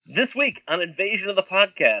This week on Invasion of the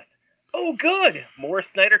Podcast. Oh, good! More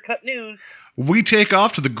Snyder Cut news. We take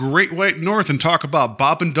off to the Great White North and talk about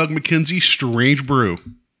Bob and Doug McKenzie's Strange Brew.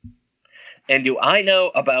 And do I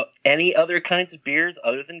know about any other kinds of beers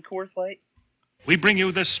other than Coors Light? We bring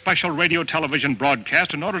you this special radio television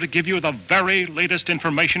broadcast in order to give you the very latest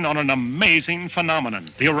information on an amazing phenomenon.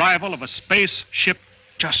 The arrival of a spaceship.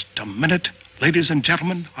 Just a minute, ladies and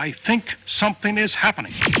gentlemen. I think something is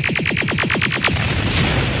happening.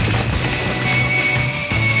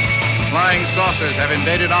 Flying saucers have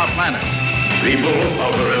invaded our planet. People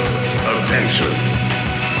of Earth, attention.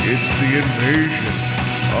 It's the invasion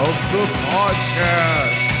of the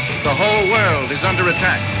podcast. The whole world is under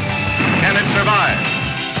attack. Can it survive?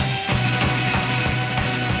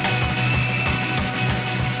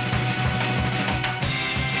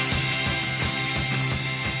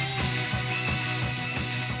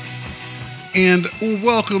 And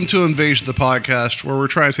welcome to Invasion of the Podcast, where we're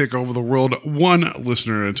trying to take over the world one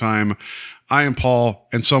listener at a time. I am Paul,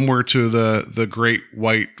 and somewhere to the Great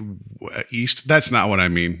White East. That's not what I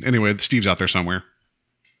mean. Anyway, Steve's out there somewhere.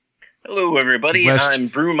 Hello, everybody. West. I'm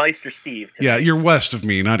Brewmeister Steve today. Yeah, you're west of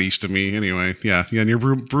me, not east of me. Anyway, yeah, and you're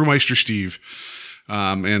Brewmeister Steve.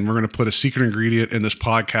 And we're going to put a secret ingredient in this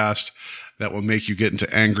podcast that will make you get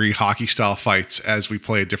into angry hockey-style fights as we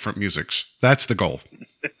play different musics. That's the goal.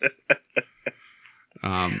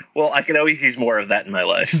 Well, I can always use more of that in my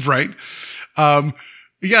life. Right.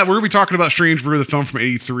 Yeah, we're going to be talking about Strange Brew, the film from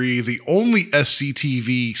 83, the only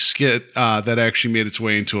SCTV skit that actually made its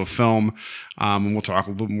way into a film. And we'll talk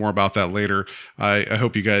a little bit more about that later. I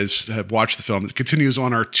hope you guys have watched the film. It continues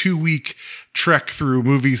on our 2-week trek through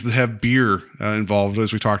movies that have beer involved,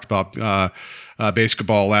 as we talked about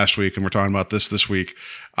basketball last week, and we're talking about this week.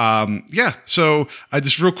 So I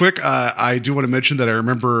just real quick, I do want to mention that I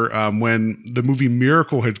remember when the movie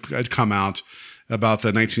Miracle had come out, about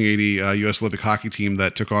the 1980 U.S. Olympic hockey team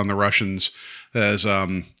that took on the Russians as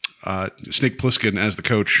Snake Plissken as the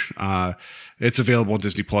coach. It's available on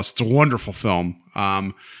Disney Plus. It's a wonderful film.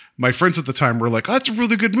 My friends at the time were like, "Oh, that's a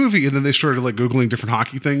really good movie," and then they started like Googling different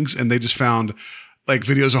hockey things, and they just found like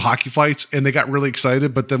videos of hockey fights, and they got really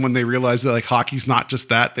excited. But then when they realized that like hockey's not just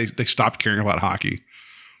that, they stopped caring about hockey.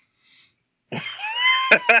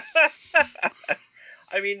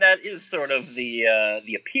 I mean, that is sort of the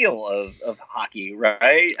appeal of hockey,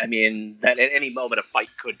 right? I mean, that at any moment a fight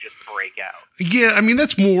could just break out. Yeah, I mean,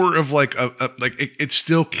 that's more of like it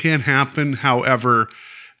still can happen. However,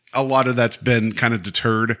 a lot of that's been kind of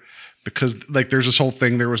deterred because like there's this whole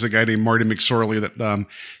thing. There was a guy named Marty McSorley that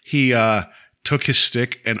he took his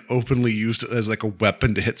stick and openly used it as like a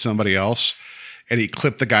weapon to hit somebody else, and he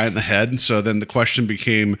clipped the guy in the head. And so then the question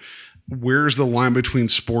became, where's the line between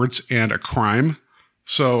sports and a crime?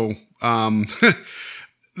 So,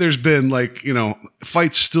 there's been like,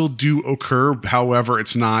 fights still do occur. However,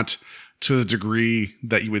 it's not to the degree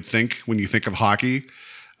that you would think when you think of hockey.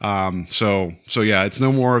 So yeah, it's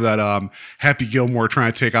no more of that, Happy Gilmore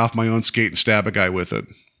trying to take off my own skate and stab a guy with it.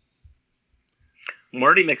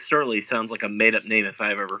 Marty McSorley sounds like a made-up name if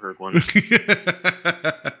I've ever heard one.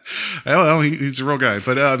 Well, he's a real guy.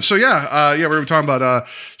 But we're going to be talking about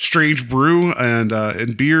Strange Brew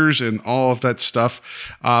and beers and all of that stuff.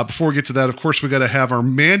 Before we get to that, of course, we got to have our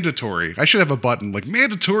mandatory. I should have a button like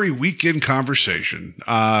mandatory weekend conversation.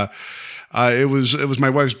 It was my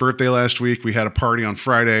wife's birthday last week. We had a party on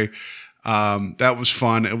Friday. That was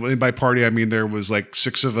fun. And by party, I mean there was like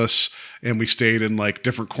 6 of us, and we stayed in like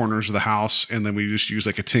different corners of the house, and then we just used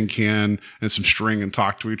like a tin can and some string and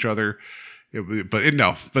talked to each other.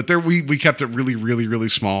 We kept it really, really, really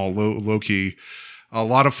small, low key. A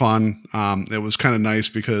lot of fun. It was kind of nice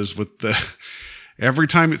because every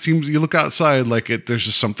time it seems you look outside, like there's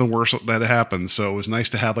just something worse that happens. So it was nice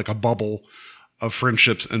to have like a bubble of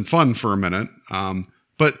friendships and fun for a minute.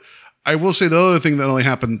 But I will say the other thing that only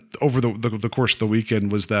happened over the course of the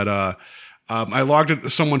weekend was that I logged into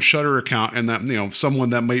someone's Shudder account, and that someone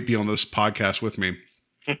that might be on this podcast with me.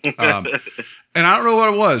 And I don't know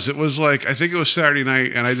what it was. It was like, I think it was Saturday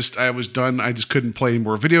night, and I was done. I just couldn't play any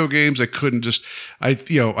more video games. I couldn't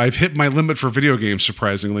I've hit my limit for video games.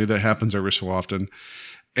 Surprisingly, that happens every so often.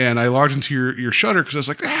 And I logged into your Shudder because I was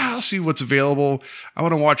like, I'll see what's available. I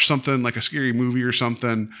want to watch something like a scary movie or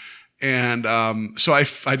something. And so I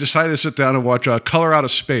decided to sit down and watch Color Out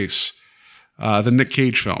of Space, the Nick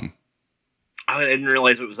Cage film. I didn't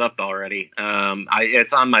realize it was up already.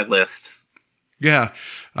 It's on my list. Yeah.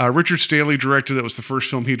 Richard Stanley directed it. It was the first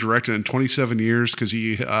film he directed in 27 years because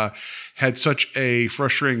he had such a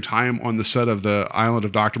frustrating time on the set of The Island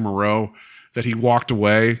of Dr. Moreau that he walked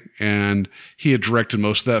away, and he had directed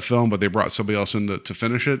most of that film, but they brought somebody else in to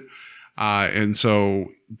finish it. And so,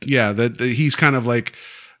 yeah, that he's kind of like,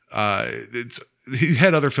 he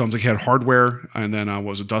had other films, like he had Hardware, and then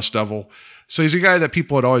was a Dust Devil. So he's a guy that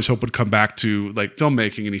people had always hoped would come back to like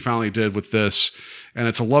filmmaking, and he finally did with this. And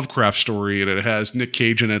it's a Lovecraft story, and it has Nick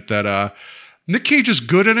Cage in it. That Nick Cage is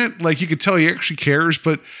good in it. Like you could tell he actually cares,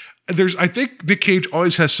 but I think Nick Cage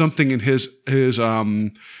always has something in his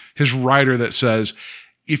writer that says,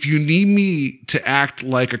 if you need me to act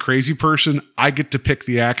like a crazy person, I get to pick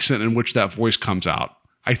the accent in which that voice comes out.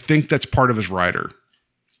 I think that's part of his writer.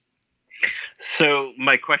 So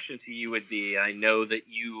my question to you would be, I know that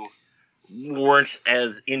you weren't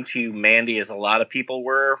as into Mandy as a lot of people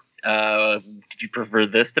were. Did you prefer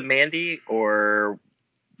this to Mandy, or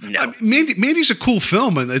no? Mandy's a cool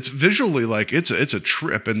film, and it's visually like it's a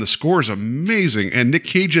trip, and the score is amazing, and Nick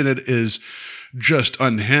Cage in it is just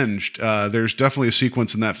unhinged. There's definitely a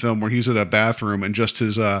sequence in that film where he's in a bathroom and just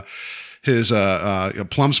his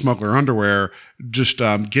plum smuggler underwear just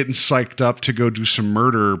getting psyched up to go do some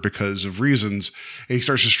murder because of reasons. And he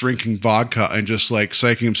starts just drinking vodka and just like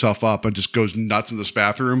psyching himself up and just goes nuts in this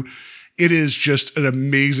bathroom. It is just an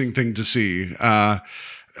amazing thing to see.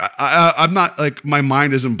 I'm not like, my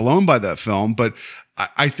mind isn't blown by that film, but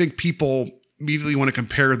I think people immediately want to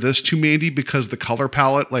compare this to Mandy because the color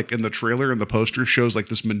palette, like in the trailer and the poster, shows like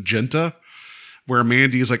this magenta, where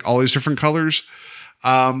Mandy is like all these different colors.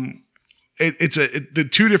 It's the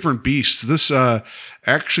two different beasts. This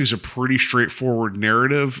actually is a pretty straightforward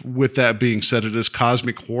narrative. With that being said, it is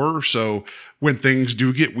cosmic horror. So when things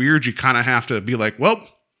do get weird, you kind of have to be like, well,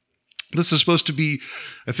 this is supposed to be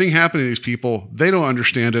a thing happening to these people. They don't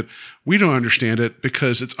understand it. We don't understand it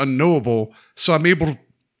because it's unknowable. So I'm able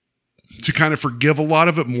to kind of forgive a lot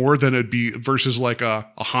of it more than it'd be versus like a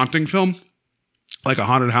haunting film, like a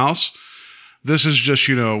haunted house. This is just,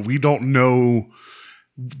 we don't know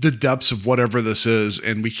the depths of whatever this is,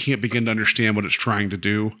 and we can't begin to understand what it's trying to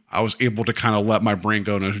do. I was able to kind of let my brain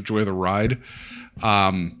go and enjoy the ride.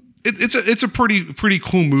 It's a pretty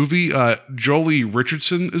cool movie. Jolie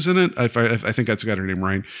Richardson is in it. I think that's got her name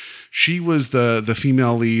right. She was the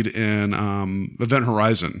female lead in Event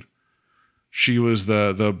Horizon. She was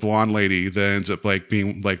the blonde lady that ends up like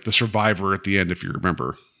being like the survivor at the end, if you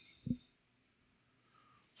remember.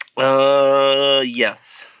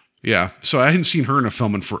 Yes. Yeah. So I hadn't seen her in a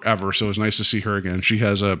film in forever, so it was nice to see her again. She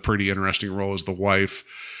has a pretty interesting role as the wife.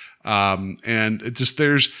 And it just,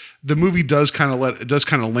 the movie does kind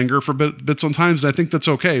of linger for bits on times. And I think that's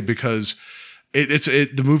okay because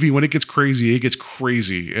the movie, when it gets crazy,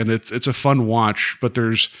 and it's a fun watch, but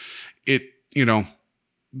there's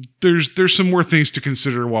some more things to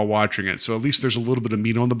consider while watching it. So at least there's a little bit of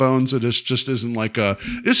meat on the bones. It just isn't like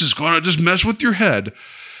this is going to just mess with your head.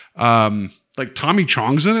 Like Tommy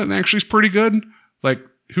Chong's in it and actually is pretty good. Like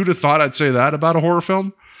who'd have thought I'd say that about a horror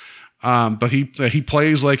film? But he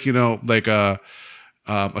plays like, like a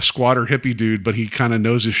squatter hippie dude, but he kind of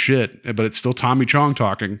knows his shit, but it's still Tommy Chong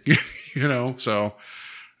talking, so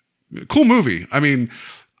cool movie. I mean,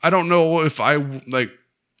 I don't know if I would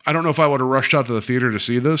have rushed out to the theater to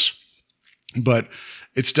see this, but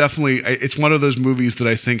it's one of those movies that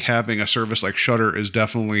I think having a service like Shudder is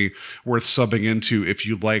definitely worth subbing into if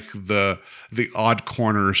you like the odd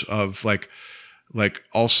corners of like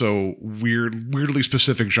also weirdly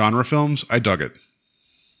specific genre films. I dug it.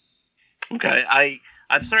 Okay.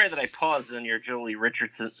 I'm sorry that I paused on your Jolie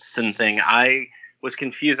Richardson thing. I was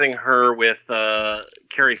confusing her with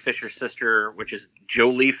Carrie Fisher's sister, which is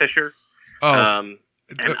Jolie Fisher. Oh.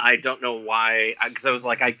 And I don't know why, because I was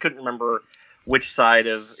like, I couldn't remember which side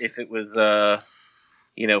of, if it was,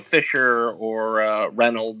 Fisher or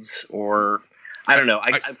Reynolds or, I don't know.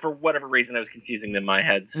 I for whatever reason, I was confusing them in my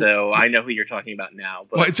head. So I know who you're talking about now.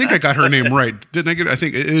 But well, I think I got her name right. Didn't I I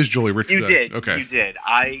think it is Jolie Richardson. You did. Okay. You did.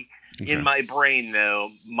 In my brain,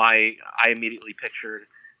 though, I immediately pictured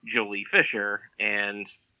Jolie Fisher,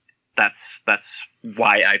 and that's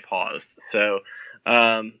why I paused. So,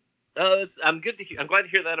 I'm glad to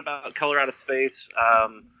hear that about Color Out of Space.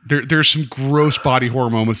 There's some gross body horror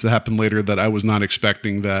moments that happen later that I was not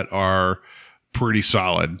expecting that are pretty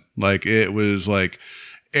solid. Like it was like,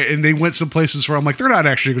 and they went some places where I'm like, they're not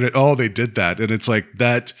actually going to, oh, they did that. And it's like,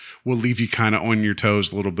 that will leave you kind of on your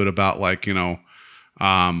toes a little bit about like,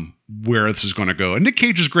 where this is going to go. And Nick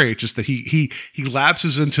Cage is great. Just that he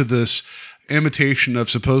lapses into this imitation of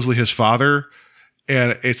supposedly his father.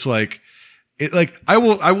 And it's like, I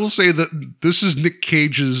will say that this is Nick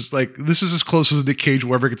Cage's, like, this is as close as Nick Cage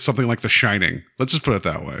will ever get something like The Shining. Let's just put it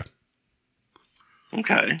that way.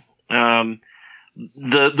 Okay.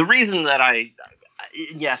 The reason that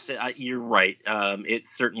you're right. It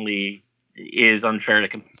certainly is unfair to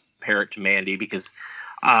compare it to Mandy because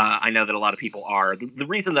I know that a lot of people are. The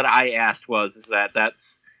reason that I asked is that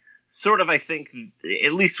that's sort of, I think,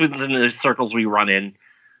 at least within the circles we run in,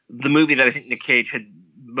 the movie that I think Nick Cage had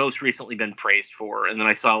most recently been praised for, and then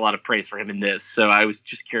I saw a lot of praise for him in this. So I was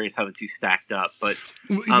just curious how the two stacked up. But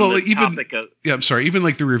I'm sorry, even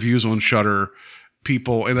like the reviews on Shudder,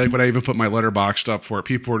 people, and when I even put my Letterboxd up for it,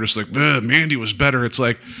 people were just like, Mandy was better. It's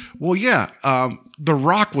like, well, yeah, The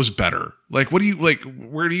Rock was better. Like, what do you like?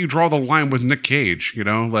 Where do you draw the line with Nick Cage? You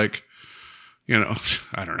know, like, you know,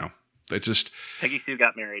 I don't know. It's just Peggy Sue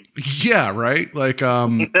got married. Yeah, right. Like,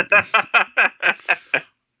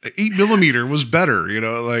 8mm was better. You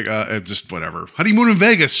know, like, just whatever. Honeymoon in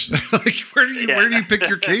Vegas. Like, where do you pick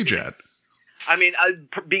your Cage at? I mean,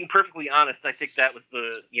 being perfectly honest, I think that was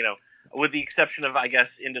with the exception of, I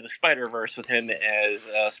guess, Into the Spider-Verse with him as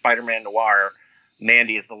Spider-Man Noir,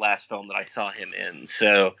 Mandy is the last film that I saw him in.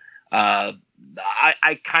 So I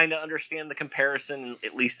kind of understand the comparison,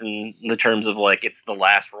 at least in the terms of, like, it's the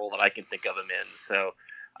last role that I can think of him in. So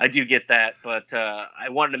I do get that. But I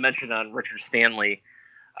wanted to mention on Richard Stanley,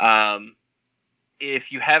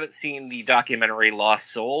 if you haven't seen the documentary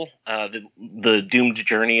Lost Soul, the doomed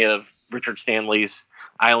journey of Richard Stanley's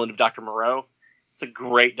Island of Dr. Moreau, it's a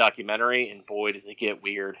great documentary, and boy, does it get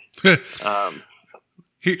weird. Here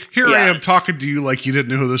I am talking to you like you didn't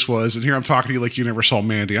know who this was, and here I'm talking to you like you never saw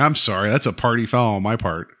Mandy. I'm sorry, that's a party foul on my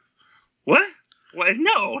part. What?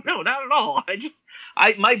 No, not at all.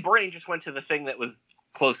 My brain just went to the thing that was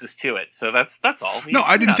closest to it, so that's all. No,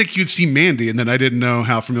 I didn't think you'd see Mandy, and then I didn't know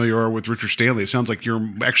how familiar you are with Richard Stanley. It sounds like you're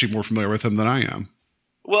actually more familiar with him than I am.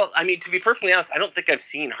 Well, I mean, to be perfectly honest, I don't think I've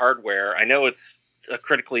seen Hardware. I know it's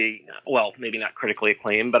maybe not critically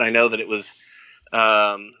acclaimed, but I know that it was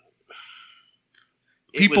was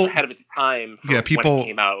ahead of its time. When it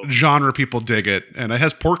came out. Genre people dig it, and it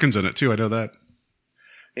has Porkins in it too. I know that.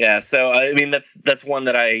 Yeah, so I mean that's one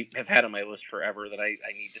that I have had on my list forever that I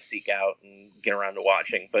need to seek out and get around to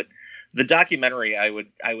watching. But the documentary I would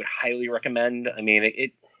highly recommend. I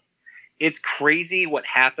mean it's crazy what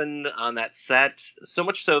happened on that set. So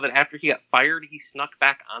much so that after he got fired, he snuck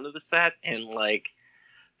back onto the set and like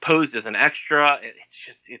posed as an extra.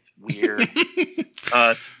 It's weird.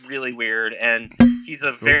 It's really weird, and he's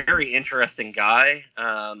a very interesting guy.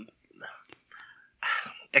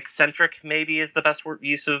 Eccentric maybe is the best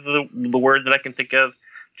use of the word that I can think of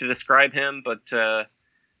to describe him, but I'm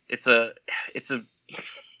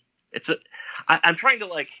trying to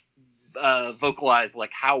like vocalize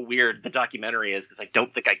like how weird the documentary is, because I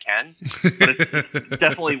don't think I can, but it's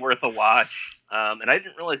definitely worth a watch. And I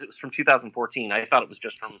didn't realize it was from 2014. I thought it was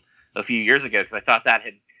just from a few years ago, because I thought that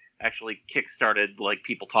had actually kickstarted like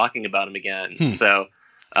people talking about him again. So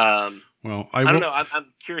well, I don't know.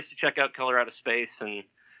 I'm curious to check out Color Out of Space. And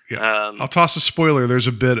I'll toss a spoiler. There's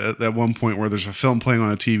a bit at one point where there's a film playing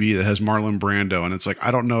on a TV that has Marlon Brando, and it's like,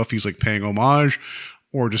 I don't know if he's like paying homage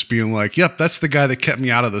or just being like, yep, that's the guy that kept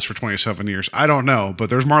me out of this for 27 years. I don't know, but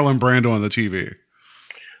there's Marlon Brando on the TV.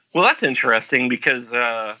 Well, that's interesting, because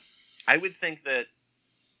I would think that,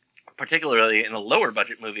 particularly in a lower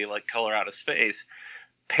budget movie like Color Out of Space,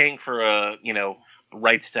 paying for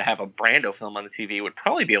rights to have a Brando film on the TV would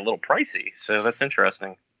probably be a little pricey. So that's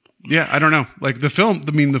interesting. Yeah, I don't know. Like the film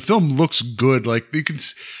looks good. Like you can,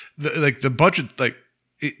 the budget, like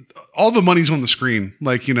all the money's on the screen.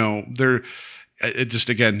 Like, it just,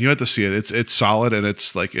 again, you have to see it. It's solid, and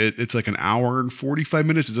it's like an hour and 45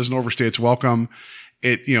 minutes. It doesn't overstay its welcome.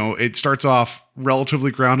 It starts off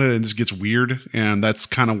relatively grounded and just gets weird, and that's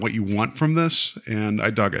kind of what you want from this. And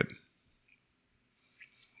I dug it.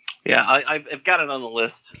 Yeah, I've got it on the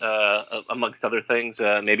list amongst other things.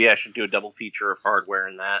 Maybe I should do a double feature of Hardware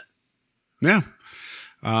in that. Yeah.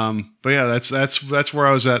 But yeah, that's where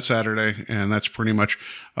I was at Saturday, and that's pretty much,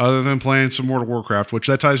 other than playing some World of Warcraft, which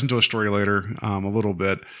that ties into a story later, a little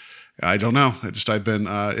bit. I don't know.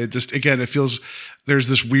 It feels, there's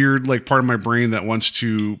this weird like part of my brain that wants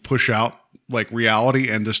to push out like reality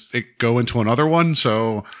and just go into another one.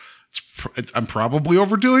 So I'm probably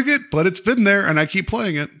overdoing it, but it's been there and I keep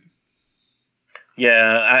playing it.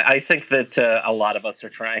 Yeah, I think that a lot of us are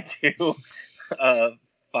trying to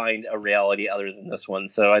find a reality other than this one,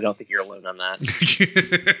 so I don't think you're alone on that.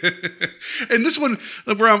 And this one,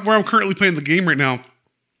 where I'm currently playing the game right now,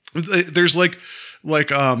 there's like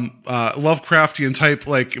Lovecraftian type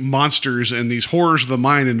like monsters and these horrors of the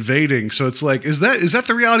mind invading. So it's like, is that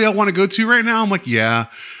the reality I want to go to right now? I'm like, yeah.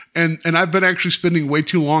 And I've been actually spending way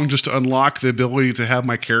too long just to unlock the ability to have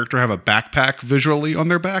my character have a backpack visually on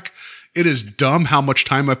their back. It is dumb how much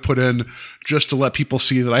time I've put in just to let people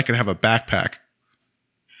see that I can have a backpack.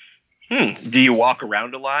 Do you walk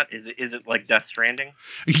around a lot? Is it like Death Stranding?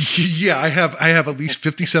 Yeah, I have at least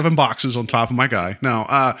 57 boxes on top of my guy.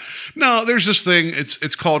 No, there's this thing.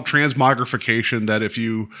 It's called transmogrification. That if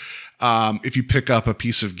you pick up a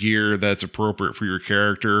piece of gear that's appropriate for your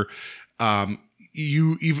character,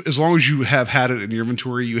 as long as you have had it in your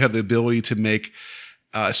inventory, you have the ability to make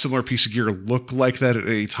a similar piece of gear look like that at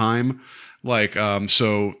any time. Like,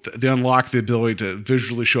 so they unlock the ability to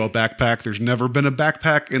visually show a backpack. There's never been a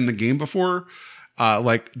backpack in the game before.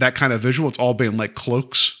 Like that kind of visual. It's all been like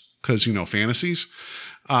cloaks because, fantasies.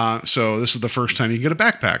 So this is the first time you get a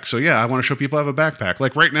backpack. So yeah, I want to show people I have a backpack.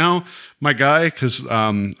 Like right now, my guy, cause,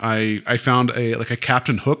 I found a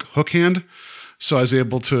Captain Hook hand. So I was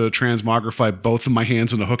able to transmogrify both of my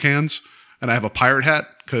hands into hook hands, and I have a pirate hat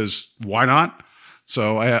cause why not?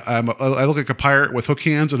 So I look like a pirate with hook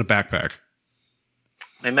hands and a backpack.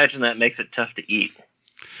 I imagine that makes it tough to eat.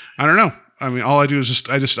 I don't know. I mean, all I do is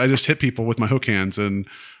I just hit people with my hook hands, and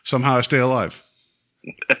somehow I stay alive.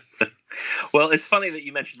 Well, it's funny that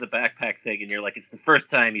you mentioned the backpack thing, and you're like, it's the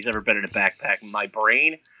first time he's ever been in a backpack. In my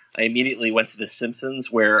brain, I immediately went to The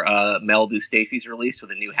Simpsons, where Malibu Stacy's released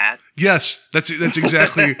with a new hat. Yes, that's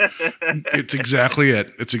exactly it's exactly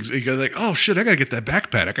it. It's like, oh shit, I gotta get that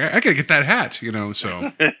backpack. I gotta get that hat.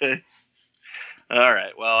 So. All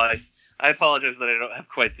right. Well, I apologize that I don't have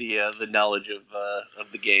quite the knowledge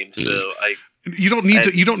of the game. So you don't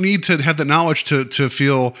need to have the knowledge to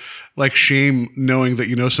feel like shame knowing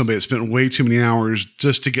that somebody that spent way too many hours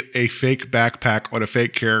just to get a fake backpack on a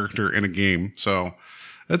fake character in a game. So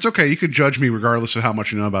that's okay. You could judge me regardless of how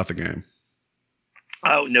much you know about the game.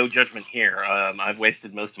 Oh, no judgment here. I've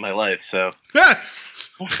wasted most of my life, so.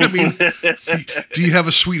 I mean, do you have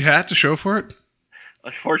a sweet hat to show for it?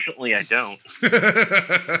 Unfortunately, I don't.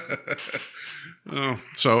 Oh,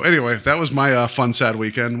 so anyway, that was my fun, sad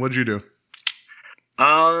weekend. What'd you do?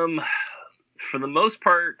 For the most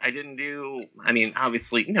part, I didn't do. I mean,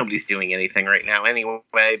 obviously, nobody's doing anything right now,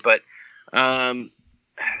 anyway. But, I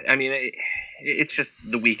mean, it's just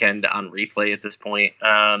the weekend on replay at this point.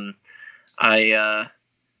 I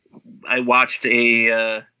watched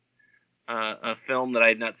a film that I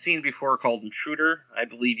had not seen before called Intruder. I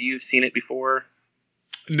believe you've seen it before.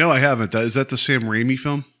 No, I haven't. Is that the Sam Raimi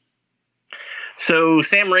film? So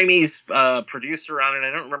Sam Raimi's producer on it.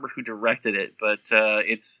 I don't remember who directed it, but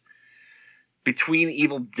it's between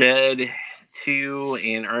Evil Dead 2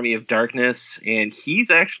 and Army of Darkness, and he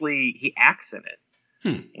acts in it.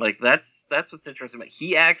 Like that's what's interesting about it.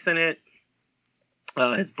 He acts in it.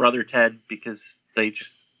 His brother Ted, because they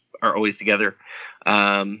just are always together.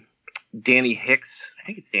 Danny Hicks, I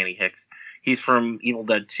think it's Danny Hicks. He's from Evil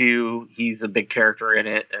Dead 2. He's a big character in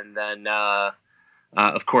it. And then,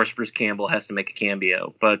 of course, Bruce Campbell has to make a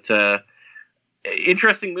cameo. But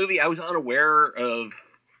interesting movie. I was unaware of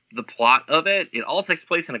the plot of it. It all takes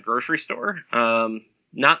place in a grocery store.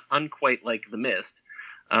 Not unquite like The Mist.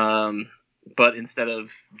 But instead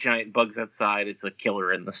of giant bugs outside, it's a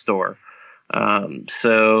killer in the store.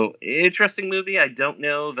 So, interesting movie. I don't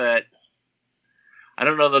know that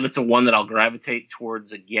it's a one that I'll gravitate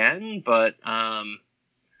towards again, but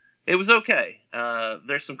it was okay.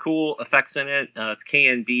 There's some cool effects in it. It's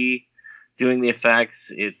KNB doing the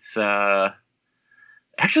effects. It's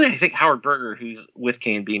actually, I think Howard Berger, who's with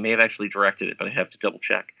KNB, may have actually directed it, but I have to double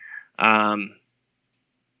check.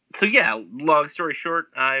 So yeah, long story short,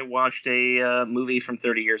 I watched a movie from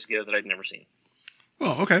 30 years ago that I'd never seen.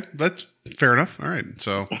 Well, okay, that's fair enough. All right,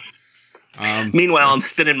 so. Meanwhile, I'm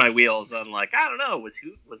spinning my wheels. I'm like, I don't know,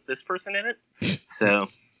 was this person in it? So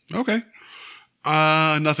okay.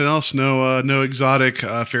 Nothing else. No exotic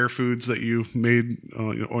fair foods that you made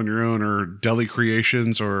on your own, or deli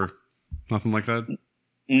creations, or nothing like that.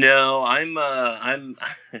 No, I'm.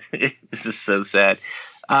 This is so sad.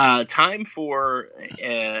 Time for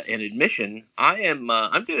an admission.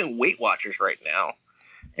 I'm doing Weight Watchers right now,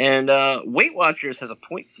 and Weight Watchers has a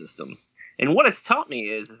point system. And what it's taught me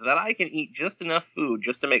is that I can eat just enough food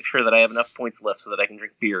just to make sure that I have enough points left so that I can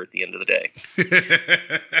drink beer at the end of the day.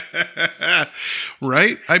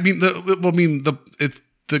 Right? I mean,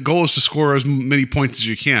 the goal is to score as many points as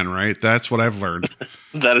you can, right? That's what I've learned.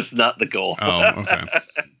 That is not the goal. Oh, okay.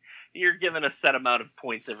 You're given a set amount of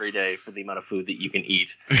points every day for the amount of food that you can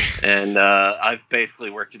eat. And I've basically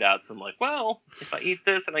worked it out. So I'm like, well, if I eat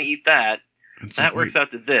this and I eat that, that works out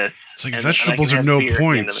to this. It's like vegetables are no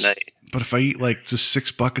points. But if I eat like just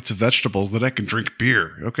 6 buckets of vegetables, then I can drink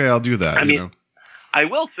beer. Okay, I'll do that. I mean, I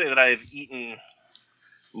will say that I've eaten,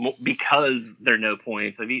 because there are no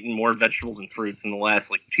points, I've eaten more vegetables and fruits in the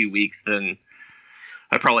last 2 weeks than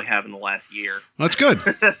I probably have in the last year. That's good.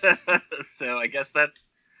 So I guess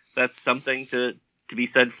that's something to to be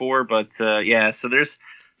said for. But yeah, so there's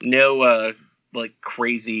no like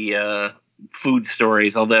crazy food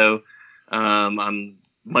stories. Although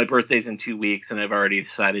my birthday's in 2 weeks, and I've already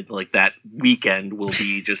decided like that weekend will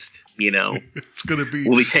be just it's gonna be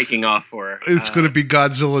we'll be taking off for. It's gonna be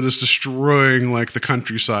Godzilla just destroying like the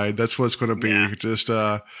countryside. That's what it's gonna be. Yeah. Just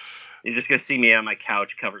you're just gonna see me on my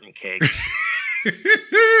couch covered in cake.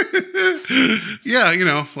 yeah,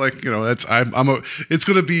 it's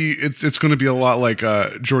gonna be a lot like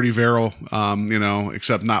Jordy Verrill,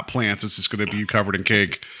 except not plants. It's just gonna be covered in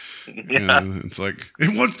cake. Yeah. And it's like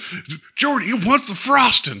it wants the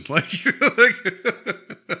frosting. I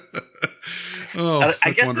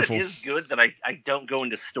guess wonderful. it is good that I don't go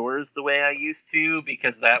into stores the way I used to,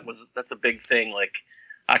 because that's a big thing. Like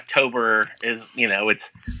October is, it's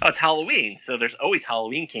Halloween, so there's always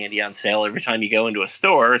Halloween candy on sale every time you go into a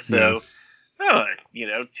store. So,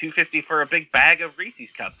 $2.50 for a big bag of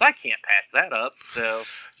Reese's cups. I can't pass that up. So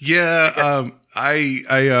yeah,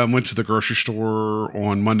 I went to the grocery store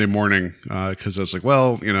on Monday morning because I was like,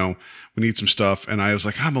 well, we need some stuff, and I was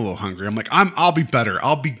like, I'm a little hungry. I'm like, I'll be better.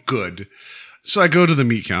 I'll be good. So I go to the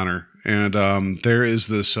meat counter, and there is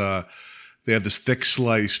this. They have this thick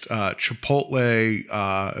sliced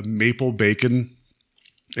Chipotle maple bacon.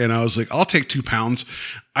 And I was like, I'll take 2 pounds.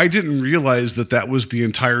 I didn't realize that was the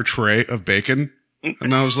entire tray of bacon.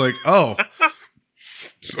 And I was like, oh,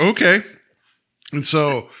 okay. And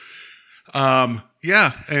so,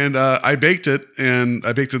 yeah. And I baked it, and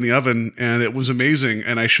I baked it in the oven, and it was amazing.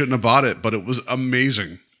 And I shouldn't have bought it, but it was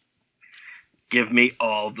amazing. Give me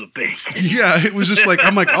all the bacon. Yeah. It was just like,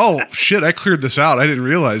 I'm like, oh shit, I cleared this out. I didn't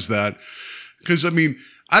realize that. Because, I mean,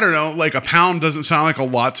 I don't know, like a pound doesn't sound like a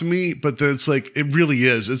lot to me, but then it's like, it really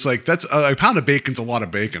is. It's like, that's a pound of bacon's a lot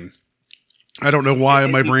of bacon. I don't know why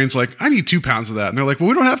my brain's like, I need 2 pounds of that. And they're like, well,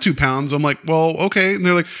 we don't have 2 pounds. I'm like, well, okay. And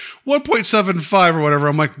they're like, 1.75 or whatever.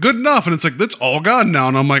 I'm like, good enough. And it's like, that's all gone now.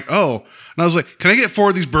 And I'm like, oh. And I was like, can I get 4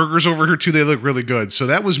 of these burgers over here too? They look really good. So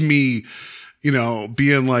that was me,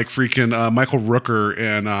 being like freaking Michael Rooker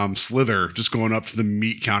and Slither, just going up to the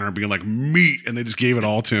meat counter and being like, meat. And they just gave it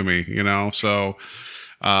all to me, So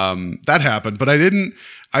that happened. But I didn't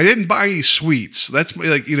buy any sweets. That's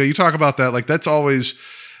like, you talk about that. Like, that's always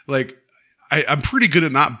like, I'm pretty good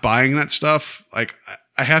at not buying that stuff. Like,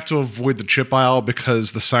 I have to avoid the chip aisle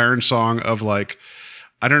because the siren song of like,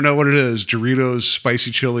 I don't know what it is, Doritos,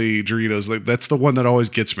 spicy chili Doritos, like that's the one that always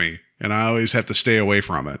gets me. And I always have to stay away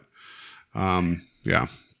from it. Yeah.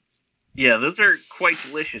 Yeah, those are quite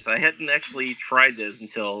delicious. I hadn't actually tried those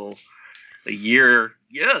until a year.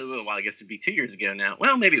 Yeah, well, I guess it'd be 2 years ago now.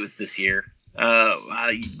 Well, maybe it was this year.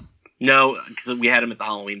 No, because we had them at the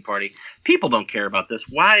Halloween party. People don't care about this.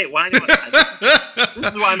 Why? This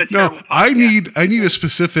is why I'm a terrible podcast. I need a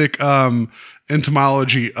specific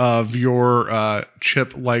entomology of your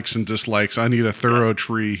chip likes and dislikes. I need a thorough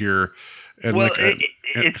tree here. And well,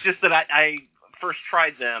 it's just that I first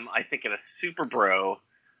tried them, I think, at a Super Bro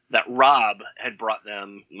that Rob had brought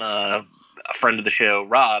them. A friend of the show,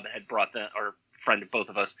 Rob, had brought them, or friend of both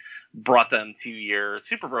of us, brought them to your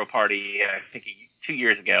Super Bro party, I think 2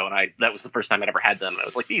 years ago, and that was the first time I'd ever had them, and I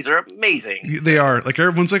was like, these are amazing. They are. Like,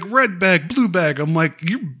 everyone's like, red bag, blue bag. I'm like,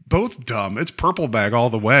 you're both dumb. It's purple bag all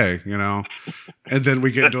the way, And then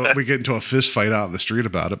we get into a fist fight out in the street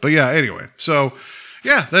about it. But yeah, anyway. So,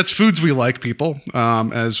 yeah, that's foods we like, people.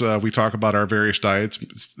 As we talk about our various diets,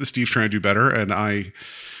 Steve's trying to do better, and I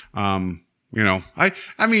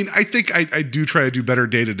think I do try to do better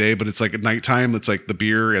day to day, but it's like at nighttime, it's like the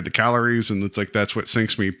beer and the calories, and it's like that's what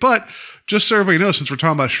sinks me. But just so everybody knows, since we're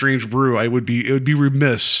talking about Strange Brew, it would be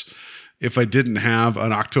remiss if I didn't have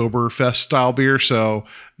an Oktoberfest style beer. So,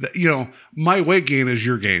 my weight gain is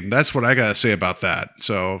your gain. That's what I gotta say about that.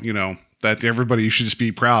 So, that everybody should just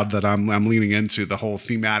be proud that I'm leaning into the whole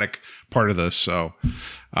thematic part of this. So,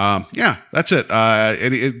 yeah, that's it.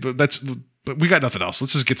 But we got nothing else.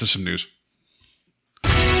 Let's just get to some news.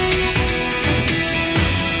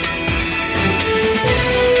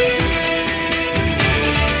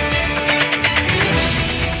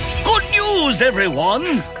 Everyone.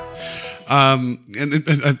 And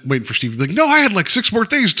I'm waiting for Steve to be like, no, I had like 6 more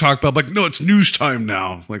things to talk about. I'm like, no, it's news time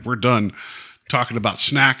now. Like, we're done talking about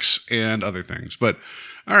snacks and other things. But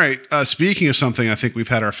all right, speaking of something I think we've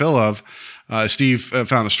had our fill of, Steve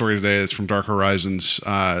found a story today that's from Dark Horizons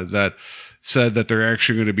that said that they're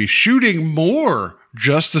actually going to be shooting more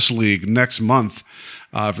Justice League next month.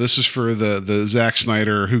 This is for the Zack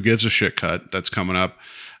Snyder Who Gives a Shit cut that's coming up.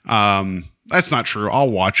 That's not true. I'll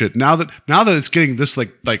watch it now that it's getting this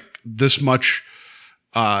like this much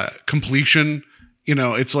completion.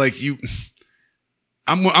 It's like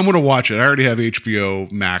I'm going to watch it. I already have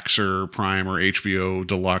HBO Max or Prime or HBO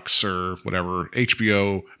Deluxe or whatever,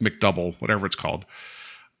 HBO McDouble, whatever it's called.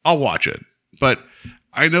 I'll watch it. But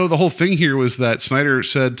I know the whole thing here was that Snyder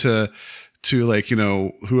said to like, you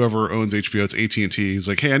know, whoever owns HBO, it's AT&T. He's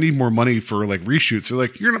like, hey, I need more money for like reshoots. They're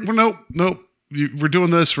like, nope. We're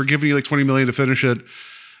doing this. We're giving you like $20 million to finish it.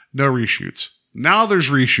 No reshoots. Now there's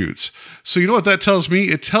reshoots. So you know what that tells me?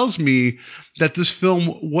 It tells me that this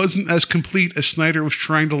film wasn't as complete as Snyder was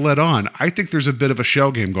trying to let on. I think there's a bit of a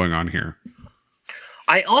shell game going on here.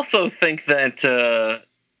 I also think that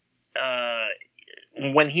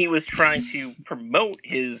when he was trying to promote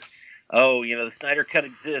his, the Snyder Cut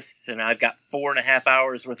exists and I've got 4.5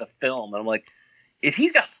 hours worth of film. And I'm like, if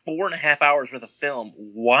he's got 4.5 hours worth of film,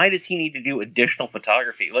 why does he need to do additional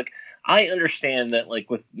photography? Like, I understand that, like,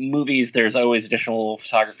 with movies, there's always additional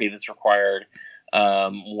photography that's required,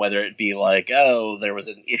 whether it be like, there was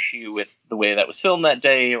an issue with the way that was filmed that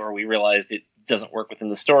day, or we realized it doesn't work within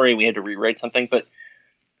the story, we had to rewrite something. But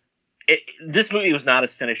this movie was not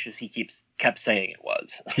as finished as he kept saying it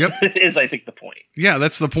was. Yep. Is, I think, the point. Yeah,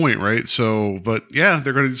 that's the point, right? So, but yeah,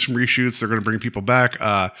 they're going to do some reshoots. They're going to bring people back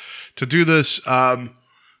to do this.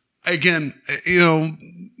 Again,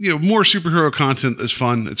 more superhero content is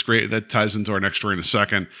fun. It's great. That ties into our next story in a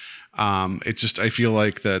second. It's just, I feel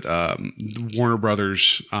like that Warner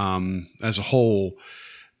Brothers as a whole,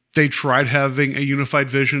 they tried having a unified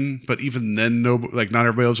vision, but even then, not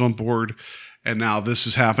everybody was on board. And now this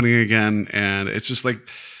is happening again. And it's just like,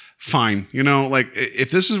 fine.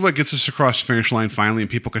 If this is what gets us across the finish line finally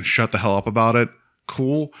and people can shut the hell up about it,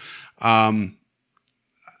 cool. I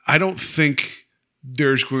don't think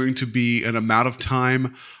there's going to be an amount of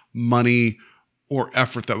time, money, or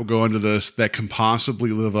effort that will go into this that can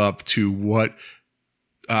possibly live up to what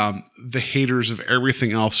the haters of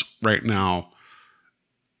everything else right now.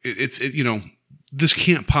 This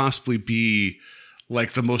can't possibly be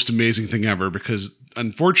like the most amazing thing ever, because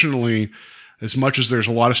unfortunately, as much as there's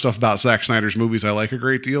a lot of stuff about Zack Snyder's movies I like a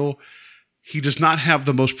great deal, he does not have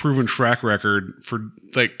the most proven track record for,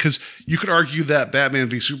 like, because you could argue that Batman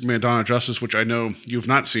v Superman: Dawn of Justice, which I know you have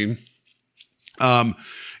not seen, and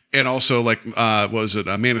also what was it,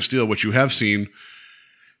 Man of Steel, which you have seen.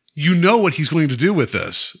 You know what he's going to do with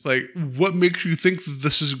this. Like, what makes you think that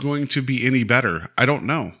this is going to be any better? I don't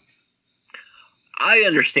know. I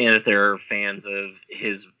understand that there are fans of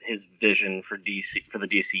his vision for the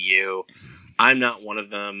DCU. I'm not one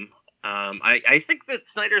of them. I think that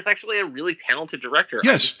Snyder is actually a really talented director.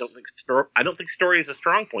 Yes. I don't think story is a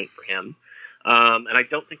strong point for him, and I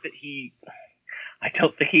don't think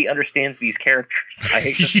he understands these characters. I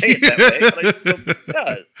hate to say it that way, but I don't think he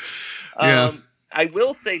does. Yeah. I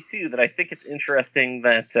will say too that I think it's interesting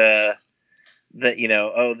that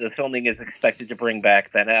the filming is expected to bring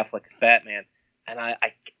back Ben Affleck as Batman. And I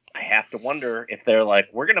have to wonder if they're like,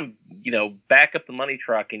 we're going to, back up the money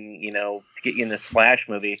truck and, to get you in this Flash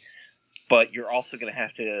movie, but you're also going to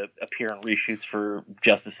have to appear in reshoots for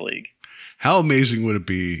Justice League. How amazing would it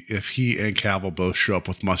be if he and Cavill both show up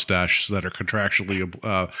with mustaches that are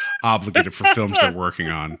contractually obligated for films they're working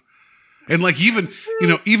on? And even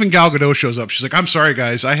Gal Gadot shows up. She's like, I'm sorry,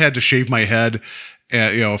 guys. I had to shave my head,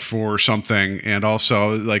 for something. And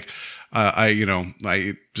also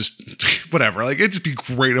I just whatever. Like, it'd just be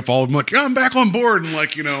great if all of them I'm back on board, and I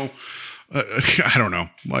don't know.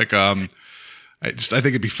 I think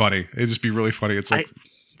it'd be funny. It'd just be really funny. It's like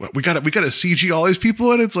we got to CG all these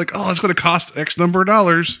people, and it's like, it's going to cost X number of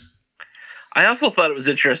dollars. I also thought it was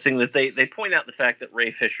interesting that they point out the fact that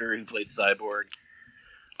Ray Fisher, who played Cyborg,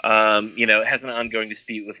 has an ongoing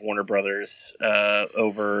dispute with Warner Brothers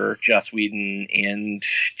over Joss Whedon and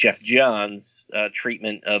Jeff Johns'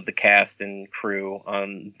 treatment of the cast and crew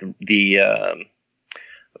on the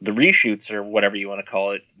reshoots, or whatever you want to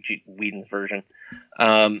call it, Whedon's version,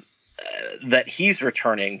 that he's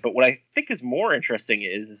returning. But what I think is more interesting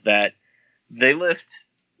is that they list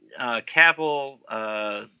Cavill,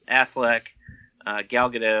 Affleck, Gal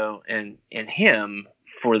Gadot, and him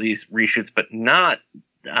for these reshoots, but not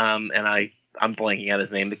and I'm blanking out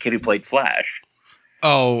his name, the kid who played Flash.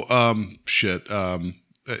 Ezra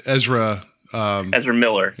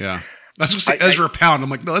Miller. Yeah. I was going to say Ezra Pound.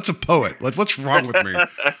 I'm like, no, that's a poet. Like, what's wrong with me?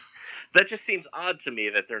 That just seems odd to me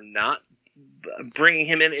that they're not bringing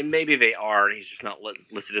him in, and maybe they are, and he's just not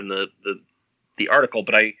listed in the article.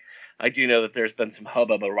 But I do know that there's been some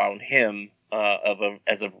hubbub around him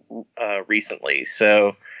as of recently.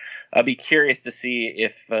 So I'll be curious to see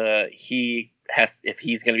if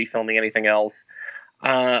he's going to be filming anything else.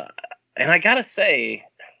 And I gotta say,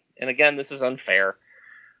 and again, this is unfair,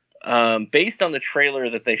 based on the trailer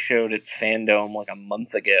that they showed at Fandom like a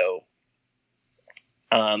month ago,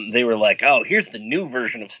 they were like, "Oh, here's the new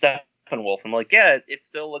version of Steppenwolf." I'm like, "Yeah, it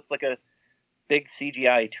still looks like a big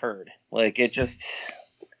CGI turd. Like it just,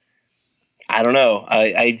 I don't know.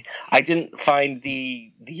 I didn't find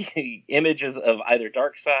the images of either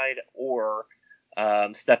Darkseid or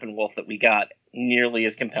Steppenwolf that we got nearly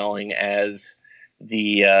as compelling as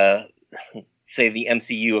the say the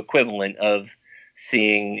MCU equivalent of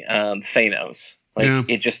seeing Thanos. Like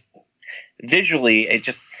it just visually,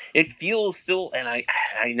 it feels still, and I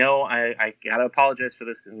know I gotta apologize for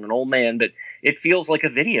this because I'm an old man, but it feels like a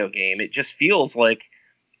video game. It just feels like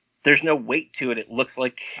there's no weight to it. It looks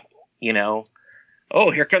like,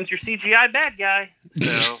 oh, here comes your CGI bad guy.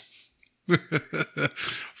 So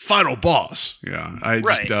final boss. Yeah.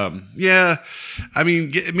 Yeah. I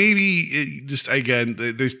mean, maybe just, again,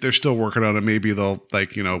 they're still working on it. Maybe they'll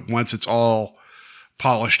once it's all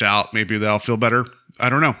polished out, maybe they'll feel better. I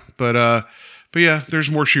don't know. But yeah, there's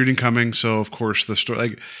more shooting coming. So of course the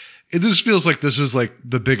story, this feels like this is like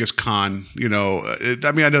the biggest con, I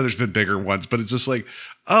mean, I know there's been bigger ones, but it's just like,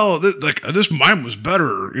 oh, this mine was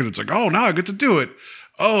better. It's like, oh, now I get to do it.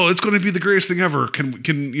 Oh, it's going to be the greatest thing ever. Can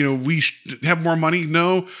we have more money?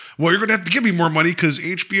 No. Well, you're going to have to give me more money because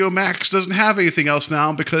HBO Max doesn't have anything else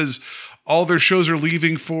now because all their shows are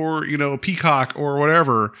leaving for, Peacock or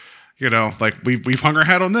whatever. We've hung our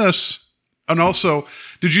hat on this. And also,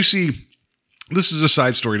 did you see, this is a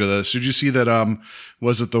side story to this. Did you see that,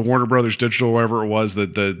 was it the Warner Brothers Digital, or whatever it was, the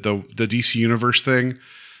DC Universe thing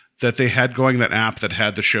that they had going, that app that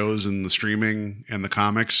had the shows and the streaming and the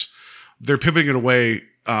comics? They're pivoting it away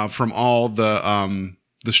from all the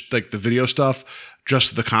video stuff,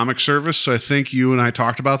 just the comic service. So I think you and I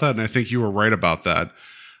talked about that, and I think you were right about that.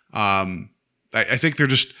 I think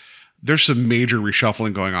there's some major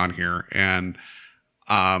reshuffling going on here, and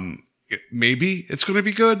maybe it's going to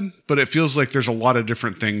be good, but it feels like there's a lot of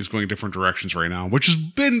different things going different directions right now, which has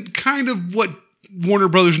been kind of what Warner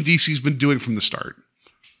Brothers and DC's been doing from the start.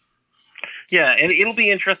 Yeah, and it'll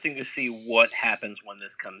be interesting to see what happens when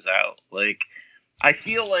this comes out. Like, I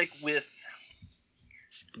feel like with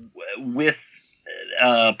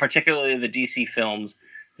particularly the DC films,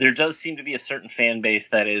 there does seem to be a certain fan base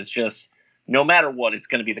that is just, no matter what, it's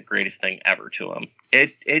going to be the greatest thing ever to them.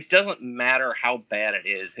 It doesn't matter how bad it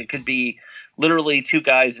is. It could be literally two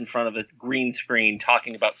guys in front of a green screen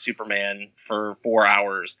talking about Superman for 4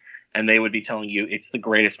 hours, and they would be telling you it's the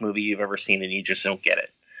greatest movie you've ever seen, and you just don't get it.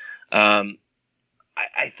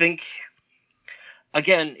 I think,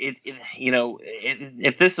 again,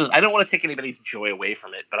 if this is, I don't want to take anybody's joy away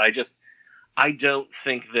from it, but I don't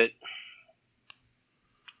think that,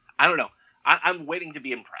 I don't know. I'm waiting to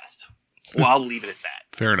be impressed. Well, I'll leave it at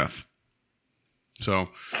that. Fair enough. So, all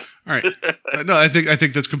right. No, I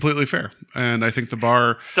think that's completely fair. And I think the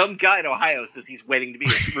bar. Some guy in Ohio says he's waiting to be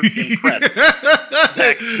impressed.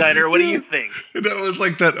 Zack Snyder, what do you think? That was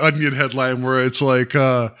like that Onion headline where it's like,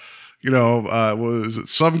 what was it?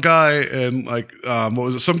 Some guy and what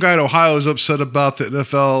was it? Some guy in Ohio is upset about the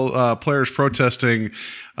NFL players protesting.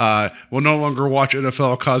 Will no longer watch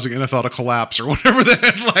NFL, causing NFL to collapse, or whatever the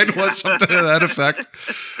headline was, something to that effect.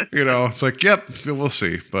 It's like, yep, we'll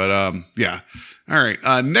see. But yeah. All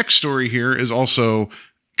right. Next story here is also,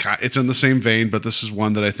 it's in the same vein, but this is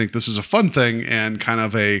one that I think this is a fun thing and kind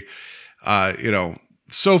of a,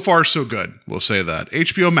 so far so good. We'll say that.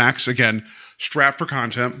 HBO Max, again, strapped for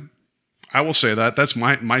content. I will say that. That's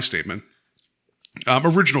my statement.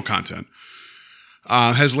 Original content.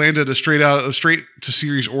 Has landed a straight to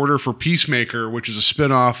series order for Peacemaker, which is a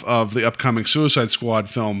spinoff of the upcoming Suicide Squad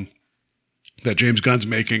film that James Gunn's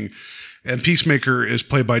making. And Peacemaker is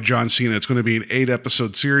played by John Cena. It's going to be an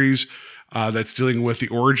 8-episode series that's dealing with the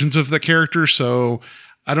origins of the character. So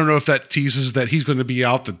I don't know if that teases that he's going to be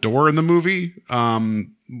out the door in the movie,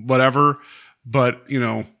 whatever. But,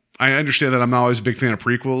 I understand that I'm not always a big fan of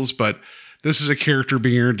prequels, but this is a character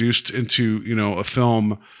being introduced into, a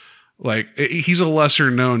film. Like, he's a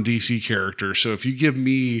lesser known DC character. So if you give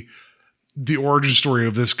me the origin story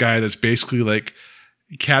of this guy that's basically like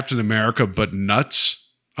Captain America, but nuts,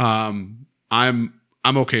 I'm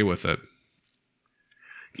okay with it.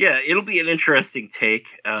 Yeah, it'll be an interesting take.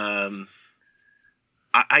 I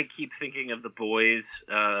keep thinking of The Boys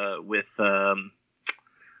with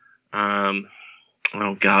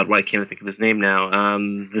oh God, why can't I think of his name now?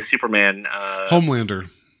 The Superman Homelander,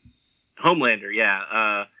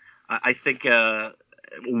 yeah. I think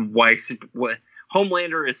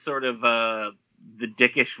Homelander is sort of the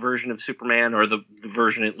dickish version of Superman, or the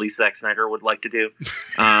version at least Zack Snyder would like to do.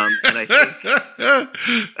 And I think,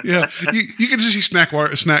 yeah, you can just see Snack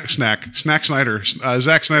Snyder, Zack Snyder, Snack Snyder,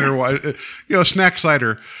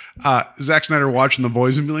 Zack Snyder watching The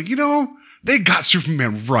Boys and be like, They got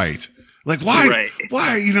Superman right. Like, why? Right.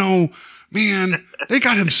 Why? Man, they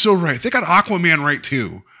got him so right. They got Aquaman right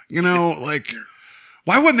too. Like,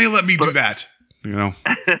 why wouldn't they let me do that?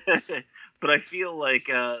 But I feel like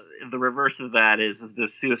the reverse of that is the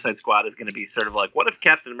Suicide Squad is going to be sort of like, what if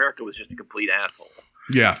Captain America was just a complete asshole?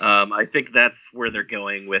 Yeah. I think that's where they're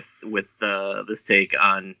going with this take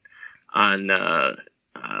on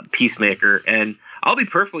Peacemaker. And I'll be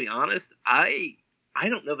perfectly honest, I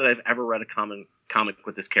don't know that I've ever read a comic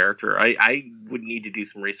with this character. I would need to do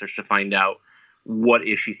some research to find out what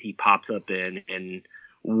issues he pops up in and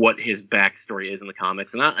what his backstory is in the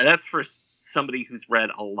comics. And that's for somebody who's read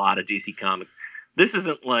a lot of DC comics. This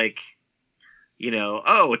isn't like,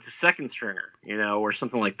 it's a second stringer, or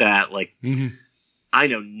something like that. Like, I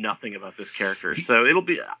know nothing about this character. So it'll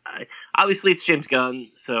be, obviously it's James Gunn,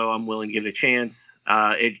 so I'm willing to give it a chance.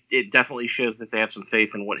 It definitely shows that they have some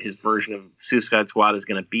faith in what his version of Suicide Squad is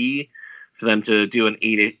going to be, for them to do an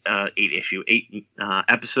eight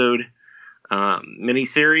episode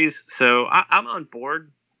miniseries. So I'm on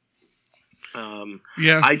board.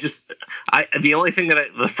 Yeah.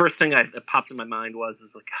 The first thing that popped in my mind was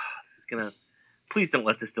like, this is gonna, please don't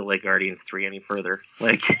let this delay Guardians 3 any further.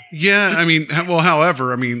 Like, yeah,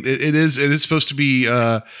 however, it is supposed to be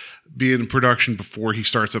in production before he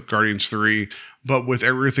starts up Guardians 3, but with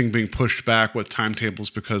everything being pushed back with timetables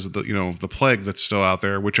because of the plague that's still out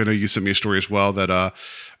there, which I know you sent me a story as well that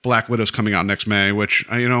Black Widow's coming out next May, which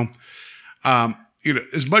as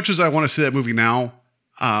much as I want to see that movie now,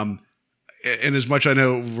 and as much I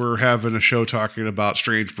know we're having a show talking about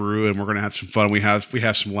Strange Brew and we're going to have some fun, we have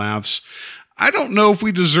some laughs. I don't know if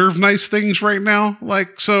we deserve nice things right now.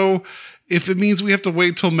 Like, so if it means we have to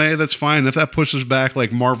wait till May, that's fine. If that pushes back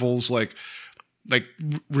like Marvel's like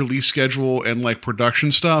release schedule and like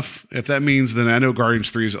production stuff, if that means then I know Guardians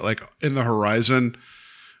 3 is like in the horizon,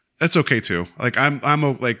 that's okay too. Like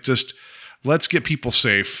just let's get people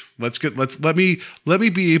safe. Let me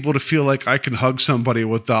be able to feel like I can hug somebody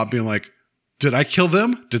without being like, did I kill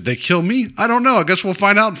them? Did they kill me? I don't know. I guess we'll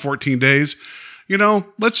find out in 14 days.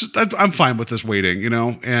 I'm fine with this waiting,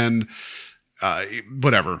 and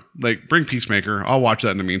whatever. Like, bring Peacemaker. I'll watch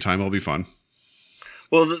that in the meantime. It'll be fun.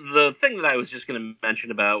 Well, the thing that I was just going to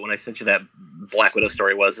mention about when I sent you that Black Widow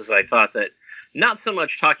story is I thought that not so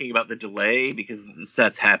much talking about the delay, because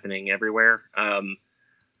that's happening everywhere. I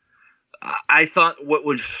thought what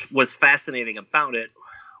was fascinating about it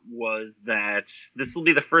was that this will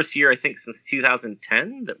be the first year, I think, since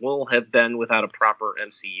 2010 that we'll have been without a proper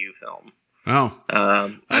MCU film. Oh.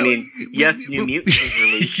 Yes, New Mutants was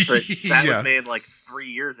released, but that was made like 3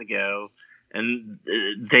 years ago, and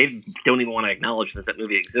they don't even want to acknowledge that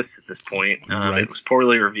movie exists at this point. Right. It was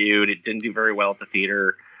poorly reviewed. It didn't do very well at the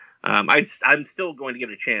theater. I'm still going to give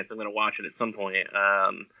it a chance. I'm going to watch it at some point.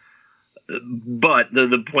 But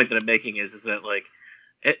the point that I'm making is that like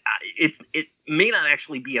it may not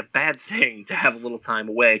actually be a bad thing to have a little time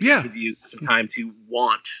away. It gives you some time to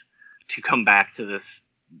want to come back to this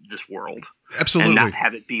world. Absolutely. And not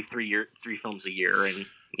have it be 3 films a year. And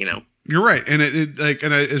you're right. And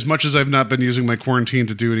as much as I've not been using my quarantine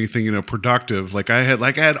to do anything, productive, I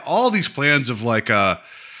had all these plans of watching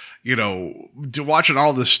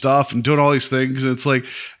all this stuff and doing all these things. And it's like,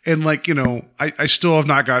 I still have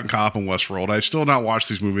not gotten caught up in Westworld. I still have not watched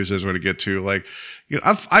these movies I was going to get to.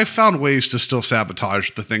 I've found ways to still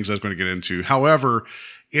sabotage the things I was going to get into. However,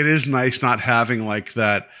 it is nice not having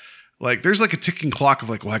that. There's a ticking clock of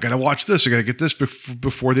I got to watch this. I got to get this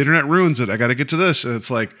before the internet ruins it. I got to get to this. And it's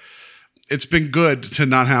it's been good to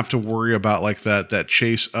not have to worry about that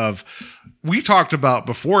chase of, we talked about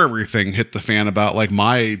before everything hit the fan about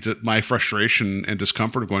my frustration and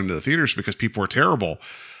discomfort of going to the theaters because people are terrible.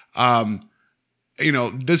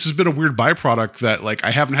 This has been a weird byproduct that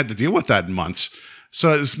I haven't had to deal with that in months.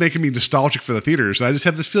 So it's making me nostalgic for the theaters. I just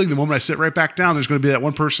have this feeling the moment I sit right back down, there's going to be that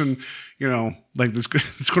one person, this,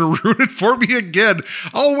 it's going to ruin it for me again.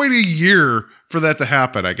 I'll wait a year for that to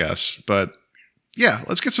happen, I guess. But yeah,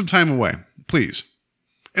 let's get some time away, please.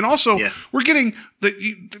 And also, we're getting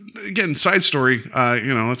again, side story.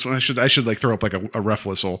 That's when I should throw up a ref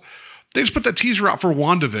whistle. They just put that teaser out for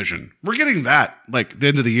WandaVision. We're getting that the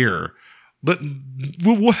end of the year, but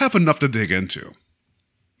we'll have enough to dig into.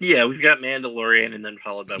 Yeah, we've got Mandalorian and then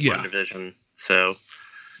followed by WandaVision, so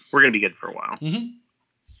we're gonna be good for a while. Mm-hmm.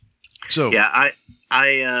 So yeah,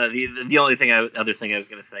 the only other thing I was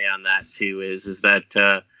gonna say on that too is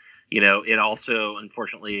that it also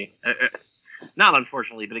unfortunately. Not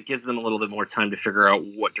unfortunately, but it gives them a little bit more time to figure out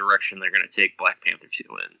what direction they're going to take Black Panther 2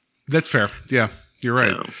 in. That's fair. Yeah, you're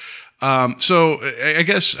right. So I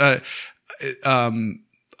guess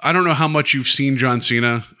I don't know how much you've seen John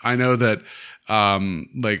Cena. I know that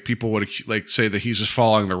like people would like say that he's just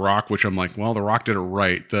following The Rock, which I'm like, well, The Rock did it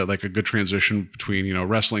right. Like a good transition between, you know,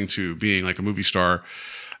 wrestling to being like a movie star.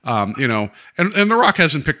 You know, and The Rock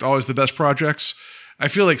hasn't picked always the best projects. I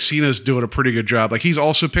feel like Cena's doing a pretty good job. Like he's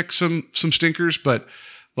also picked some stinkers, but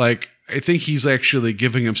like I think he's actually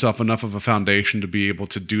giving himself enough of a foundation to be able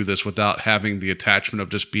to do this without having the attachment of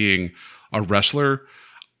just being a wrestler.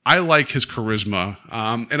 I like his charisma.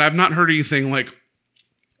 And I've not heard anything like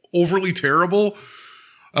overly terrible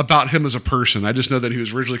about him as a person. I just know that he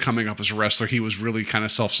was originally coming up as a wrestler. He was really kind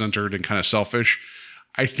of self-centered and kind of selfish.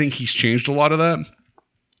 I think he's changed a lot of that.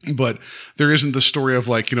 But there isn't the story of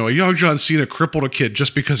like, you know, a young John Cena crippled a kid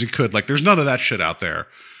just because he could. Like, there's none of that shit out there.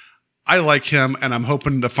 I like him, and I'm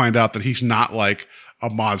hoping to find out that he's not like a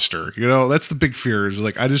monster. You know, that's the big fear is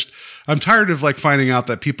like, I'm tired of like finding out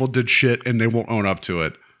that people did shit and they won't own up to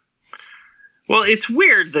it. Well, it's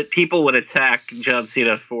weird that people would attack John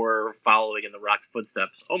Cena for following in The Rock's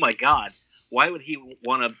footsteps. Oh my God. Why would he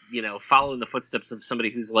want to, you know, follow in the footsteps of somebody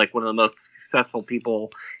who's like one of the most successful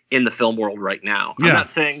people in the film world right now? Yeah. I'm not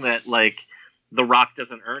saying that like The Rock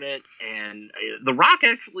doesn't earn it. And The Rock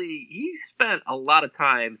actually, he spent a lot of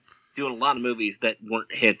time doing a lot of movies that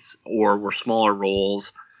weren't hits or were smaller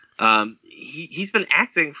roles. He's been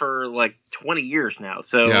acting for like 20 years now.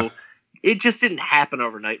 So it just didn't happen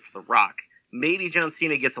overnight for The Rock. Maybe John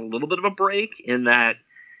Cena gets a little bit of a break in that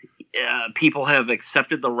people have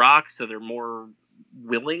accepted The Rock, so they're more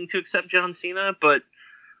willing to accept John Cena. But,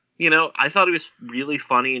 you know, I thought he was really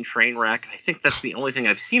funny in Trainwreck. I think that's the only thing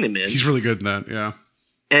I've seen him in. He's really good in that, yeah.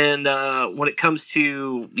 And when it comes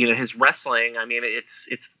to, you know, his wrestling, I mean,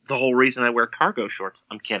 it's the whole reason I wear cargo shorts.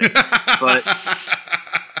 I'm kidding. But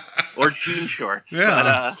or jean shorts.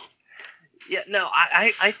 Yeah. But,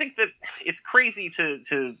 I think that it's crazy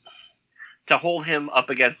to hold him up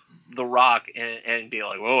against The Rock and be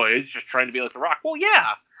like, oh, he's just trying to be like The Rock. Well,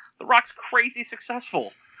 yeah, The Rock's crazy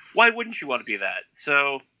successful. Why wouldn't you want to be that?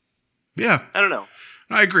 So, yeah, I don't know.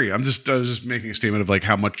 I agree. I was just making a statement of like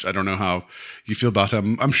how much, I don't know how you feel about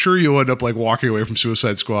him. I'm sure you'll end up like walking away from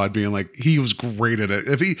Suicide Squad being like, he was great at it.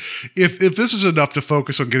 If this is enough to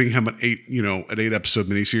focus on getting him an 8 episode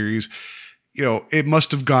miniseries, you know, it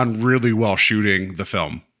must have gone really well shooting the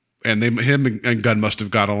film. And him and Gunn must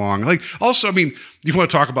have got along. Like, also, I mean, you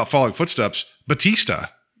want to talk about following footsteps, Batista,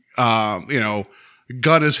 you know,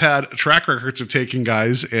 Gunn has had track records of taking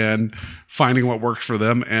guys and finding what worked for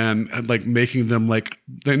them and like making them like,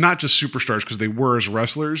 they're not just superstars because they were as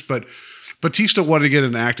wrestlers, but Batista wanted to get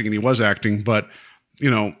into acting and he was acting, but,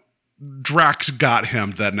 you know, Drax got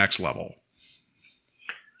him to that next level.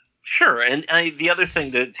 Sure. And the other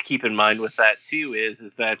thing to keep in mind with that too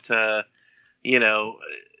is that, you know,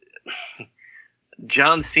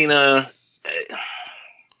 John Cena.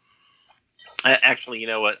 Actually, you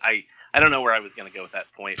know what? I don't know where I was going to go with that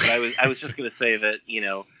point, but I was just going to say that, you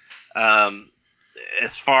know,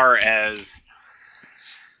 as far as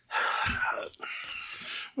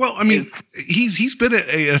well, I mean, he's been an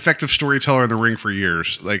effective storyteller in the ring for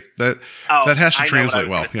years. Like that has to translate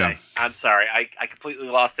well. Yeah. I'm sorry, I completely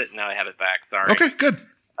lost it, and now I have it back. Sorry. Okay, good.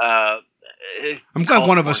 I'm glad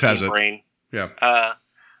one of us has it. Brain. Yeah.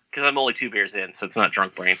 Because I'm only 2 beers in, so it's not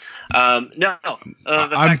drunk brain. No.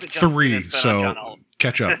 I'm 3, so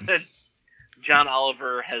catch up. John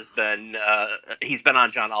Oliver has been, he's been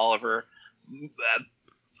on John Oliver,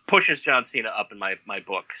 pushes John Cena up in my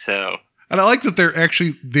book. So, and I like that they're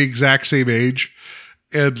actually the exact same age.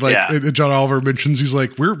 And like and John Oliver mentions, he's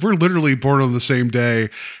like, we're literally born on the same day.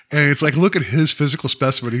 And it's like, look at his physical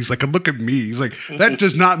specimen. He's like, and look at me. He's like, that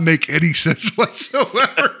does not make any sense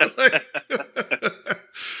whatsoever.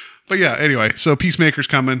 But yeah, anyway, so Peacemaker's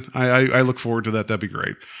coming. I look forward to that. That'd be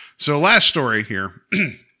great. So last story here.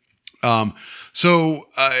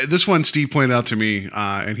 This one Steve pointed out to me,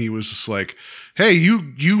 and he was just like, hey,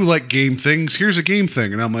 you like game things. Here's a game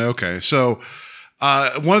thing. And I'm like, okay. So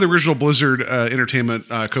one of the original Blizzard Entertainment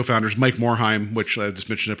co-founders, Mike Morhaime, which I just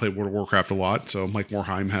mentioned, I played World of Warcraft a lot. So Mike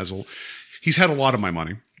Morhaime he's had a lot of my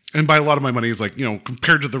money. And by a lot of my money, it's like, you know,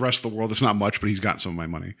 compared to the rest of the world, it's not much, but he's gotten some of my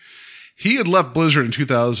money. He had left Blizzard in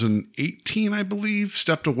 2018, I believe,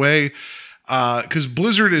 stepped away. Because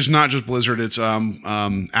Blizzard is not just Blizzard, it's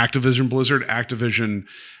Activision Blizzard. Activision,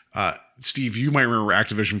 Steve, you might remember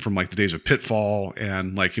Activision from like the days of Pitfall,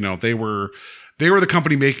 and like, you know, they were the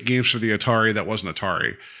company making games for the Atari that wasn't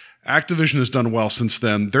Atari. Activision has done well since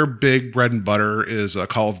then. Their big bread and butter is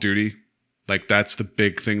Call of Duty. Like, that's the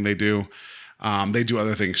big thing they do. They do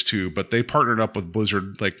other things too, but they partnered up with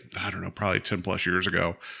Blizzard, like, I don't know, probably 10 plus years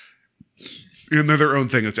ago. And they're their own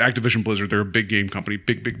thing. It's Activision Blizzard. They're a big game company.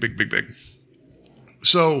 Big.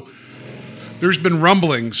 So there's been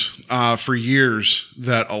rumblings for years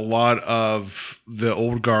that a lot of the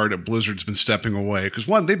old guard at Blizzard's been stepping away. Because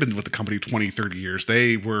one, they've been with the company 20, 30 years.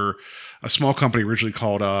 They were a small company originally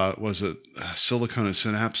called, Silicon and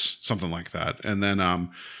Synapse? Something like that. And then,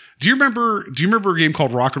 do you remember a game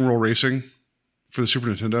called Rock and Roll Racing for the Super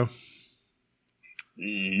Nintendo?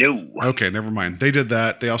 No. Okay, never mind. They did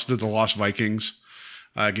that. They also did the Lost Vikings,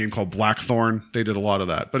 a game called Blackthorn. They did a lot of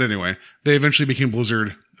that. But anyway, they eventually became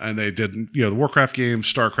Blizzard. And they did, the Warcraft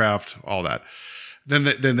games, StarCraft, all that. Then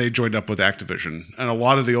they joined up with Activision. And a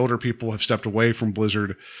lot of the older people have stepped away from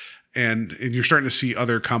Blizzard. And you're starting to see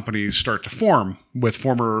other companies start to form with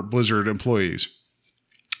former Blizzard employees.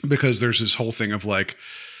 Because there's this whole thing of like,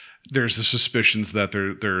 there's the suspicions that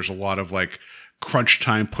there's a lot of like crunch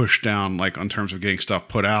time push down, like in terms of getting stuff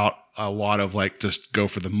put out. A lot of like just go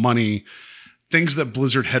for the money. Things that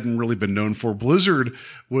Blizzard hadn't really been known for. Blizzard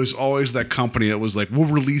was always that company that was like, we'll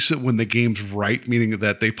release it when the game's right, meaning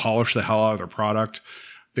that they polish the hell out of their product.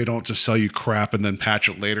 They don't just sell you crap and then patch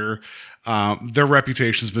it later. Their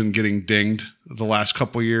reputation's been getting dinged the last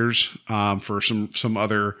couple of years for some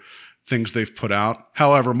other things they've put out.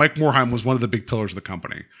 However, Mike Morhaime was one of the big pillars of the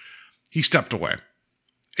company. He stepped away.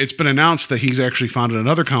 It's been announced that he's actually founded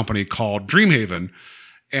another company called Dreamhaven,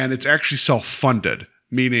 and it's actually self-funded,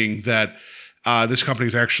 meaning that this company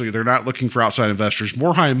is actually, they're not looking for outside investors.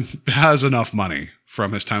 Morhaime has enough money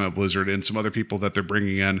from his time at Blizzard and some other people that they're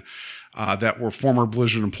bringing in that were former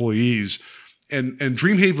Blizzard employees. And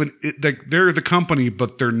Dreamhaven, they're the company,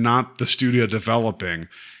 but they're not the studio developing.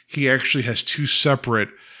 He actually has two separate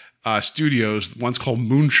studios. One's called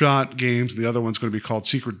Moonshot Games. The other one's going to be called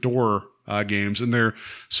Secret Door Games. And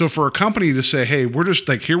so for a company to say, hey, we're just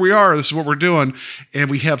like, here we are, this is what we're doing.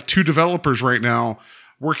 And we have two developers right now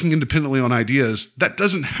working independently on ideas, that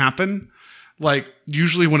doesn't happen. Like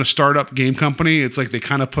usually when a startup game company, it's like they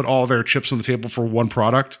kind of put all their chips on the table for one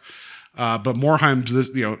product. But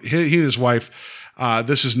Morheime's, he and his wife,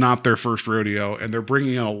 this is not their first rodeo, and they're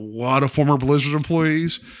bringing in a lot of former Blizzard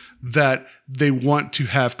employees that they want to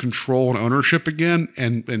have control and ownership again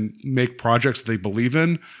and make projects they believe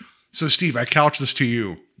in. So Steve, I couch this to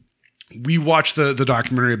you. We watched the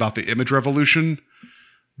documentary about the image revolution.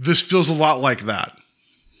 This feels a lot like that.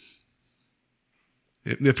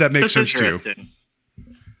 If that makes sense to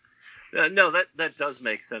you. No, that does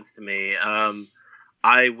make sense to me.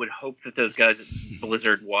 I would hope that those guys at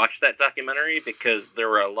Blizzard watched that documentary because there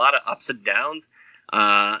were a lot of ups and downs.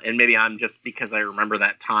 And maybe I'm just because I remember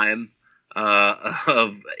that time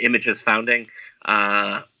of Image's founding.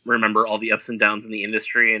 Remember all the ups and downs in the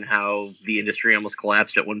industry and how the industry almost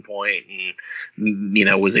collapsed at one point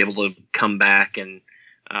and, was able to come back. And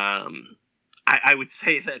I would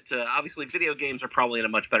say that obviously video games are probably in a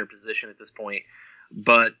much better position at this point.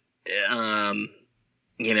 But, I'm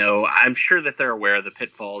sure that they're aware of the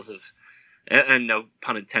pitfalls of, and no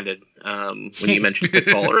pun intended when you mentioned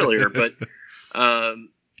pitfall earlier, but,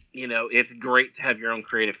 it's great to have your own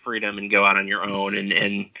creative freedom and go out on your own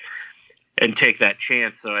and take that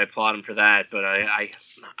chance. So I applaud them for that. But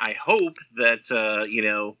I hope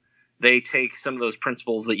that, they take some of those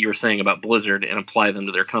principles that you were saying about Blizzard and apply them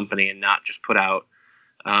to their company and not just put out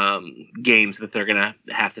games that they're going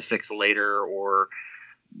to have to fix later or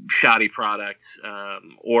shoddy product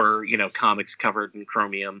or, comics covered in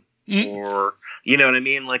chromium. Or, you know what I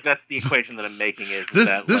mean? Like, that's the equation that I'm making is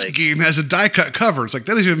this game has a die-cut cover. It's like,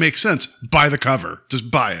 that doesn't even make sense. Buy the cover. Just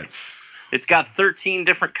buy it. It's got 13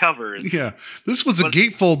 different covers. Yeah. This was a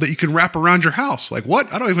gatefold that you can wrap around your house. Like,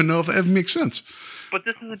 what? I don't even know if that even makes sense. But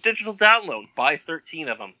this is a digital download. Buy 13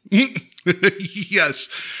 of them. Yes.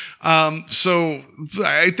 So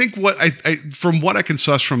I think what from what I can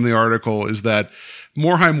suss from the article is that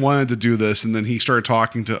Morhaime wanted to do this, and then he started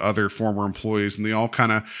talking to other former employees, and they all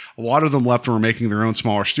a lot of them left and were making their own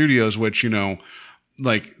smaller studios, which,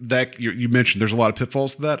 like that you mentioned, there's a lot of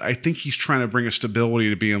pitfalls to that. I think he's trying to bring a stability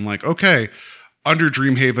to being like, okay, under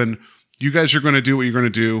Dreamhaven, you guys are going to do what you're going to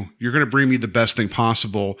do. You're going to bring me the best thing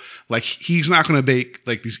possible. Like, he's not going to make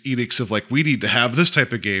like these edicts of like, we need to have this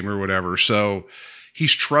type of game or whatever. So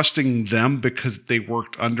he's trusting them because they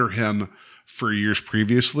worked under him for years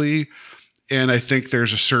previously. And I think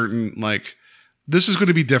there's a certain like, this is going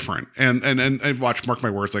to be different. And watch, mark my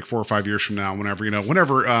words, like 4 or 5 years from now, whenever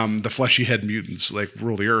the fleshy head mutants like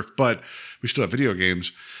rule the earth, but we still have video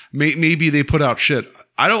games. Maybe they put out shit.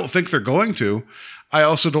 I don't think they're going to. I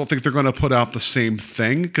also don't think they're going to put out the same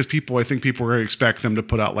thing because I think people are going to expect them to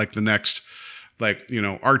put out like the next, like,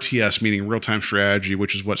 RTS, meaning real-time strategy,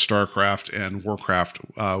 which is what StarCraft and Warcraft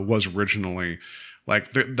was originally.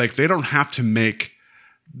 Like they don't have to make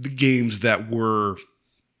the games that were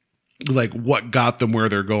like what got them where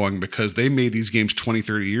they're going, because they made these games 20,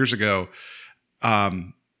 30 years ago.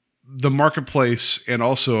 The marketplace and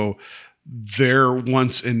also their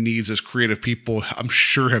wants and needs as creative people, I'm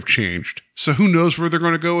sure, have changed. So who knows where they're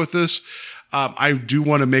going to go with this? I do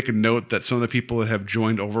want to make a note that some of the people that have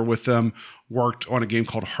joined over with them worked on a game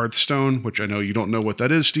called Hearthstone, which I know you don't know what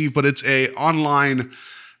that is, Steve, but it's a online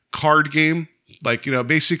card game. Like,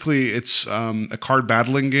 basically it's a card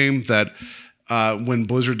battling game that when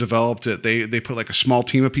Blizzard developed it, they put like a small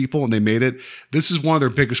team of people and they made it. This is one of their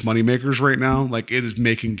biggest money makers right now. Like, it is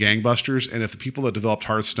making gangbusters. And if the people that developed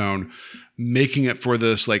Hearthstone making it for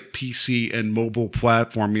this like PC and mobile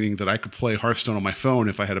platform, meaning that I could play Hearthstone on my phone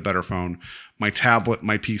if I had a better phone, my tablet,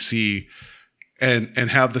 my PC, and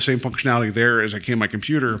have the same functionality there as I can my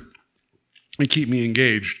computer and keep me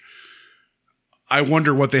engaged. I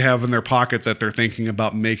wonder what they have in their pocket that they're thinking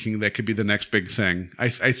about making that could be the next big thing. I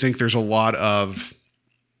think there's a lot of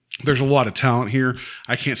talent here.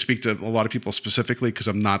 I can't speak to a lot of people specifically because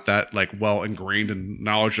I'm not that like well ingrained in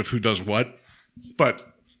knowledge of who does what. But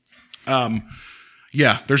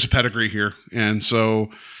yeah, there's a pedigree here. And so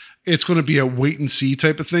it's going to be a wait and see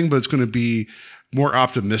type of thing, but it's going to be more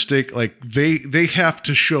optimistic. Like they have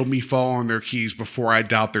to show me fall on their keys before I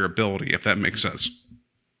doubt their ability, if that makes sense.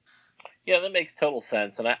 Yeah, that makes total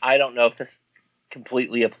sense. And I don't know if this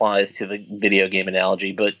completely applies to the video game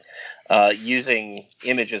analogy, but using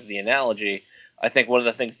Image as the analogy, I think one of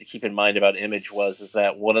the things to keep in mind about Image is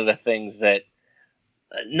that one of the things that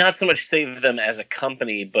not so much saved them as a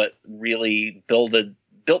company, but really built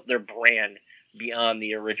their brand beyond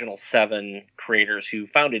the original 7 creators who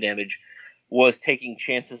founded Image was taking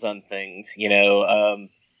chances on things, and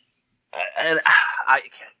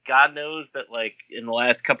God knows that, like, in the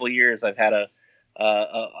last couple of years, I've had a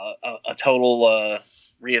total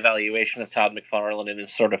reevaluation of Todd McFarlane and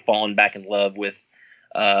has sort of fallen back in love with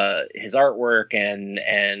his artwork and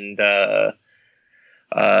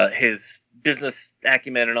his business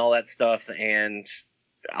acumen and all that stuff. And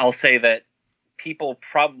I'll say that people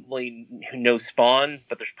probably who know Spawn,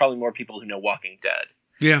 but there's probably more people who know Walking Dead.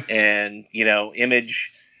 Yeah. And,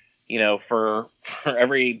 Image, for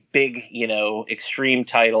every big, extreme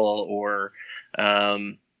title or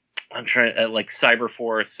I'm trying like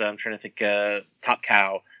Cyberforce, I'm trying to think Top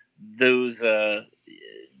Cow, those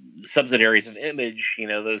subsidiaries of Image,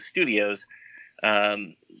 those studios,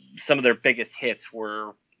 some of their biggest hits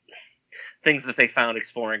were things that they found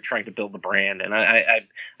exploring, trying to build the brand. And I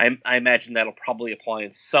imagine that'll probably apply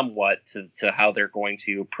in somewhat to how they're going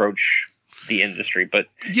to approach the industry. But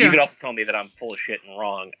you could also tell me that I'm full of shit and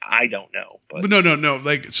wrong. I don't know. But no.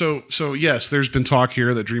 Like, so yes, there's been talk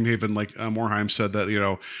here that Dreamhaven, like Morheim said,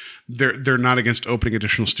 that, they're not against opening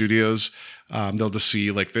additional studios. They'll just see,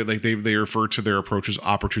 like, they refer to their approach as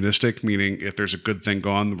opportunistic, meaning if there's a good thing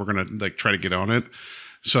going, we're going to like try to get on it.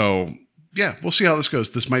 So yeah, we'll see how this goes.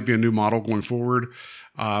 This might be a new model going forward.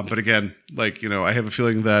 But again, like, I have a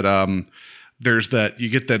feeling that there's that, you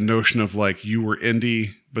get that notion of like, you were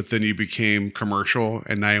indie, but then you became commercial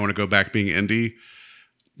and now you want to go back being indie.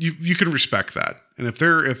 You can respect that. And if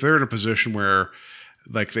they're in a position where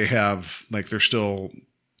like they have, like, they're still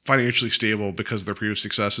financially stable because of their previous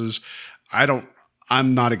successes,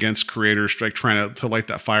 I'm not against creators like trying to light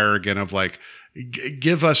that fire again of like,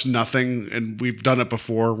 give us nothing and we've done it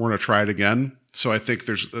before, we're going to try it again. So I think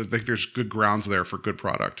there's good grounds there for good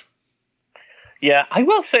product. Yeah, I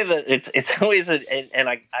will say that it's always and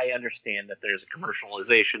I understand that there's a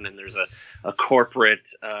commercialization and there's a corporate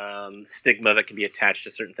stigma that can be attached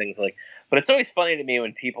to certain things, like, but it's always funny to me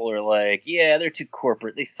when people are like, yeah, they're too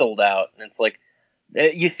corporate, they sold out. And it's like,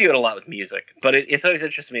 you see it a lot with music, but it's always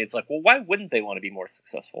interesting to me. It's like, well, why wouldn't they want to be more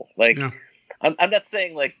successful? Like, yeah. I'm not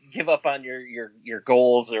saying like give up on your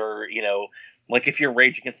goals or, like if you're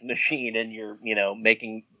Rage Against the Machine and you're,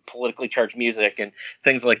 making politically charged music and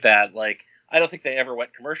things like that, like, I don't think they ever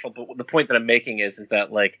went commercial, but the point that I'm making is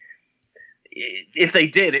that, like, if they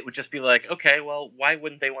did, it would just be like, okay, well, why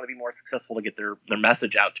wouldn't they want to be more successful to get their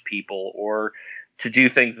message out to people or to do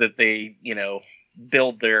things that they,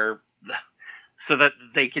 build so that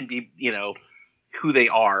they can be, who they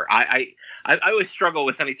are. I always struggle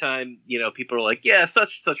with anytime, people are like, yeah,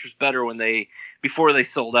 such and such was better before they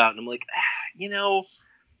sold out. And I'm like,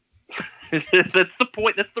 that's the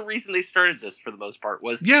point. That's the reason they started this for the most part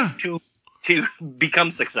was to become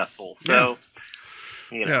successful. So,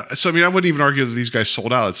 yeah. So, I mean, I wouldn't even argue that these guys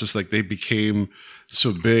sold out. It's just like they became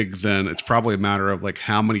so big, then it's probably a matter of like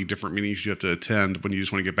how many different meetings you have to attend when you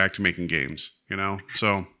just want to get back to making games,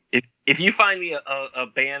 So if you find me a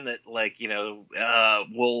band that like,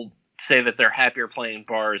 will say that they're happier playing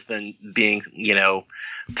bars than being,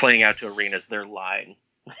 playing out to arenas, they're lying.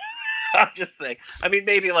 I'm just saying. I mean,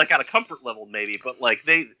 maybe like on a comfort level, maybe, but like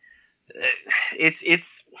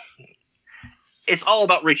it's all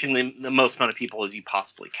about reaching the most amount of people as you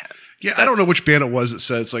possibly can. Yeah, I don't know which band it was that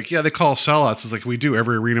said it's like, yeah, they call us sellouts. It's like we do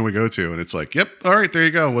every arena we go to, and it's like, yep, all right, there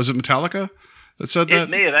you go. Was it Metallica that said that? It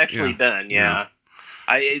may have actually been, yeah.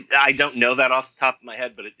 I don't know that off the top of my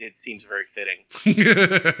head, but it seems very fitting.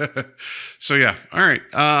 So yeah, all right,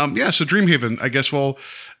 so Dreamhaven, I guess. Well,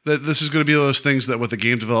 this is going to be those things that with a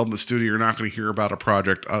game development studio, you're not going to hear about a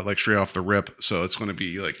project like straight off the rip. So it's going to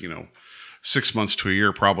be like 6 months to a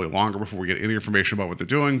year, probably longer, before we get any information about what they're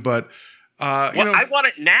doing. But I want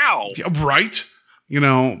it now. Yeah, right?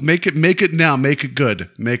 Make it now. Make it good.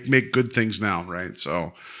 Make good things now, right?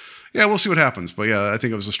 So yeah, we'll see what happens. But yeah, I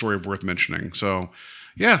think it was a story worth mentioning. So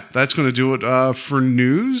yeah, that's going to do it for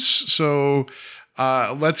news. So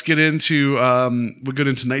let's get into we'll get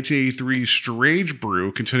into 1983 Strange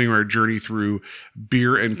Brew, continuing our journey through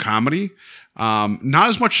beer and comedy. Not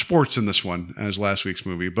as much sports in this one as last week's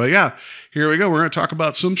movie, but yeah, here we go. We're going to talk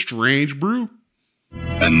about some Strange Brew.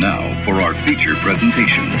 And now for our feature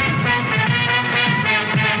presentation.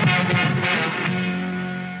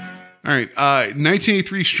 All right,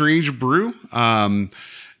 1983 Strange Brew.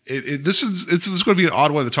 This is going to be an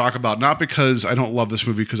odd one to talk about, not because I don't love this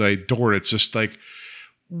movie, because I adore it. It's just like,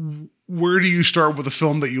 where do you start with a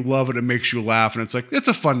film that you love and it makes you laugh? And it's like, it's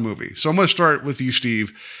a fun movie. So I'm going to start with you,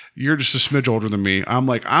 Steve. You're just a smidge older than me. I'm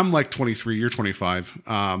like 23. You're 25.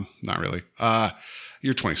 Not really.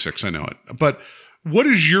 You're 26. I know it. But what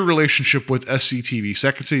is your relationship with SCTV,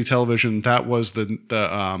 Second City Television? That was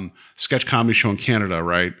the sketch comedy show in Canada,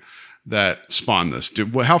 right? That spawned this.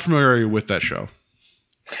 How familiar are you with that show?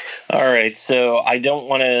 All right. So I don't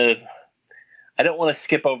want to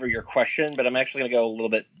skip over your question, but I'm actually going to go a little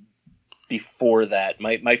bit before that.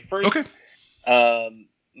 My first, okay.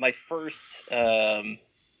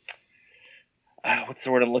 What's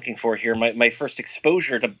the word I'm looking for here? My first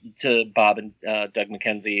exposure to Bob and Doug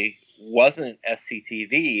McKenzie wasn't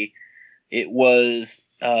SCTV. It was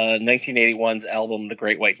 1981's album The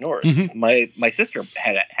Great White North. Mm-hmm. My sister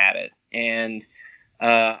had it, and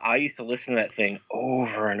I used to listen to that thing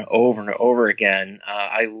over and over and over again.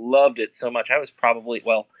 I loved it so much. I was probably,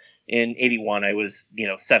 in 81, I was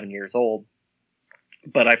 7 years old,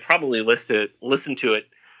 but I probably listened to it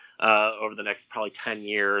over the next probably 10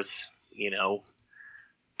 years,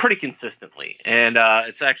 pretty consistently. And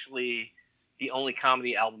it's actually the only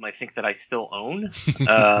comedy album I think that I still own.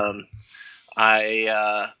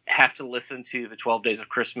 I have to listen to the 12 Days of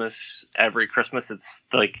Christmas every Christmas. It's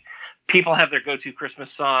like, people have their go-to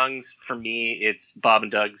Christmas songs. For me, it's Bob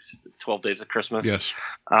and Doug's 12 Days of Christmas. Yes.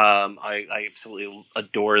 I absolutely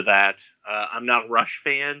adore that. I'm not a Rush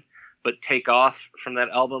fan, but Take Off from that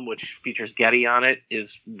album, which features Getty on it,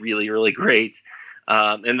 is really, really great.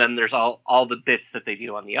 And then there's all the bits that they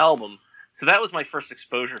do on the album. So that was my first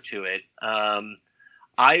exposure to it.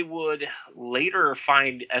 I would later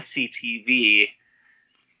find SCTV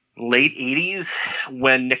late 80s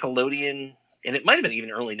when Nickelodeon, and it might have been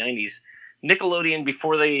even early 90s, Nickelodeon,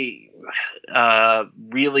 before they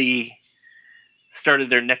really started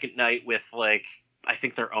their Nick at Night with, like, I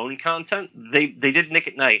think their own content. They did Nick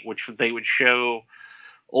at Night, which they would show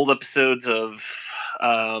old episodes of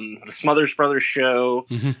the Smothers Brothers show.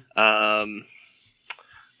 Mm-hmm.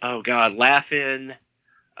 Laugh-In.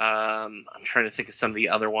 I'm trying to think of some of the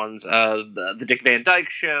other ones. The Dick Van Dyke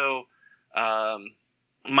Show.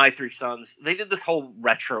 My Three Sons. They did this whole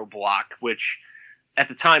retro block, which at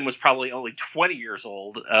the time was probably only 20 years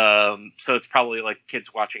old. So it's probably like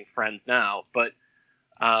kids watching Friends now, but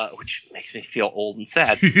which makes me feel old and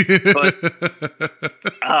sad. But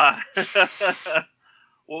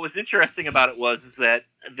what was interesting about it is that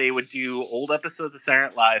they would do old episodes of Saturday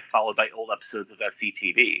Night Live followed by old episodes of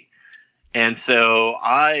SCTV. And so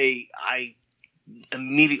I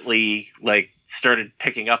immediately started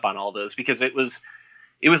picking up on all those, because it was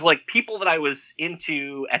like people that I was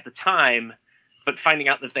into at the time, but finding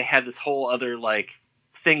out that they had this whole other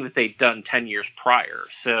thing that they'd done 10 years prior.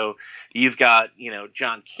 So you've got,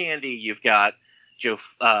 John Candy, you've got Joe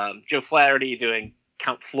Flaherty doing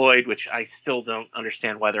Count Floyd, which I still don't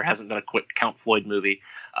understand why there hasn't been a quick Count Floyd movie.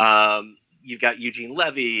 You've got Eugene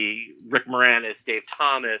Levy, Rick Moranis, Dave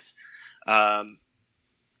Thomas, Catherine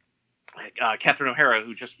O'Hara,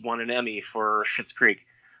 who just won an Emmy for Schitt's Creek.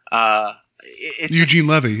 Eugene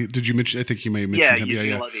Levy, did you mention? I think you may have mentioned him.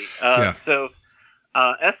 Eugene Levy. So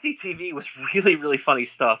SCTV was really, really funny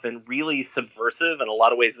stuff and really subversive in a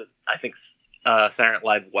lot of ways that I think Saturday Night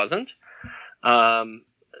Live wasn't.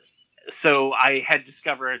 So I had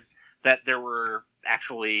discovered that there were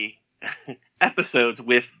actually episodes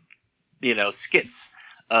with, skits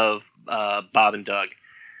Bob and Doug.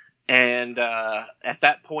 And at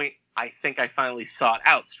that point, I think I finally sought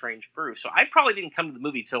out Strange Brew. So I probably didn't come to the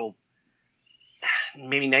movie till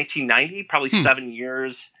maybe 1990, probably 7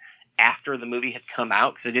 years after the movie had come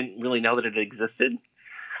out, because I didn't really know that it existed.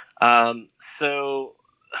 So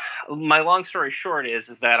my long story short is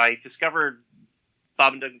that I discovered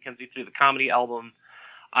Bob and Doug McKenzie through the comedy album.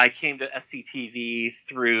 I came to SCTV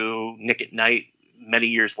through Nick at Night many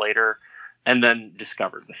years later, and then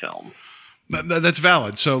discovered the film. That's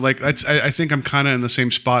valid. So, like, I think I'm kind of in the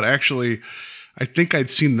same spot. Actually, I think I'd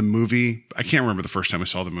seen the movie. I can't remember the first time I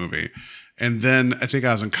saw the movie. And then I think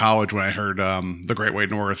I was in college when I heard The Great White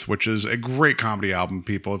North, which is a great comedy album,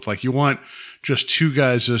 people. It's like you want just two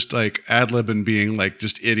guys just like ad-libbing, being like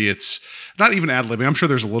just idiots. Not even ad-libbing. I'm sure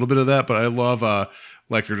there's a little bit of that, but I love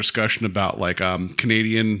like their discussion about like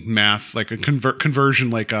Canadian math, like a conversion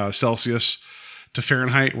like Celsius to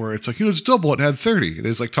Fahrenheit, where it's like, it's double it and add 30. It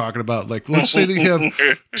is like talking about like, let's say that you have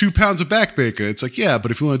 2 pounds of back bacon. It's like, yeah,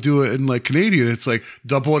 but if you want to do it in like Canadian, it's like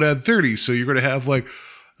double it, add 30. So you're going to have like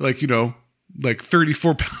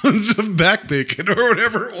 34 pounds of back bacon or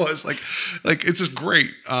whatever it was. Like it's just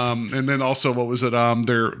great. And then also, what was it?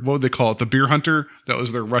 What would they call it? The Beer Hunter. That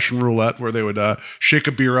was their Russian roulette, where they would shake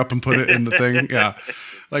a beer up and put it in the thing. Yeah.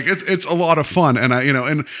 Like it's a lot of fun. And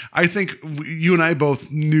I think you and I both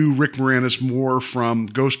knew Rick Moranis more from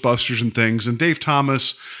Ghostbusters and things. And Dave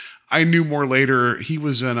Thomas, I knew more later. He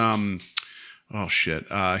was in,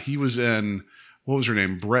 he was in, what was her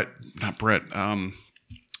name?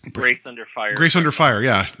 Grace Under Fire. Grace Under Fire,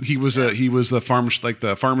 yeah. He was the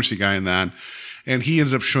pharmacy guy in that, and he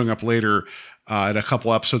ended up showing up later in a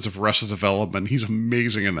couple episodes of Arrested Development. He's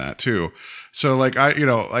amazing in that too. So like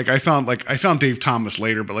I found Dave Thomas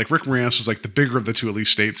later, but like Rick Moranis was like the bigger of the two, at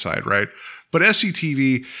least stateside, right? But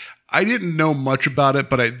SCTV, I didn't know much about it,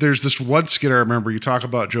 but there's this one skit I remember. You talk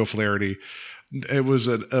about Joe Flaherty. It was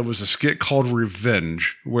a skit called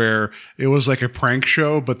Revenge, where it was like a prank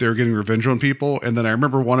show, but they were getting revenge on people. And then I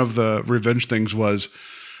remember one of the revenge things was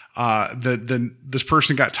this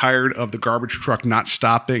person got tired of the garbage truck not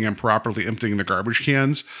stopping and properly emptying the garbage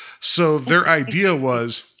cans. So their idea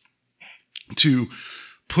was to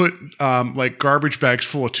put like garbage bags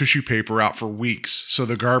full of tissue paper out for weeks. So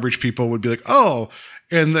the garbage people would be like, oh,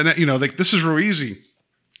 and then, like, this is real easy.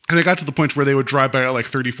 And they got to the point where they would drive by at like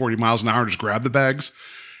 30, 40 miles an hour and just grab the bags.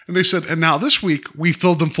 And they said, and now this week we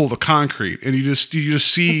filled them full of concrete. And you just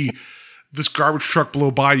see this garbage truck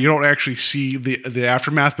blow by. You don't actually see the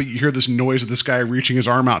aftermath, but you hear this noise of this guy reaching his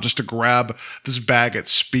arm out just to grab this bag at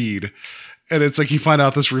speed. And it's like you find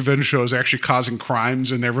out this revenge show is actually causing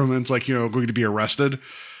crimes and everyone's like, going to be arrested.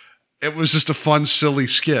 It was just a fun, silly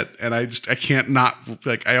skit. And I can't not,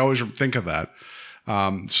 like, I always think of that.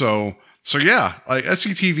 So yeah, like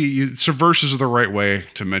SCTV, Subversives is the right way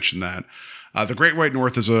to mention that. The Great White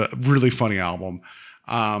North is a really funny album.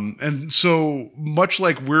 And so much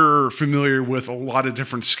like we're familiar with a lot of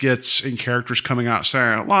different skits and characters coming out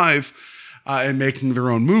Saturday Night Live and making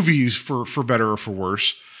their own movies for better or for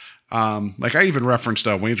worse. Like I even referenced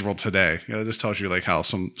Wayne's World today. This tells you like how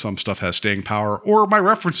some stuff has staying power, or my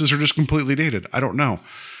references are just completely dated. I don't know.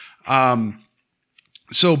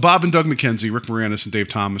 So Bob and Doug McKenzie, Rick Moranis and Dave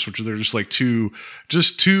Thomas, which they're just like two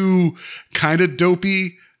kind of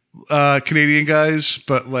dopey Canadian guys,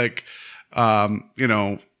 but like somehow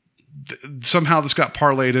this got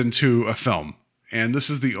parlayed into a film, and this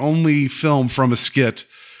is the only film from a skit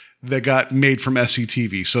that got made from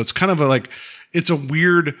SCTV. So it's kind of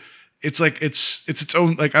it's its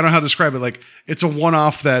own, like, I don't know how to describe it. Like, it's a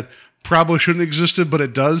one-off that probably shouldn't have existed, but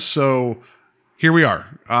it does. So here we are.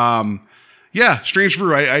 Yeah, Strange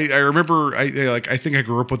Brew. I remember. I think I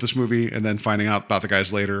grew up with this movie, and then finding out about the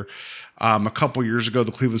guys later. A couple years ago,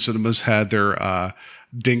 the Cleveland Cinemas had their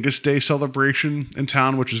Dingus Day celebration in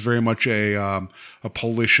town, which is very much a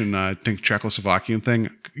Polish and I think Czechoslovakian thing.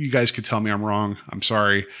 You guys could tell me I'm wrong. I'm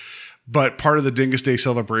sorry, but part of the Dingus Day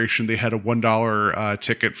celebration, they had a $1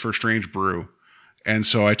 ticket for Strange Brew, and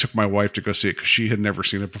so I took my wife to go see it because she had never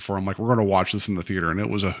seen it before. I'm like, we're going to watch this in the theater, and it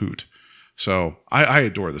was a hoot. So I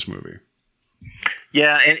adore this movie.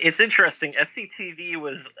 Yeah, and it's interesting. SCTV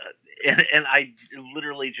was, and I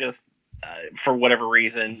literally just, for whatever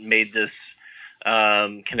reason, made this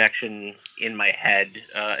connection in my head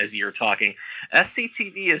as you were talking.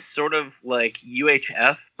 SCTV is sort of like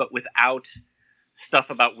UHF, but without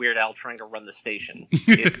stuff about Weird Al trying to run the station.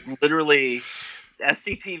 It's literally,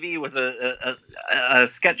 SCTV was a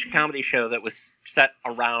sketch comedy show that was set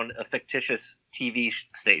around a fictitious TV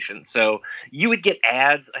station. So you would get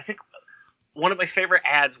ads. I think one of my favorite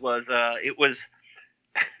ads was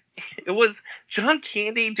it was John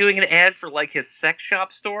Candy doing an ad for like his sex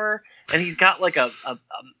shop store, and he's got like a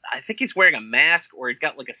I think he's wearing a mask, or he's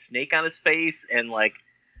got like a snake on his face, and like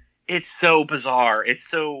it's so bizarre. It's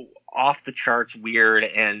so off the charts weird.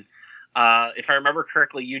 And if I remember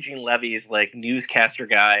correctly, Eugene Levy's like newscaster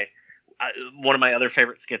guy, one of my other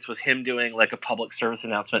favorite skits was him doing like a public service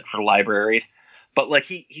announcement for libraries. But like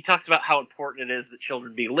he talks about how important it is that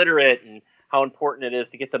children be literate and how important it is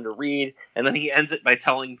to get them to read, and then he ends it by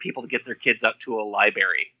telling people to get their kids up to a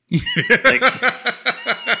library. Like,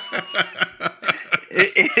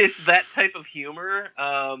 it's that type of humor,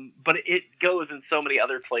 but it goes in so many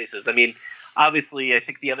other places. I mean, obviously, I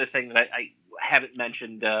think the other thing that I haven't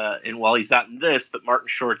mentioned, and while he's not in this, but Martin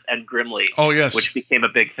Short's Ed Grimley, which became a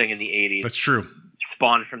big thing in the 80s. That's true.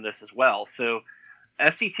 Spawned from this as well. So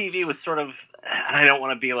SCTV was sort of, and I don't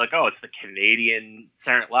want to be like, oh, it's the Canadian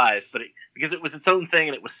Saturday Night Live, but because it was its own thing,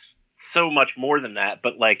 and it was so much more than that.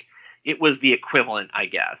 But like, it was the equivalent, I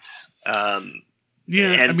guess. And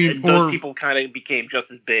I mean, those people kind of became just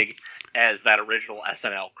as big as that original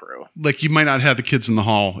SNL crew. Like, you might not have the Kids in the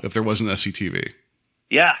Hall if there wasn't SCTV.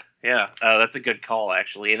 Yeah, that's a good call,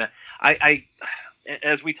 actually. And I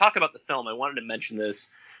as we talk about the film, I wanted to mention this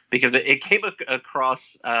because it came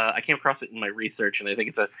across. I came across it in my research, and I think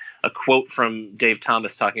it's a quote from Dave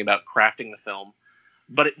Thomas talking about crafting the film.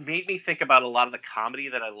 But it made me think about a lot of the comedy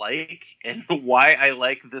that I like, and why I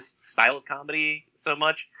like this style of comedy so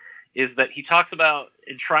much is that he talks about,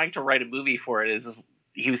 in trying to write a movie for it,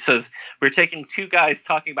 he says, we're taking two guys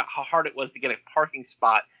talking about how hard it was to get a parking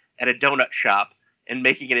spot at a donut shop and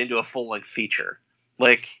making it into a full-length feature.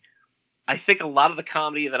 Like, I think a lot of the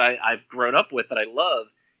comedy that I've grown up with that I love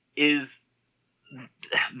is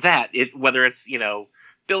that, whether it's,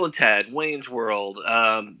 Bill and Ted, Wayne's World,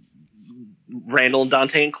 Randall and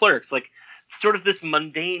Dante and Clerks, like sort of this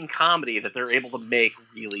mundane comedy that they're able to make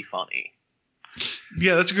really funny.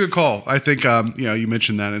 Yeah, that's a good call. I think, you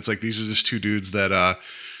mentioned that. It's like, these are just two dudes that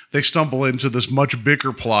they stumble into this much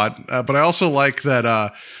bigger plot. But I also like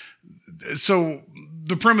that. So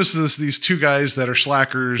the premise is this: these two guys that are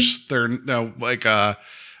slackers. They're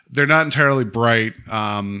they're not entirely bright.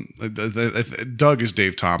 Doug is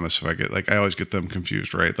Dave Thomas. If I always get them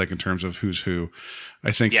confused, right? Like in terms of who's who.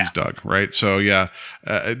 I think he's Doug, right? So yeah,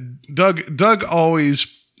 Doug always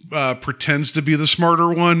pretends to be the smarter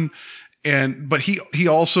one. But he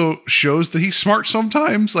also shows that he's smart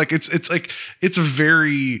sometimes. Like it's a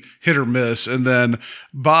very hit or miss. And then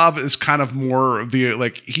Bob is kind of more of the,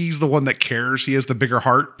 like, he's the one that cares. He has the bigger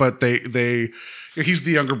heart, but he's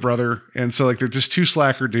the younger brother. And so like, they're just two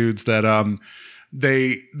slacker dudes that,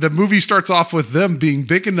 the movie starts off with them being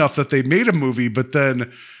big enough that they made a movie, but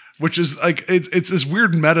then, which is like, it's this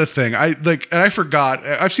weird meta thing. And I forgot,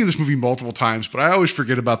 I've seen this movie multiple times, but I always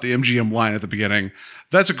forget about the MGM line at the beginning.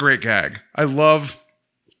 That's a great gag. I love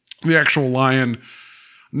the actual lion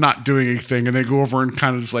not doing anything, and they go over and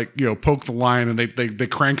kind of just like, poke the lion, and they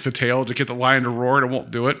crank the tail to get the lion to roar, and it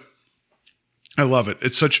won't do it. I love it.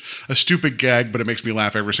 It's such a stupid gag, but it makes me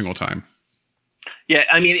laugh every single time. Yeah,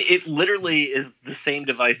 I mean, it literally is the same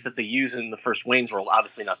device that they use in the first Wayne's World.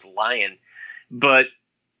 Obviously not the lion, but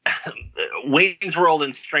Wayne's World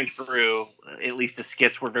and Strange Brew, at least the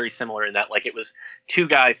skits were very similar in that, like, it was two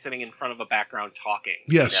guys sitting in front of a background talking.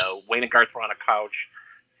 Yes. Wayne and Garth were on a couch.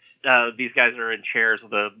 These guys are in chairs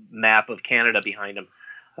with a map of Canada behind them,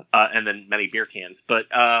 and then many beer cans. But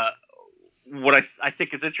what I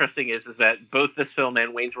think is interesting is that both this film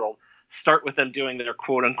and Wayne's World start with them doing their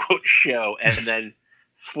quote-unquote show and then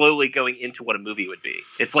slowly going into what a movie would be.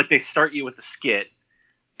 It's like they start you with the skit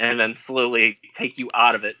and then slowly take you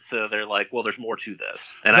out of it. So they're like, well, there's more to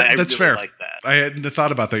this. And that's really fair. Like that. I hadn't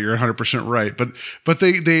thought about that. You're 100% right. But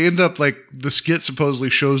they end up, like, the skit supposedly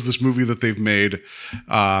shows this movie that they've made,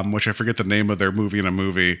 which I forget the name of their movie in a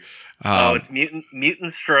movie. It's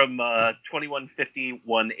Mutants from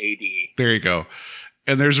 2151 AD. There you go.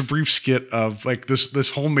 And there's a brief skit of like this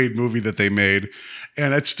homemade movie that they made,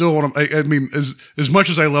 and it's still one of, I mean, as much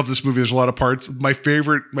as I love this movie, there's a lot of parts. I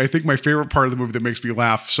think my favorite part of the movie that makes me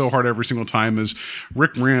laugh so hard every single time is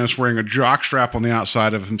Rick Moranis wearing a jock strap on the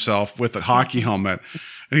outside of himself with a hockey helmet,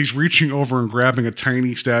 and he's reaching over and grabbing a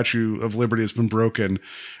tiny Statue of Liberty that's been broken,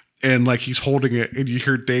 and like he's holding it, and you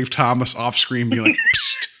hear Dave Thomas off screen being like,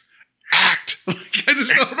 "Psst, act!" Like, I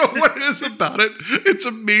just don't know what it is about it. It's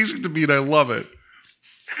amazing to me, and I love it.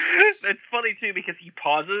 It's funny too because he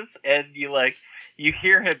pauses and you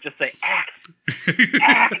hear him just say act,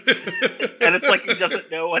 act, and it's like he doesn't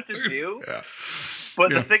know what to do. Yeah.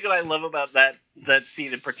 But the thing that I love about that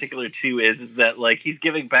scene in particular too is that like he's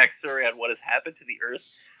giving backstory on what has happened to the Earth,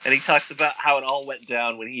 and he talks about how it all went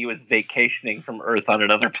down when he was vacationing from Earth on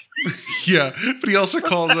another planet. Yeah, but he also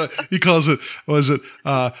calls it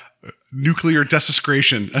nuclear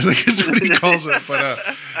desecration. I think that's what he calls it.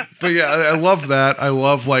 But yeah, I love that. I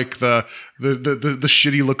love like the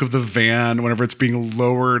shitty look of the van whenever it's being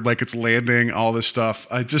lowered, like it's landing, all this stuff.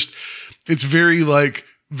 It's very like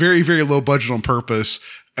very, very low budget on purpose.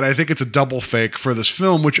 And I think it's a double fake for this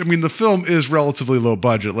film, which, I mean, the film is relatively low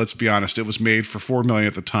budget. Let's be honest. It was made for $4 million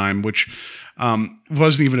at the time, which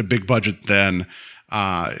wasn't even a big budget then.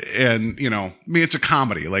 And, you know, I mean, it's a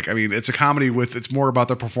comedy. Like, I mean, it's a comedy it's more about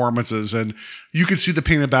the performances, and you can see the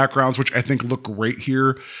painted backgrounds, which I think look great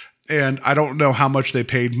here. And I don't know how much they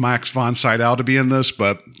paid Max von Sydow to be in this,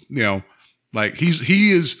 but, you know, like he's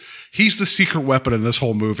the secret weapon in this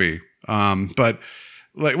whole movie. But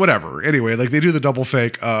like, whatever. Anyway, like they do the double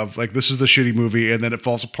fake of like, this is the shitty movie, and then it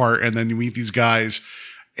falls apart. And then you meet these guys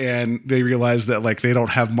and they realize that like they don't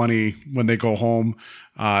have money when they go home.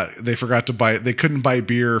 They couldn't buy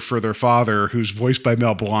beer for their father, who's voiced by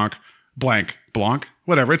Mel Blanc,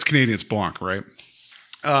 whatever. It's Canadian. It's Blanc, right?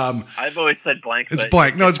 I've always said blank. It's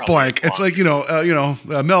blank. No, it's blank. It's like,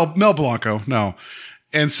 Mel Blanco. No.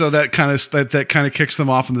 And so that kind of kicks them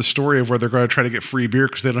off in the story of where they're going to try to get free beer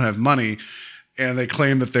because they don't have money. And they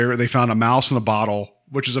claim that they found a mouse in a bottle,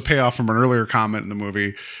 which is a payoff from an earlier comment in the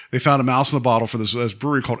movie. They found a mouse in a bottle for this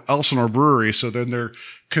brewery called Elsinore Brewery. So then they're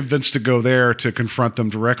convinced to go there to confront them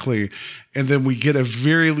directly. And then we get a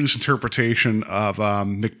very loose interpretation of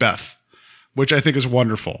Macbeth, which I think is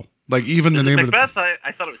wonderful. Like even the name Macbeth, of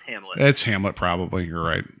I thought it was Hamlet. It's Hamlet, probably. You're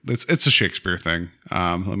right. It's a Shakespeare thing.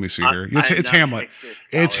 Let me see here. It's Hamlet.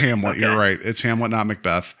 It's Hamlet. Okay. You're right. It's Hamlet, not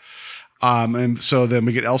Macbeth. And so then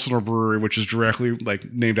we get Elsinore Brewery, which is directly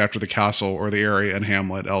like named after the castle or the area in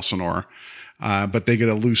Hamlet, Elsinore. But they get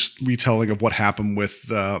a loose retelling of what happened with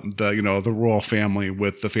the royal family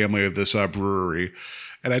with the family of this brewery.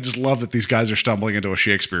 And I just love that these guys are stumbling into a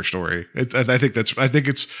Shakespeare story. I think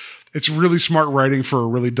it's really smart writing for a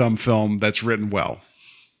really dumb film that's written well.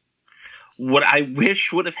 What I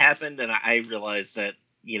wish would have happened, and I realized that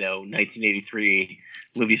 1983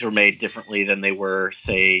 movies were made differently than they were,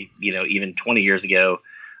 say, even 20 years ago.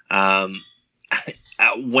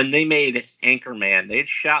 When they made Anchorman, they had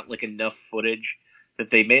shot like enough footage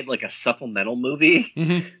that they made like a supplemental movie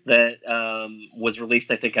that was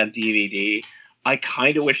released, I think, on DVD. I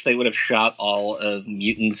kind of wish they would have shot all of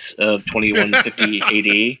Mutants of 2150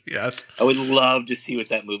 AD. Yes. I would love to see what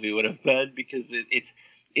that movie would have been, because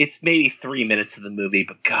it's maybe 3 minutes of the movie,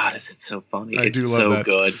 but God, is it so funny. It's so that.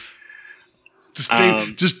 Good.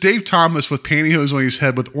 Just Dave Thomas with pantyhose on his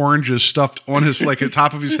head, with oranges stuffed on his, like, at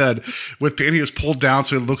top of his head, with pantyhose pulled down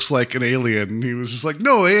so it looks like an alien. And he was just like,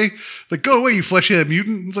 no, like, go away, you fleshy-headed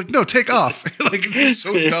mutant. It's like, no, take off. Like, it's just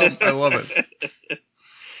so dumb. I love it.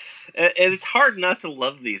 And it's hard not to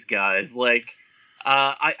love these guys. Like,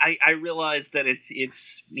 I realize that it's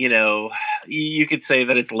you could say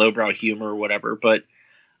that it's lowbrow humor or whatever, but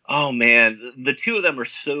oh man, the two of them are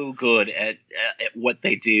so good at what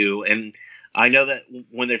they do. And I know that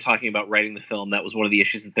when they're talking about writing the film, that was one of the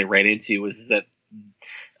issues that they ran into, was that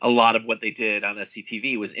a lot of what they did on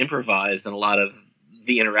SCTV was improvised, and a lot of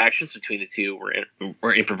the interactions between the two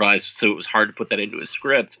were improvised, so it was hard to put that into a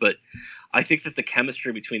script. But I think that the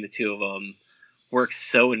chemistry between the two of them works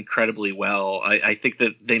so incredibly well. I think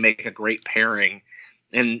that they make a great pairing.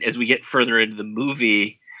 And as we get further into the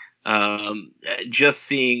movie, just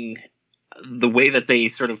seeing the way that they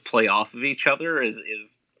sort of play off of each other is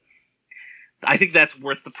I think that's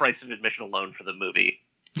worth the price of admission alone for the movie.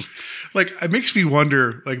 Like, it makes me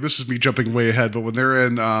wonder, like, this is me jumping way ahead, but when they're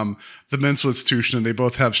in the mental institution and they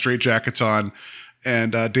both have straitjackets on,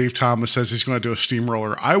 and Dave Thomas says he's going to do a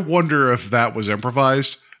steamroller, I wonder if that was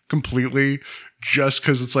improvised completely, just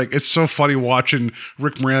because it's like, it's so funny watching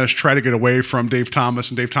Rick Moranis try to get away from Dave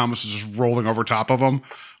Thomas, and Dave Thomas is just rolling over top of him.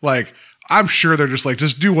 Like, I'm sure they're just like,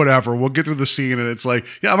 just do whatever, we'll get through the scene. And it's like,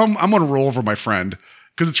 yeah, I'm going to roll over my friend,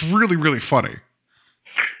 because it's really, really funny.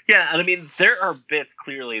 Yeah, and I mean, there are bits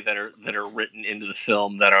clearly that are written into the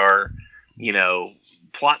film that are,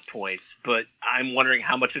 plot points, but I'm wondering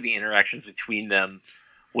how much of the interactions between them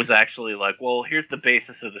was actually like, well, here's the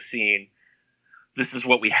basis of the scene, this is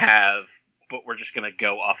what we have, but we're just going to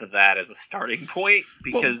go off of that as a starting point,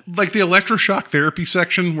 because like the electroshock therapy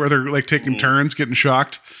section where they're like taking turns getting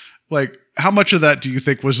shocked, like how much of that do you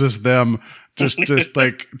think was just them just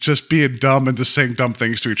like just being dumb and just saying dumb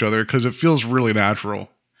things to each other, because it feels really natural.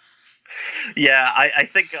 Yeah, I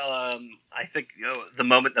think the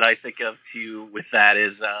moment that I think of too with that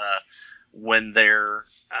is when they're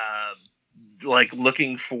like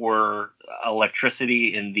looking for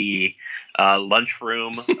electricity in the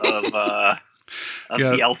lunchroom of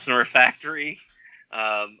the Elsinore factory.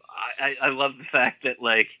 I love the fact that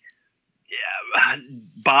like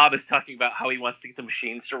Bob is talking about how he wants to get the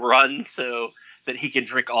machines to run so that he can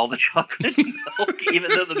drink all the chocolate milk, even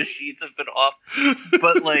though the machines have been off.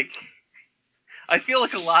 But like, I feel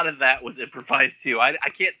like a lot of that was improvised too. I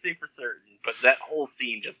can't say for certain, but that whole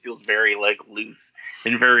scene just feels very like loose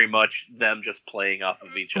and very much them just playing off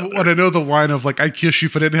of each other. What I know, the line of like "I'd kiss you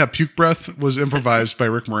if I didn't have puke breath" was improvised by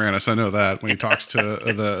Rick Moranis. I know that when he talks to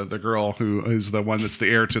the girl who is the one that's the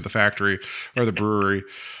heir to the factory or the brewery.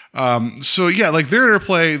 So yeah, like their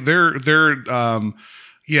interplay, their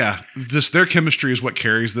chemistry is what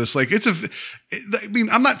carries this. Like I mean,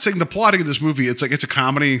 I'm not saying the plotting of this movie, it's like, it's a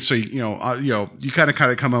comedy. So, you kind of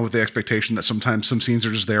come out with the expectation that sometimes some scenes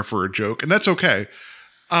are just there for a joke, and that's okay.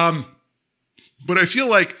 But I feel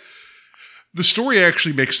like the story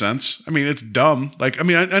actually makes sense. I mean, it's dumb. Like, I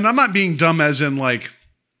mean, and I'm not being dumb as in like,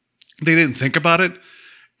 they didn't think about it.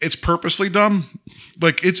 It's purposely dumb.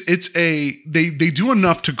 Like they do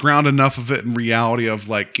enough to ground enough of it in reality of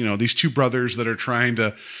like, these two brothers that are trying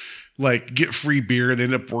to like get free beer. They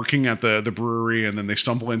end up working at the brewery, and then they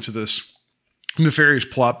stumble into this nefarious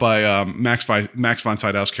plot by Max von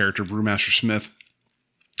Sydow's character, Brewmaster Smith,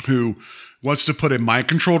 who wants to put a mind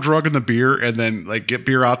control drug in the beer and then like get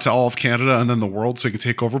beer out to all of Canada and then the world so he can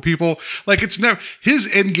take over people. Like, it's never his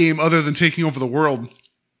end game other than taking over the world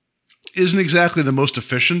isn't exactly the most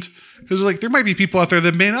efficient, because like there might be people out there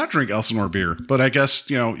that may not drink Elsinore beer, but I guess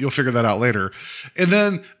you'll figure that out later. And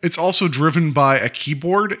then it's also driven by a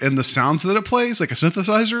keyboard and the sounds that it plays, like a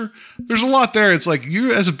synthesizer. There's a lot there. It's like,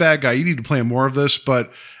 you as a bad guy, you need to play more of this,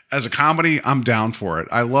 but as a comedy, I'm down for it.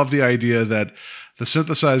 I love the idea that the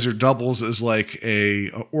synthesizer doubles as like a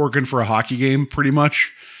organ for a hockey game, pretty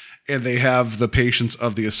much. And they have the patients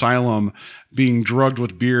of the asylum being drugged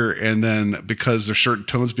with beer, and then because there's certain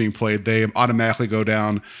tones being played, they automatically go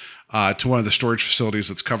down to one of the storage facilities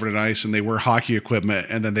that's covered in ice, and they wear hockey equipment,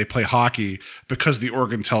 and then they play hockey because the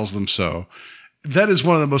organ tells them so. That is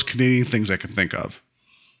one of the most Canadian things I can think of.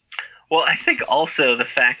 Well, I think also the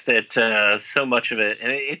fact that so much of it,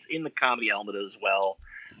 and it's in the comedy element as well,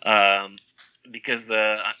 because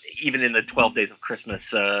even in the 12 Days of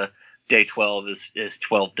Christmas, Day 12 is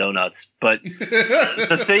 12 donuts, but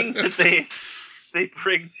the things that they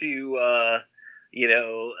bring to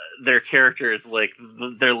their characters, like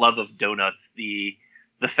their love of donuts, the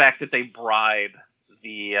fact that they bribe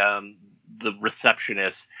the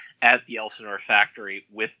receptionist at the Elsinore factory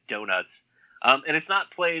with donuts, and it's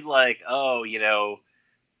not played like, how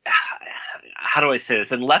do I say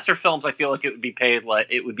this? In lesser films, I feel like it would be played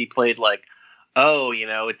like,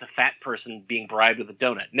 it's a fat person being bribed with a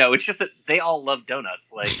donut. No, it's just that they all love donuts.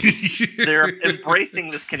 Like, they're embracing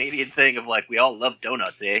this Canadian thing of like, we all love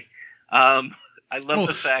donuts, eh? I love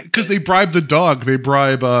the fact because they bribe the dog. They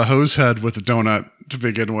bribe Hosehead with a donut to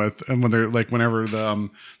begin with, and when whenever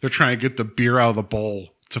they're trying to get the beer out of the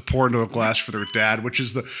bowl to pour into a glass for their dad, which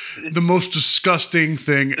is the most disgusting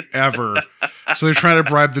thing ever. So they're trying to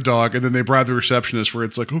bribe the dog, and then they bribe the receptionist, where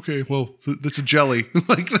it's like, okay, well, that's a jelly.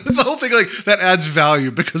 Like, the whole thing, like, that adds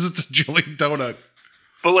value because it's a jelly donut.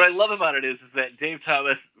 But what I love about it is that Dave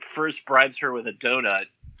Thomas first bribes her with a donut,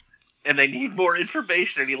 and they need more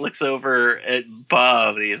information, and he looks over at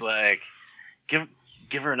Bob, and he's like,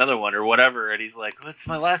 give her another one or whatever, and he's like, that's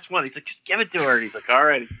my last one. He's like, just give it to her, and he's like, all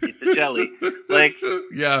right, it's a jelly. Like,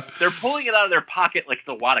 yeah, they're pulling it out of their pocket like it's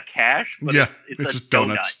a wad of cash, but it's a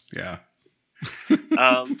donuts. Donut.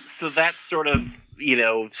 Yeah. So that's sort of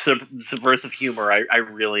subversive humor I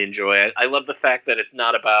really enjoy. I love the fact that it's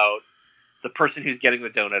not about the person who's getting the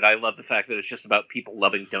donut. I love the fact that it's just about people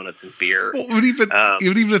loving donuts and beer. Well, even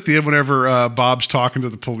at the end, whenever Bob's talking to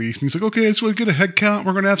the police, and he's like, okay, so we get a head count.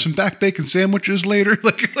 We're going to have some back bacon sandwiches later.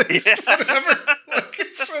 Like whatever. Like,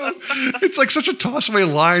 it's like such a toss away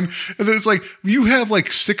line. And then it's like, you have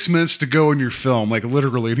like 6 minutes to go in your film, like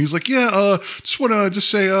literally. And he's like, yeah, just want to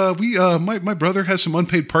say, my brother has some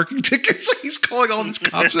unpaid parking tickets. Like, he's calling all these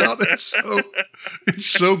cops out. It's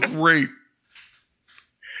so great.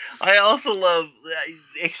 I also love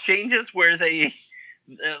exchanges where they,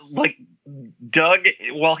 like, Doug,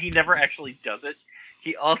 while he never actually does it,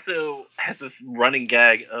 he also has this running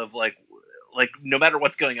gag of, like no matter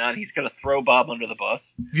what's going on, he's going to throw Bob under the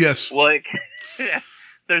bus. Yes. Like,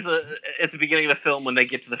 there's at the beginning of the film, when they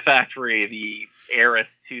get to the factory, the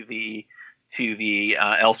heiress to the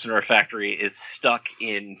Elsinore factory is stuck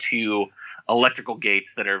in 2 electrical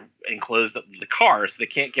gates that are enclosed up in the car, so they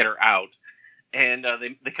can't get her out. and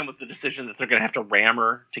they come with the decision that they're going to have to ram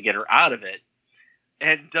her to get her out of it.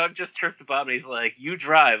 And Doug just turns to Bob and he's like, "You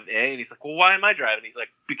drive, eh?" And he's like, "Well, why am I driving?" He's like,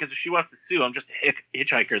 "Because if she wants to sue, I'm just a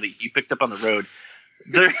hitchhiker that you picked up on the road."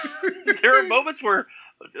 There are moments where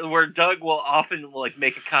Doug will often like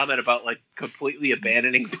make a comment about like completely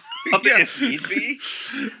abandoning Bob if need be,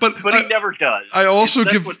 but he never does. I also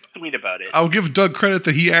that's what's sweet about it. I'll give Doug credit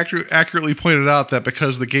that he accurately pointed out that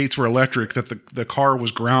because the gates were electric, that the car was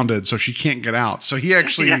grounded, so she can't get out. So he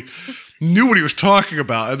actually knew what he was talking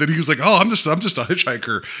about, and then he was like, "Oh, I'm just a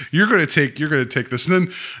hitchhiker. You're gonna take this." And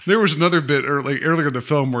then there was another bit earlier in the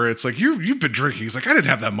film where it's like, "You've been drinking." He's like, "I didn't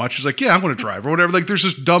have that much." He's like, "Yeah, I'm gonna drive," or whatever. Like there's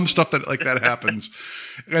just dumb stuff that happens,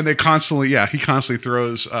 and he constantly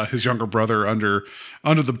throws his younger brother under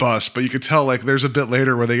the bus. But you could tell like there's a bit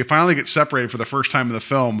later where they finally get separated for the first time in the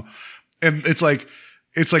film, and it's like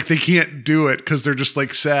they can't do it because they're just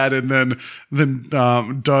like sad. And then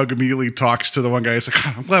Doug immediately talks to the one guy. He's like,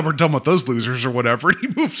 "I'm glad we're done with those losers," or whatever. And he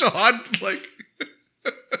moves on. Like,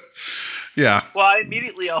 yeah. Well, I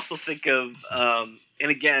immediately also think of,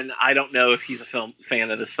 and again, I don't know if he's a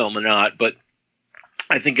fan of this film or not, but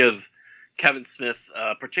I think of Kevin Smith,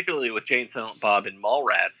 particularly with Jay and Silent Bob and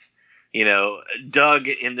Mallrats. You know, Doug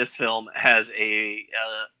in this film has an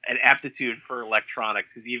aptitude for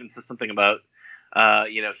electronics because he even says something about,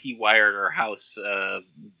 he wired our house, I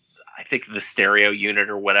think the stereo unit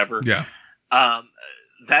or whatever. Yeah.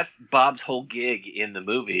 That's Bob's whole gig in the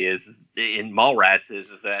movie in Mallrats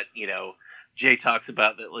is that, Jay talks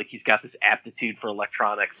about that, like, he's got this aptitude for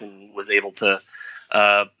electronics and was able to,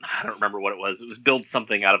 I don't remember what it was. It was build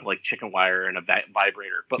something out of like chicken wire and a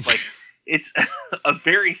vibrator, but like, it's a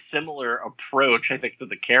very similar approach, I think, to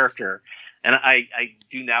the character. And I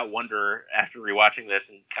do now wonder, after rewatching this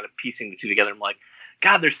and kind of piecing the two together, I'm like,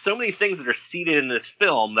 God, there's so many things that are seated in this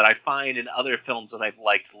film that I find in other films that I've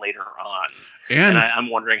liked later on. And I'm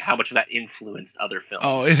wondering how much of that influenced other films.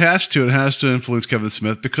 Oh, it has to. It has to influence Kevin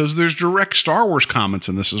Smith because there's direct Star Wars comments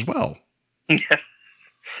in this as well.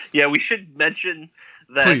 Yeah, we should mention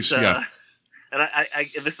that. Please, yeah. And I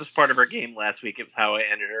this was part of our game last week. It was how I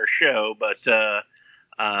ended our show. But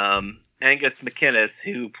Angus McInnes,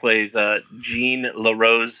 who plays Gene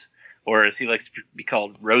LaRose, or as he likes to be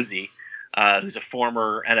called, Rosie, who's a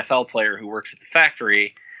former NFL player who works at the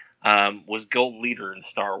factory, was gold leader in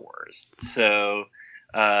Star Wars. So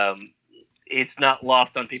it's not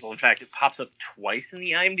lost on people. In fact, it pops up twice in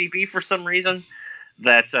the IMDb for some reason,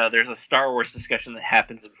 that there's a Star Wars discussion that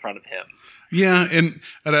happens in front of him. Yeah, and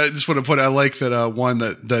I just want to put, I like that one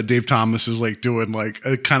that Dave Thomas is like doing like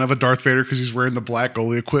a kind of a Darth Vader because he's wearing the black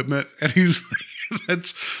goalie equipment, and he's like,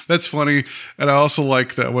 that's funny. And I also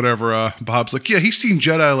like that whatever Bob's like, yeah, he's seen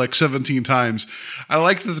Jedi like 17 times. I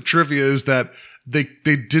like that the trivia is that they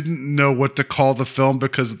didn't know what to call the film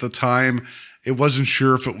because at the time it wasn't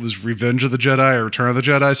sure if it was Revenge of the Jedi or Return of the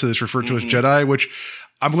Jedi, so it's referred to as Jedi, which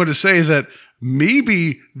I'm going to say that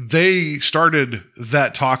maybe they started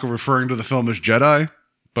that talk of referring to the film as Jedi,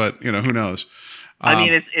 but who knows? I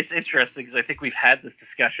mean, it's interesting because I think we've had this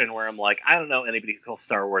discussion where I'm like, I don't know anybody who calls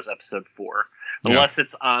Star Wars Episode 4 unless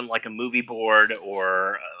it's on like a movie board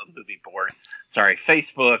or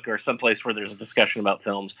Facebook or someplace where there's a discussion about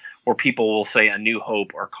films where people will say A New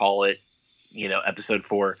Hope or call it, Episode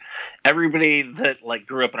 4. Everybody that like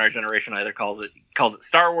grew up in our generation either calls it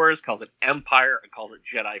Star Wars, calls it Empire, and calls it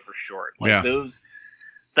Jedi for short. Like those.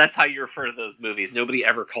 That's how you refer to those movies. Nobody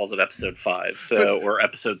ever calls it Episode 5, or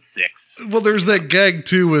Episode 6. Well, there's that gag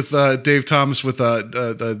too with Dave Thomas with Doug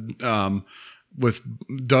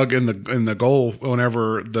in the goal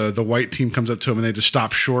whenever the white team comes up to him and they just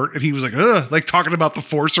stop short, and he was like, ugh, like talking about the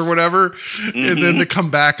Force or whatever, and then they come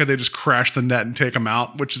back and they just crash the net and take him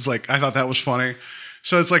out, which is like, I thought that was funny.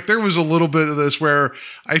 So it's like there was a little bit of this where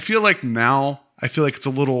I feel like it's a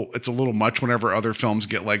little much whenever other films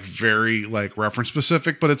get like very like reference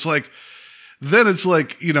specific, but it's like, then it's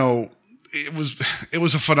like, it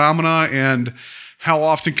was a phenomena, and how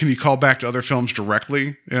often can you call back to other films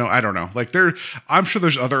directly? I don't know. Like I'm sure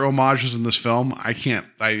there's other homages in this film.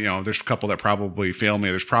 There's a couple that probably fail me.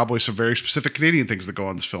 There's probably some very specific Canadian things that go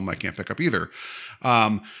on this film I can't pick up either.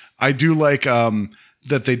 I do like,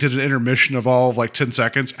 that they did an intermission of all of like 10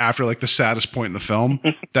 seconds after like the saddest point in the film.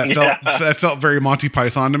 That felt very Monty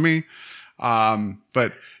Python to me.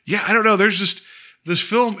 But yeah, I don't know. There's just this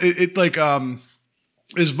film. It like,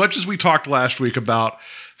 as much as we talked last week about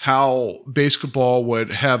how basketball would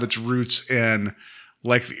have its roots in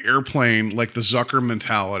like the Airplane, like the Zucker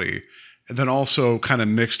mentality, and then also kind of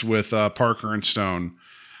mixed with Parker and Stone.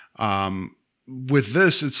 With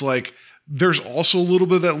this, it's like, there's also a little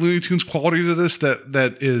bit of that Looney Tunes quality to this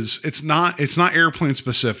that is, it's not Airplane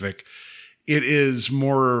specific. it is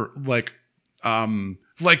more like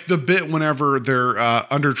the bit whenever they're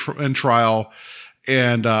in trial,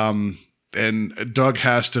 and Doug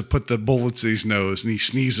has to put the bullets in his nose, and he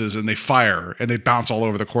sneezes, and they fire, and they bounce all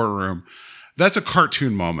over the courtroom. That's a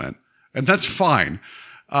cartoon moment, and that's fine.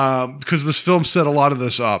 Because this film set a lot of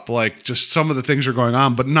this up, like just some of the things are going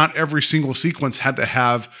on, but not every single sequence had to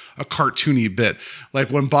have a cartoony bit. Like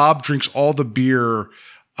when Bob drinks all the beer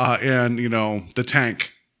in, the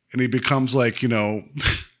tank, and he becomes like, I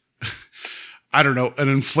don't know, an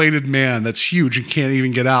inflated man that's huge and can't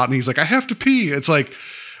even get out. And he's like, I have to pee. It's like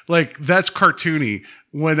that's cartoony.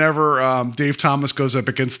 Whenever Dave Thomas goes up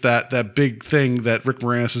against that big thing that Rick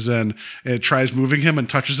Moranis is in, and it tries moving him and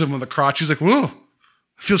touches him on the crotch, he's like, whoa.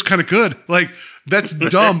 Feels kind of good. Like that's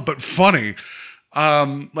dumb, but funny.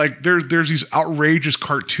 Like there's these outrageous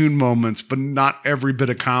cartoon moments, but not every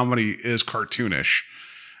bit of comedy is cartoonish.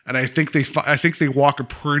 And I think they walk a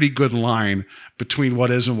pretty good line between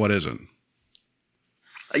what is and what isn't.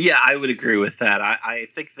 Yeah, I would agree with that. I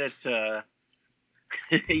think that,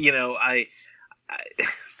 I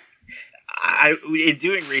in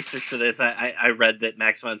doing research for this, I read that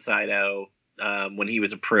Max von Sydow, when he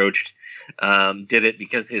was approached, did it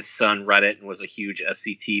because his son read it and was a huge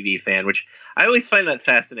SCTV fan, which I always find that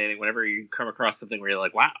fascinating whenever you come across something where you're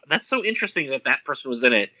like, wow, that's so interesting that person was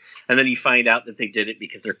in it. And then you find out that they did it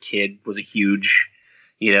because their kid was a huge,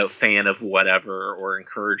 fan of whatever or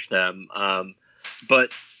encouraged them.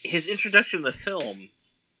 But his introduction to the film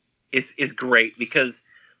is great because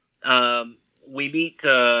we meet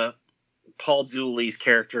Paul Dooley's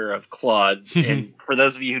character of Claude. And for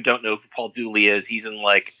those of you who don't know who Paul Dooley is, he's in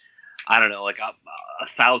I don't know, a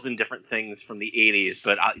thousand different things from the 80s.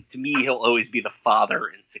 But to me, he'll always be the father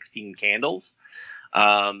in 16 Candles.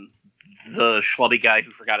 The schlubby guy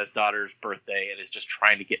who forgot his daughter's birthday and is just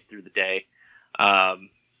trying to get through the day. I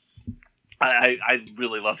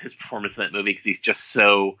really love his performance in that movie because he's just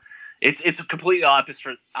so... It's a completely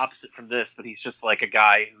opposite from this, but he's just like a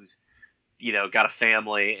guy who's got a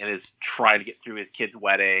family and is trying to get through his kid's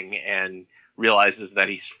wedding and realizes that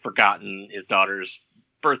he's forgotten his daughter's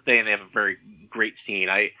birthday, and they have a very great scene.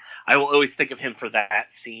 I will always think of him for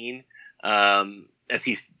that scene as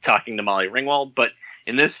he's talking to Molly Ringwald, but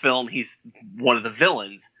in this film, he's one of the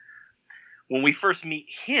villains. When we first meet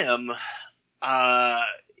him,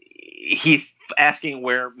 he's asking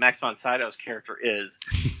where Max von Sydow's character is.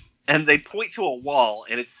 And they point to a wall,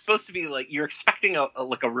 and it's supposed to be like you're expecting a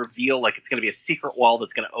reveal, like it's going to be a secret wall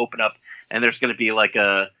that's going to open up, and there's going to be like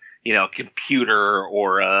a computer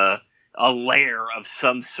or a lair of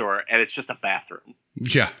some sort, and it's just a bathroom.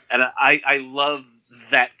 Yeah, and I love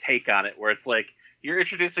that take on it, where it's like you're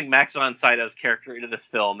introducing Max von Sydow's character into this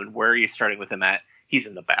film, and where are you starting with him at? He's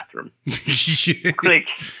in the bathroom.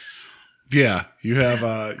 Yeah, you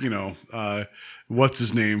have what's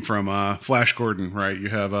his name from Flash Gordon, right? You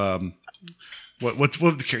have what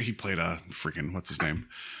he played freaking what's his name?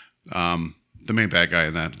 The main bad guy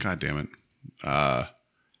in that. God damn it.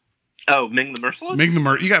 Ming the Merciless?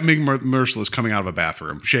 You got Ming Merciless coming out of a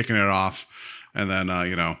bathroom, shaking it off, and then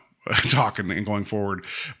talking and going forward.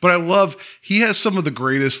 But I love he has some of the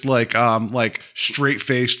greatest like straight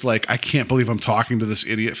faced I can't believe I'm talking to this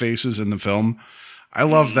idiot faces in the film. I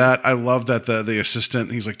love that. I love that the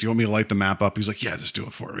assistant, he's like, do you want me to light the map up? He's like, yeah, just do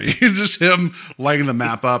it for me. It's just him lighting the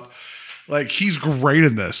map up. Like, he's great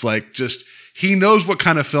in this. Like, just, he knows what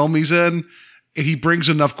kind of film he's in, and he brings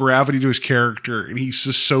enough gravity to his character, and he's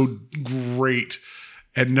just so great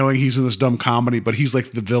at knowing he's in this dumb comedy, but he's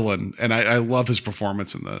like the villain, and I love his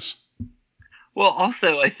performance in this. Well,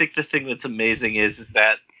 also, I think the thing that's amazing is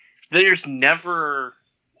that there's never...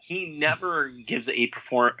 He never gives a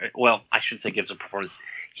performance. Well, I shouldn't say gives a performance.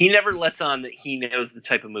 He never lets on that he knows the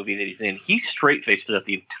type of movie that he's in. He's straight faced throughout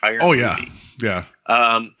the entire movie. Yeah.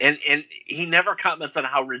 And he never comments on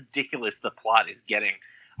how ridiculous the plot is getting.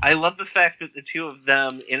 I love the fact that the two of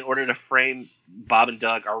them, in order to frame Bob and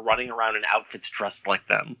Doug, are running around in outfits dressed like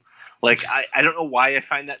them. Like, I don't know why I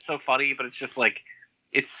find that so funny, but it's just like,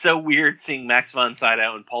 it's so weird seeing Max von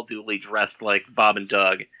Sydow and Paul Dooley dressed like Bob and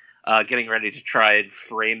Doug. Getting ready to try and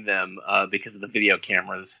frame them because of the video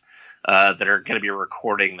cameras that are going to be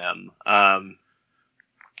recording them. And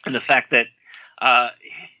the fact that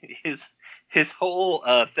his whole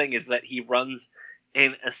thing is that he runs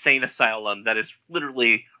an insane asylum that is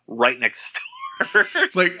literally right next door.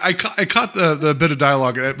 Like, I caught the bit of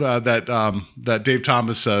dialogue that Dave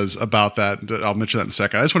Thomas says about that. I'll mention that in a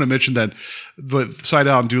second. I just want to mention that with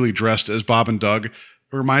Sydow and Dooley dressed as Bob and Doug, it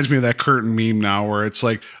reminds me of that curtain meme now where it's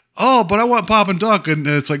like, oh, but I want Bob and Duck. And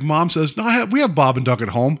it's like, Mom says, no, we have Bob and Duck at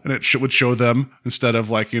home. And it would show them instead of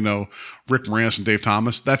like, Rick Moranis and Dave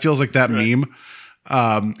Thomas. That feels like that meme.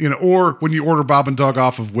 Or when you order Bob and Doug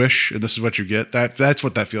off of Wish and this is what you get, that's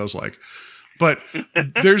what that feels like. But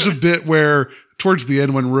there's a bit where towards the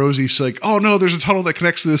end when Rosie's like, oh no, there's a tunnel that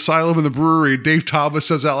connects to the asylum and the brewery. Dave Thomas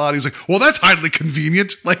says out loud, he's like, well, that's highly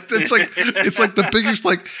convenient. Like, it's like the biggest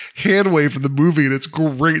like hand wave in the movie. And it's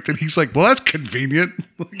great that he's like, well, that's convenient.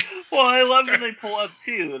 Well, I love when they pull up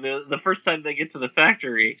too. The first time they get to the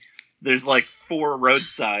factory, there's like 4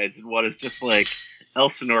 roadsides and one is just like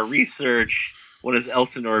Elsinore Research, one is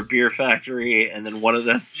Elsinore Beer Factory, and then one of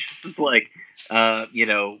them just is like,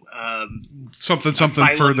 something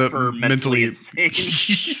for the mentally insane.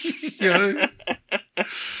 Yeah.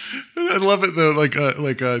 I love it though. Like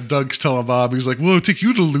Doug's telling Bob, he's like, well, I'll take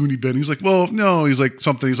you to the loony bin. He's like, well, no. He's like,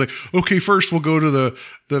 something. He's like, okay, first we'll go to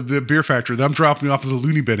the beer factory. Then I'm dropping you off at the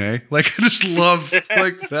loony bin, eh? Like, I just love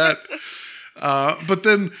like that. But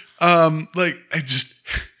then,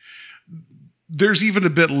 there's even a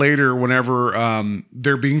bit later whenever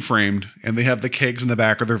they're being framed and they have the kegs in the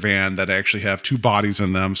back of their van that actually have 2 bodies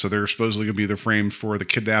in them. So they're supposedly going to be the framed for the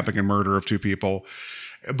kidnapping and murder of 2 people.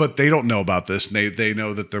 But they don't know about this. And they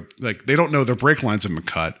know that they don't know their brake lines have been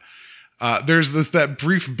cut. There's that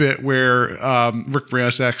brief bit where Rick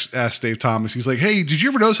Moranis asks Dave Thomas, he's like, hey, did you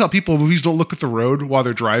ever notice how people in movies don't look at the road while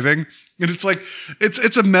they're driving? And it's like,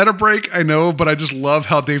 it's a meta break, I know, but I just love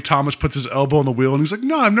how Dave Thomas puts his elbow on the wheel and he's like,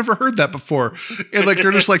 no, I've never heard that before. And like,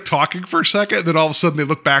 they're just like talking for a second. And then all of a sudden they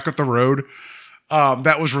look back at the road.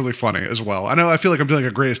 That was really funny as well. I feel like I'm doing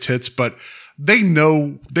a greatest hits, but they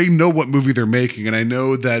know what movie they're making. And I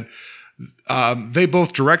know that they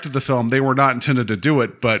both directed the film. They were not intended to do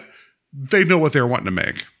it, but they know what they're wanting to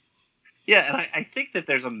make. Yeah, and I think that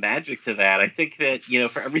there's a magic to that. I think that,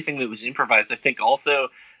 for everything that was improvised, I think also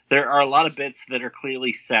there are a lot of bits that are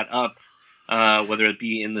clearly set up, whether it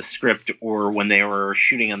be in the script or when they were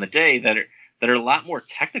shooting on the day, that are a lot more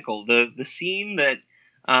technical. The scene that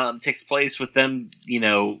takes place with them,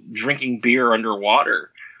 drinking beer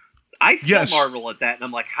underwater, I still marvel at that, and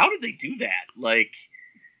I'm like, how did they do that? Like,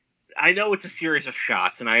 I know it's a series of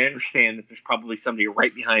shots, and I understand that there's probably somebody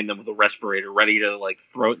right behind them with a respirator ready to like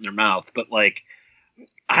throw it in their mouth. But like,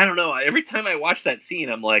 I don't know. Every time I watch that scene,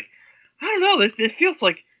 I'm like, I don't know. It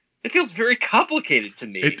feels very complicated to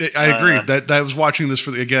me. I agree. That I was watching this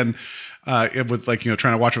with trying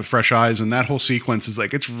to watch it with fresh eyes, and that whole sequence is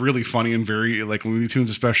like, it's really funny and very like Looney Tunes,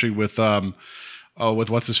 especially with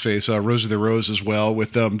what's his face, Rosie the Rose as well,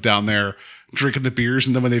 with them down there drinking the beers,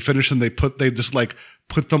 and then when they finish them, they just like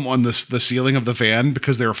put them on the ceiling of the van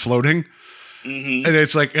because they were floating. Mm-hmm. And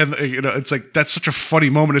it's like, it's like, that's such a funny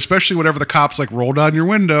moment, especially whenever the cops like roll down your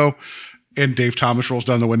window and Dave Thomas rolls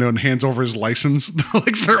down the window and hands over his license.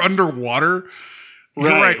 Like they're underwater. Right.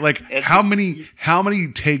 You're right. Like how many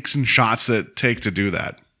takes and shots that take to do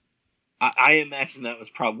that? I imagine that was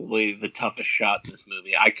probably the toughest shot in this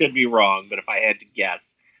movie. I could be wrong, but if I had to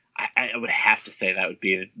guess, I would have to say that would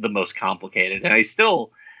be the most complicated. And I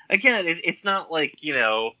still, again, it's not like,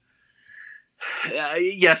 yes,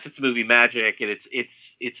 it's movie magic, and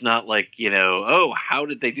it's not like, oh, how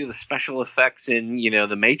did they do the special effects in,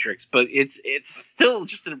 The Matrix? But it's still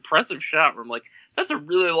just an impressive shot where I'm like, that's a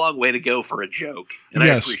really long way to go for a joke. And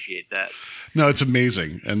yes. I appreciate that. No, it's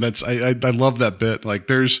amazing. And I love that bit. Like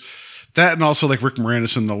there's that, and also like Rick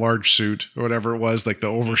Moranis in the large suit or whatever it was, like the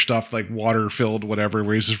overstuffed, like water filled, whatever,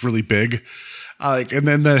 where he's just really big. And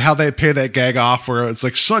then how they pay that gag off where it's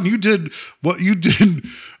like, son, you did what you did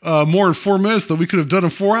more in 4 minutes than we could have done in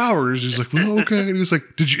 4 hours. He's like, well, okay. And he's like,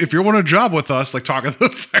 if you want a job with us, like talking to the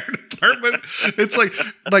fire department, it's like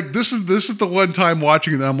this is the one time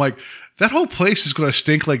watching it, I'm like, that whole place is going to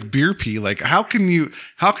stink like beer pee. Like, how can you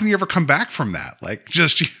ever come back from that? Like,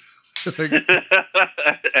 just like,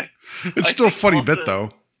 it's still a funny bit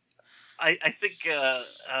though. I think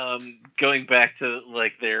going back to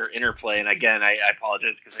like their interplay, and again, I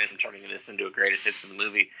apologize because I'm turning this into a greatest hits of the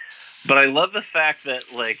movie, but I love the fact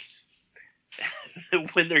that like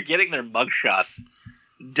when they're getting their mugshots,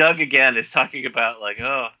 Doug again is talking about like,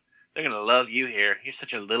 oh, they're gonna love you here. You're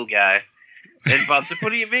such a little guy, and Bob's like,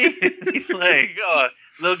 what do you mean? He's like, oh,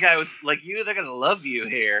 little guy with like you, they're gonna love you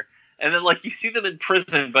here, and then like you see them in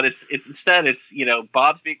prison, but it's instead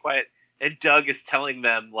Bob's being quiet. And Doug is telling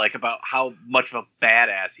them like about how much of a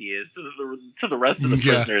badass he is to the rest of the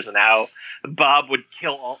prisoners, and how Bob would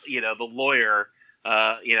kill all, the lawyer.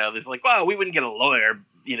 There's like, well, we wouldn't get a lawyer,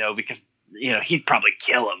 because he'd probably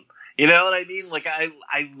kill him. You know what I mean? Like I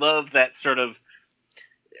love that sort of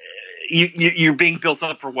you're being built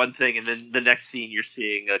up for one thing, and then the next scene you're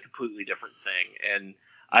seeing a completely different thing. And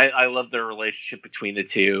I love their relationship between the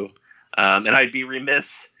two. And I'd be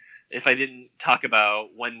remiss if I didn't talk about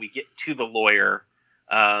when we get to the lawyer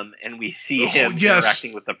and we see him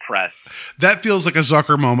interacting with the press. That feels like a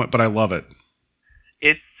Zucker moment, but I love it.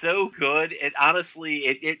 It's so good. It honestly,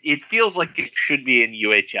 it feels like it should be in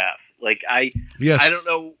UHF. Like I don't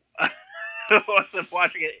know. Once I'm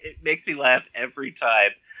watching it, it makes me laugh every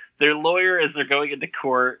time. Their lawyer, as they're going into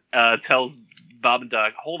court, tells Bob and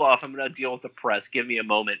Doug, "Hold off, I'm going to deal with the press. Give me a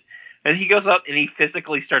moment." And he goes up and he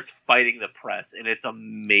physically starts fighting the press, and it's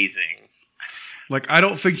amazing. Like, I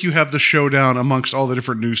don't think you have the showdown amongst all the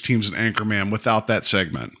different news teams in Anchorman without that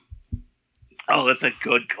segment. Oh, that's a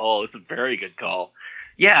good call. It's a very good call.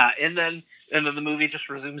 Yeah, and then the movie just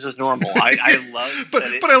resumes as normal. I love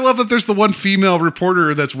but I love that there's the one female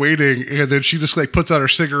reporter that's waiting, and then she just like puts out her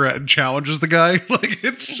cigarette and challenges the guy. Like,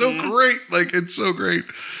 it's so great. Like, it's so great.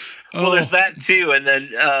 Well, there's that too, and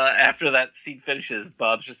then after that scene finishes,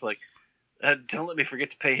 Bob's just like, "Don't let me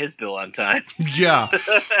forget to pay his bill on time." Yeah,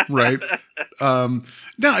 right. No,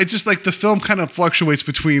 it's just like the film kind of fluctuates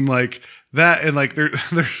between like that and like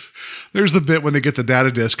there's the bit when they get the data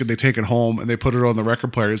disc and they take it home and they put it on the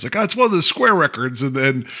record player. It's like, oh, it's one of the Square records, and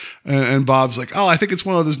then and Bob's like, oh, I think it's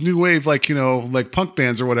one of those new wave like like punk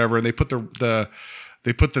bands or whatever. And they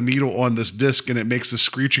put the needle on this disc and it makes this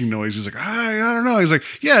screeching noise. He's like, I don't know. He's like,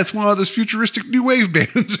 yeah, it's one of those futuristic new wave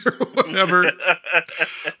bands or whatever. And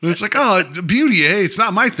it's like, oh, beauty, hey, it's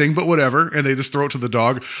not my thing, but whatever. And they just throw it to the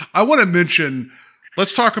dog. I want to mention,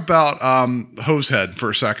 let's talk about Hosehead for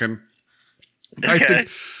a second. Okay. I think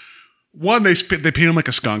one, they paint him like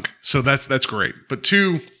a skunk, so that's great. But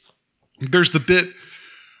two, there's the bit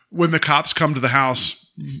when the cops come to the house.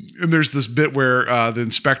 And there's this bit where the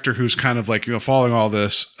inspector, who's kind of like, following all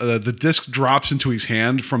this, the disc drops into his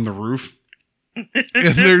hand from the roof.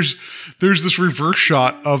 And there's this reverse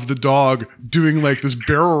shot of the dog doing like this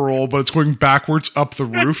barrel roll, but it's going backwards up the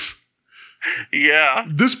roof. Yeah.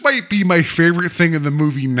 This might be my favorite thing in the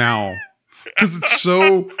movie now, because it's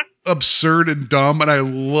so absurd and dumb. And I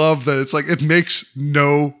love that it's like, it makes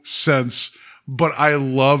no sense, but I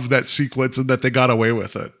love that sequence and that they got away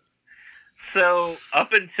with it. So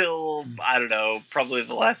up until, I don't know, probably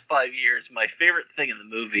the last 5 years, my favorite thing in the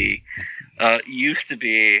movie used to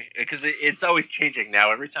be, because it's always changing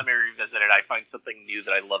now. Every time I revisit it, I find something new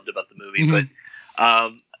that I loved about the movie. Mm-hmm.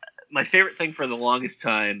 But my favorite thing for the longest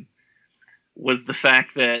time was the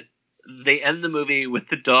fact that they end the movie with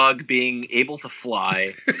the dog being able to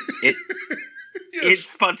fly. It yes. It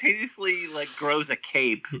spontaneously like grows a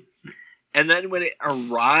cape. And then when it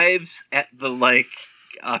arrives at the like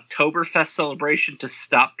Oktoberfest celebration to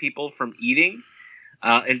stop people from eating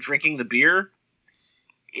and drinking the beer,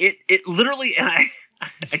 it literally, and I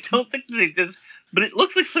don't think that they did this, but it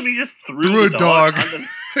looks like somebody just threw the dog. Onto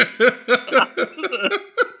the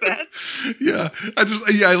set. Yeah,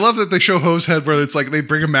 I love that they show Hosehead where it's like they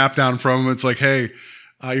bring a map down from him. It's like, hey,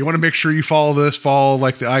 you want to make sure you follow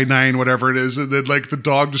like the I-9, whatever it is. And then like the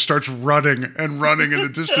dog just starts running in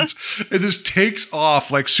the distance and just takes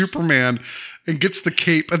off like Superman and gets the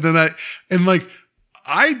cape. And then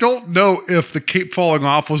I don't know if the cape falling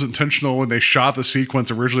off was intentional when they shot the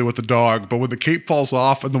sequence originally with the dog, but when the cape falls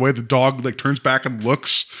off and the way the dog like turns back and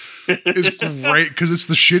looks is great, because it's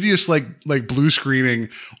the shittiest like blue screening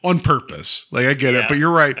on purpose. Like, I get it, but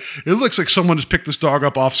you're right. It looks like someone just picked this dog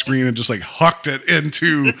up off screen and just like hucked it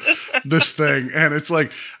into this thing. And it's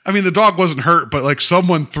like, I mean, the dog wasn't hurt, but like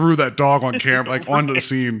someone threw that dog on camera, like onto the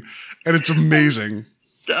scene, and it's amazing.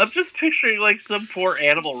 I'm just picturing like some poor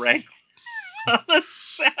animal wrangler on the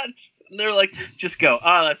set. And they're like, just go.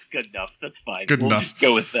 Oh, that's good enough. That's fine. We'll enough. Just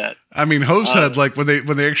go with that. I mean, Hosehead, like when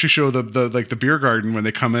they actually show the beer garden when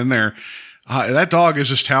they come in there, that dog is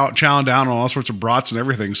just chowing down on all sorts of brats and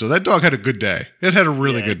everything. So that dog had a good day. It had a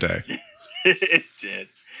really good day. It did.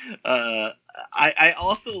 I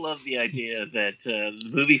also love the idea that the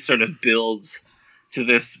movie sort of builds to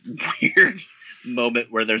this weird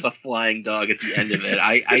moment where there's a flying dog at the end of it.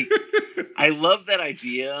 I love that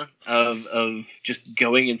idea of just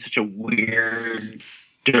going in such a weird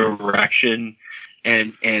direction,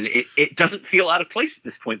 and it doesn't feel out of place at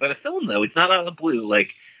this point by the film, though. It's not out of the blue.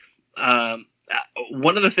 Like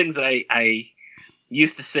one of the things that I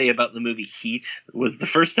used to say about the movie Heat was the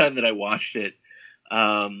first time that I watched it,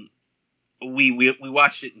 we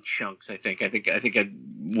watched it in chunks. I think it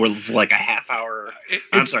was like a half hour.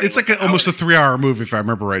 It's like almost a 3 hour movie, if I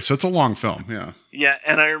remember right. So it's a long film. Yeah. Yeah.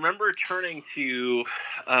 And I remember turning to,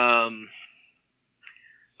 it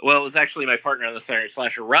was actually my partner on the Saturday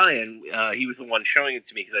Slasher, Ryan. He was the one showing it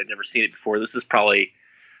to me because I'd never seen it before. This is probably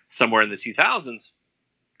somewhere in the 2000s.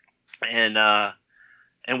 And,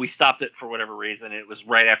 and we stopped it for whatever reason. It was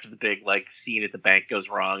right after the big scene at the bank goes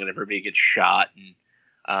wrong and everybody gets shot.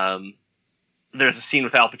 And there's a scene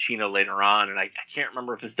with Al Pacino later on, and I can't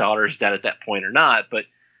remember if his daughter is dead at that point or not. But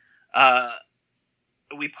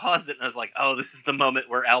we paused it, and I was like, "Oh, this is the moment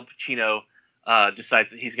where Al Pacino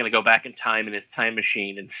decides that he's going to go back in time in his time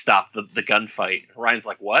machine and stop the gunfight." Ryan's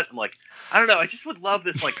like, "What?" I'm like, "I don't know. I just would love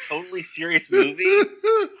this totally serious movie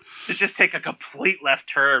to just take a complete left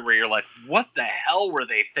turn where you're like, what the hell were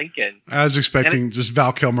they thinking?" I was expecting just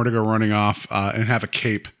Val Kilmer to go running off and have a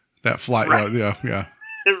cape that fly. Right. Yeah.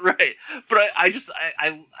 Right. But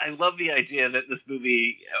I love the idea that this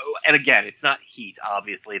movie, and again, it's not Heat,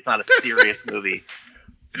 obviously. It's not a serious movie.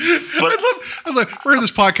 But I love we're in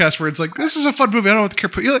this podcast where it's like, this is a fun movie. I don't want to care.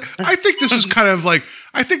 But I think this is kind of like,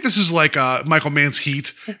 Michael Mann's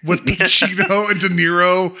Heat with Pacino and De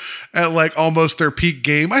Niro at almost their peak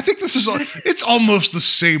game. I think this is it's almost the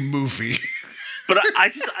same movie. But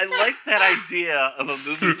I like that idea of a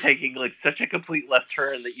movie taking such a complete left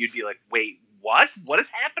turn that you'd be like, wait, what? What is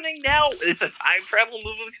happening now? It's a time travel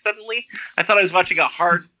movie suddenly? I thought I was watching a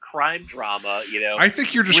hard crime drama, I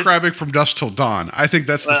think you're describing From Dusk Till Dawn. I think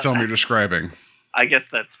that's the film you're describing. I guess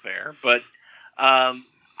that's fair. But I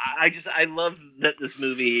love that this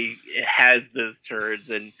movie has those turns,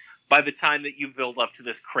 and by the time that you build up to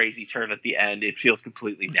this crazy turn at the end, it feels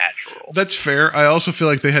completely natural. That's fair. I also feel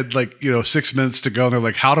like they had 6 minutes to go, and they're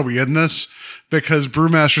like, how do we end this? Because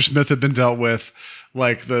Brewmaster Smith had been dealt with.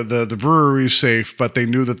 The brewery's safe, but they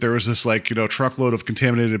knew that there was this truckload of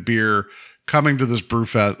contaminated beer coming to this brew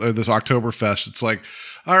fest or this Oktoberfest. It's like,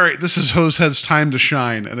 all right, this is Hosehead's time to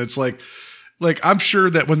shine. And it's like I'm sure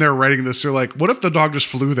that when they're writing this, they're like, what if the dog just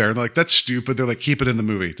flew there? And they're like, that's stupid. They're like, keep it in the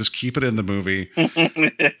movie. Just keep it in the movie.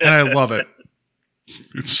 And I love it.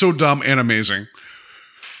 It's so dumb and amazing.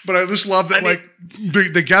 But I just love that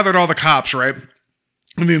they gathered all the cops, right?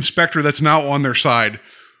 And the inspector that's now on their side.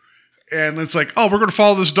 And it's like, oh, we're going to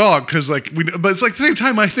follow this dog because but it's at the same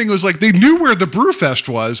time, my thing was they knew where the Brewfest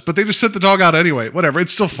was, but they just sent the dog out anyway. Whatever.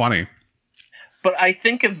 It's still funny. But I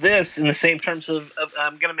think of this in the same terms of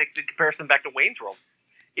I'm going to make the comparison back to Wayne's World.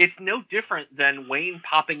 It's no different than Wayne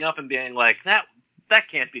popping up and being like, that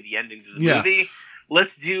can't be the ending to the movie.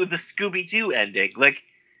 Let's do the Scooby-Doo ending.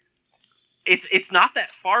 It's not that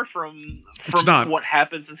far from what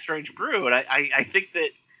happens in Strange Brew. And I think that,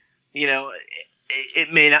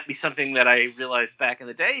 it may not be something that I realized back in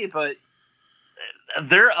the day, but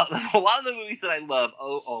there are a lot of the movies that I love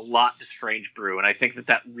owe a lot to Strange Brew, and I think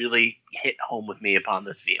that really hit home with me upon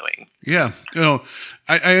this viewing. Yeah.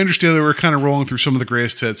 I understand that we're kind of rolling through some of the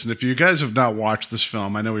greatest hits, and if you guys have not watched this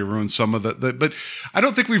film, I know we ruined some of but I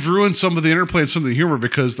don't think we've ruined some of the interplay and some of the humor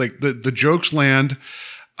because the jokes land.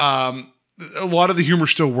 A lot of the humor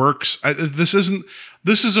still works.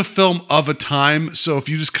 This is a film of a time. So if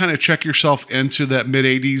you just kind of check yourself into that mid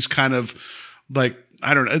 80s kind of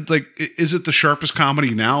I don't know, is it the sharpest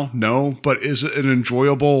comedy now? No, but is it an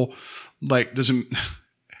enjoyable,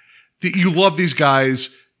 you love these guys.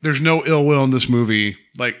 There's no ill will in this movie.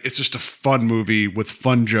 It's just a fun movie with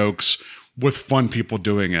fun jokes, with fun people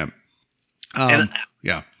doing it.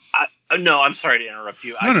 Yeah. No, I'm sorry to interrupt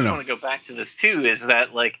you. I just want to go back to this too, is that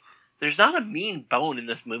there's not a mean bone in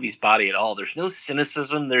this movie's body at all. There's no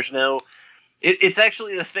cynicism. There's no... It's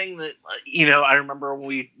actually the thing that, I remember when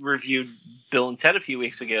we reviewed Bill and Ted a few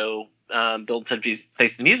weeks ago, Bill and Ted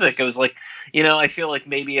Face the Music, I was like, I feel like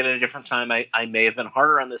maybe at a different time I may have been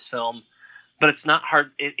harder on this film, but it's not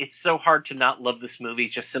hard. It's so hard to not love this movie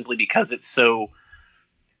just simply because it's so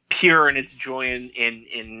pure in its joy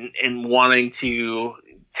in wanting to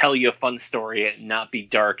tell you a fun story and not be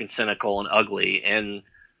dark and cynical and ugly. And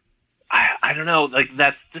I don't know,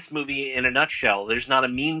 that's this movie in a nutshell. There's not a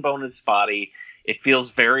mean bone in its body. It feels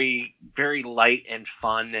very, very light and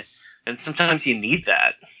fun, and sometimes you need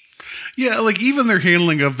that. Yeah, even their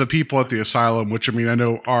handling of the people at the asylum, which I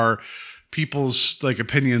know our people's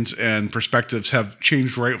opinions and perspectives have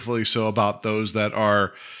changed rightfully so about those that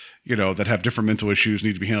are, that have different mental issues,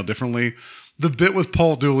 need to be handled differently. The bit with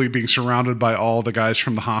Paul Dooley being surrounded by all the guys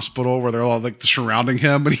from the hospital where they're all surrounding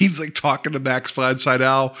him and he's talking to Max Fladside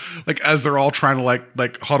as they're all trying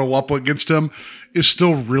to huddle up against him is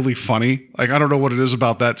still really funny. I don't know what it is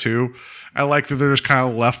about that too. I like that they're just kind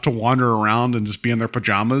of left to wander around and just be in their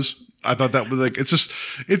pajamas. I thought that was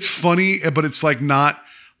it's funny, but it's not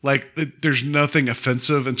there's nothing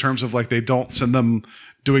offensive in terms of they don't send them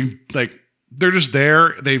doing they're just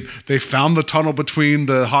there. They found the tunnel between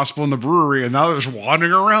the hospital and the brewery, and now they're just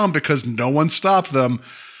wandering around because no one stopped them.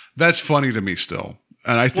 That's funny to me still.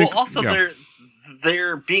 And I think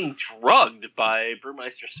they're being drugged by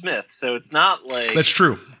Brewmeister Smith, so it's not that's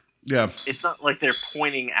true. Yeah. It's not like they're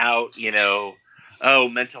pointing out, oh,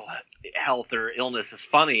 mental health or illness is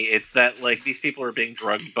funny. It's that like these people are being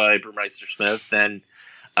drugged by Brewmeister Smith, and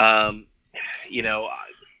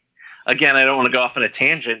again, I don't want to go off on a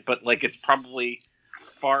tangent, but like it's probably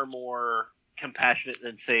far more compassionate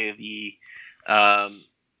than say the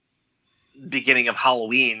beginning of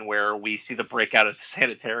Halloween, where we see the breakout at the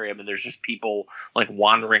sanitarium and there's just people like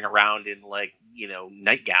wandering around in like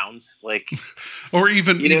nightgowns, like or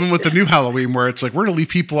even with the new Halloween, where it's like we're gonna leave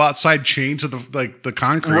people outside chained to the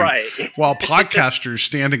concrete, right? While podcasters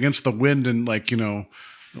stand against the wind and like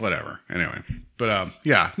whatever. Anyway, but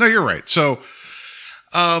yeah, no, you're right. So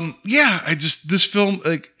this film,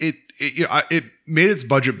 like it made its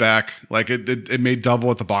budget back. Like it made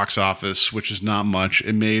double at the box office, which is not much.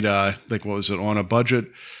 It made like, what was it, on a budget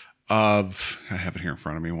of, I have it here in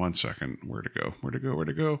front of me. 1 second. Where'd it go?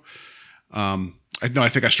 I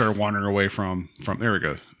think I started wandering away from there we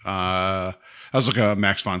go. I was looking at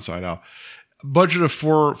Max von Sydow. Budget of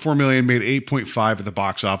 $4 million, made 8.5 at the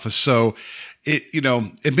box office. So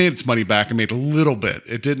it made its money back and made a little bit.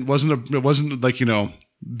 It wasn't like,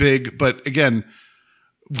 big, but again,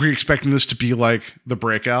 we're expecting this to be like the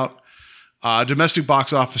breakout. Domestic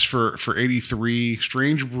box office for 83.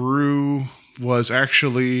 Strange Brew was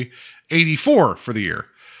actually 84 for the year.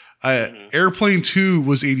 Airplane 2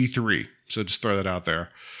 was 83. So just throw that out there.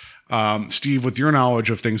 Steve, with your knowledge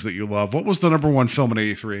of things that you love, what was the number one film in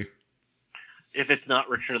 83? If it's not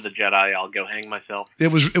Return of the Jedi, I'll go hang myself. It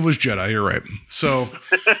was Jedi. You're right. So,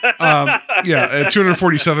 at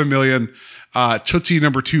 247 million. Tootsie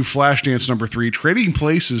number 2, Flashdance number 3, Trading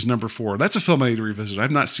Places number 4. That's a film I need to revisit.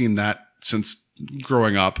 I've not seen that since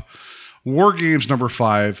growing up. War Games number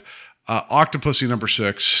 5, Octopussy number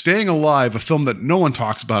 6, Staying Alive, a film that no one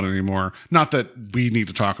talks about anymore. Not that we need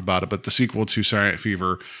to talk about it, but the sequel to Silent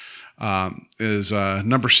Fever is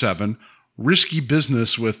number 7. Risky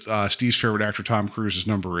Business with Steve's favorite actor Tom Cruise is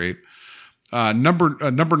number 8. Number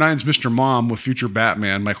 9 is Mr. Mom with future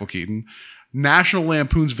Batman Michael Keaton. National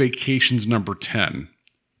Lampoon's Vacation's number 10.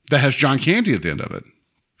 That has John Candy at the end of it.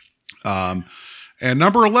 And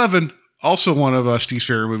number 11, also one of Steve's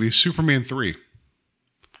favorite movies, Superman 3.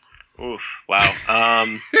 Oof! Wow.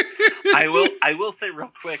 I will say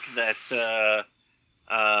real quick that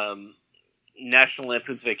National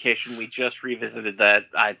Lampoon's Vacation, we just revisited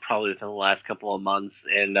that. Probably within the last couple of months,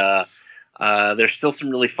 and there's still some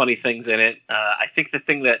really funny things in it. I think the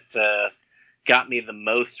thing that got me the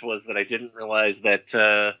most was that I didn't realize that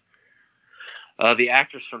the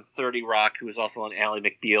actress from 30 Rock, who was also on Ally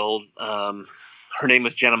McBeal, her name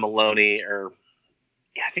was Jenna Maloney, I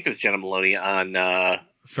think it was Jenna Maloney on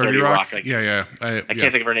 30 Rock. I can't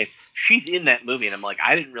think of her name. She's in that movie, and I'm like,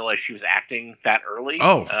 I didn't realize she was acting that early.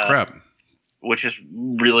 Oh, crap. Which is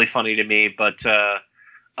really funny to me. But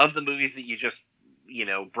of the movies that you just,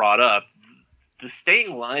 brought up, the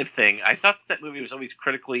Staying Alive thing, I thought that movie was always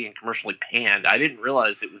critically and commercially panned. I didn't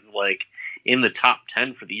realize it was like in the top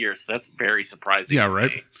 10 for the year. So that's very surprising. Yeah, right.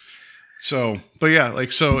 Me. So, but yeah,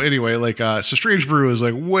 anyway, so Strange Brew is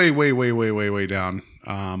like way down.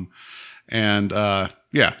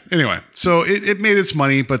 Anyway, so it made its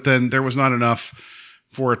money, but then there was not enough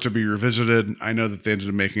for it to be revisited. I know that they ended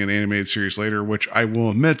up making an animated series later, which I will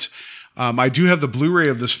admit, I do have the Blu-ray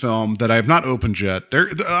of this film that I have not opened yet.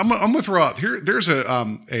 I'm going to throw out here. There's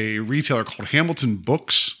a retailer called Hamilton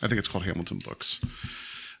Books. I think it's called Hamilton Books.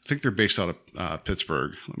 I think they're based out of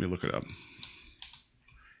Pittsburgh. Let me look it up.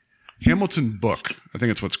 Hamilton Book. I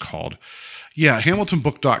think it's what's called. Yeah,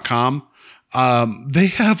 HamiltonBook.com. They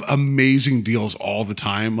have amazing deals all the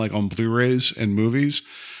time, like on Blu-rays and movies.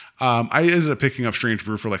 I ended up picking up Strange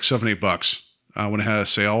Brew for like $7-8 when it had a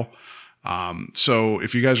sale. So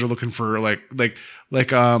if you guys are looking for like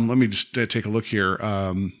let me just take a look here.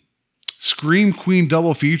 Scream Queen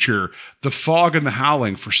double feature, The Fog and the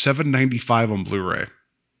Howling for $7.95 on Blu-ray.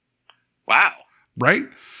 Wow. Right?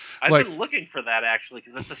 I've been looking for that actually,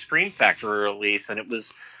 because it's a Scream Factory release, and it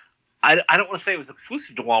was, I don't want to say it was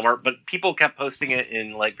exclusive to Walmart, but people kept posting it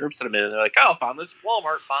in like groups in a minute. They're like, "Oh, found this at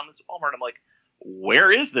Walmart, I'm like,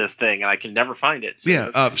 where is this thing? And I can never find it. So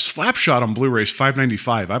Slapshot on Blu-ray is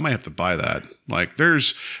 $5.95. I might have to buy that. Like,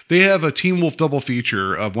 they have a Teen Wolf double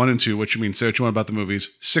feature of 1 and 2, which means say what you want about the movies,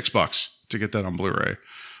 $6 to get that on Blu-ray.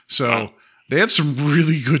 So they have some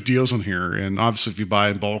really good deals on here. And obviously, if you buy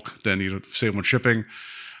in bulk, then you save on shipping.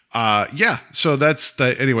 So that's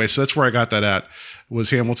anyway. So that's where I got that at, was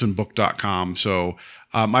HamiltonBook.com. So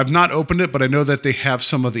I've not opened it, but I know that they have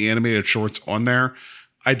some of the animated shorts on there.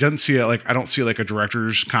 I don't see a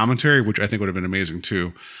director's commentary, which I think would have been amazing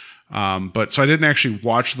too. But so I didn't actually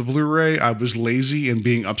watch the Blu-ray. I was lazy and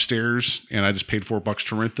being upstairs, and I just paid $4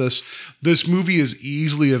 to rent this. This movie is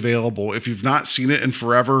easily available. If you've not seen it in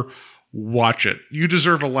forever, watch it. You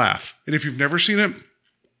deserve a laugh. And if you've never seen it,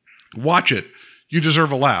 watch it. You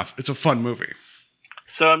deserve a laugh. It's a fun movie.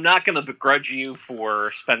 So I'm not going to begrudge you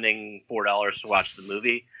for spending $4 to watch the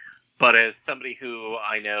movie, but as somebody who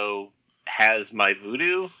I know has my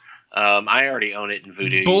Vudu, I already own it in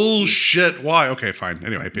Vudu. Bullshit. Why? Okay, fine.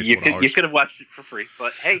 Anyway, I paid $4. You could have watched it for free,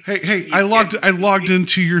 but hey. Hey! I logged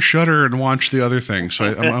into your Shudder and watched the other thing, so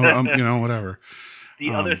I'm whatever. The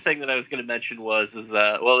other thing that I was going to mention was that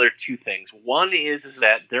there are two things. One is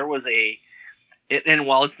that there was and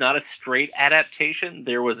while it's not a straight adaptation,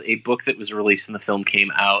 there was a book that was released and the film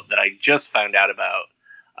came out that I just found out about.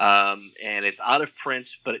 And it's out of print,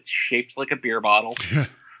 but it's shaped like a beer bottle.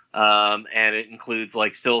 And it includes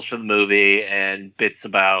like stills from the movie and bits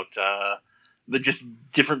about just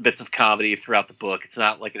different bits of comedy throughout the book. It's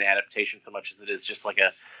not like an adaptation so much as it is just like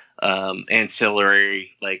a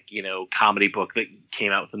ancillary, comedy book that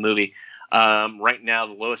came out with the movie. Right now,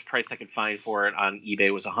 the lowest price I could find for it on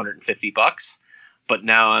eBay was $150. But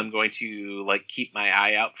now I'm going to keep my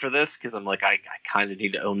eye out for this because I'm I kind of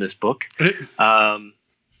need to own this book. And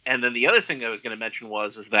then the other thing I was going to mention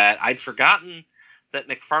was that I'd forgotten that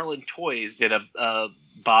McFarlane Toys did a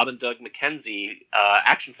Bob and Doug McKenzie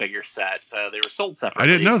action figure set. They were sold separately. I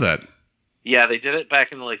didn't know that. Yeah, they did it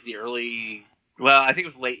back in the early. Well, I think it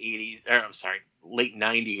was late 90s.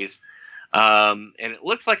 And it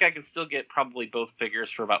looks like I can still get probably both figures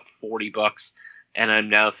for about $40. And I'm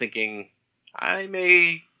now thinking I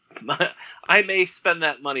may spend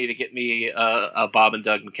that money to get me a Bob and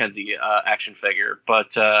Doug McKenzie action figure.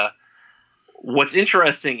 But what's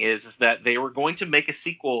interesting is that they were going to make a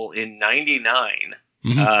sequel in '99,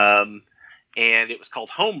 and it was called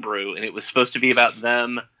Homebrew, and it was supposed to be about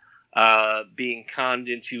them being conned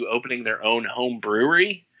into opening their own home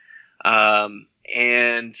brewery.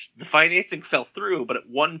 And the financing fell through, but at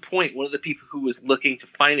one point, one of the people who was looking to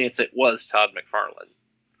finance it was Todd McFarlane.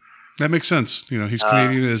 That makes sense. He's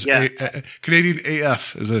Canadian Canadian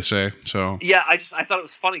AF, as they say. So yeah, I thought it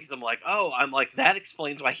was funny because I'm that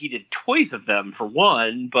explains why he did toys of them for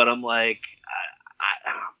one. But I'm I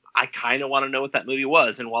kind of want to know what that movie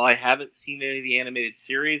was. And while I haven't seen any of the animated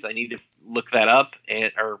series, I need to look that up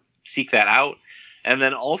or seek that out. And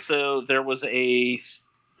then also there was I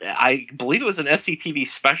believe it was an SCTV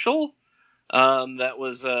special that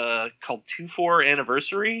was called 2-4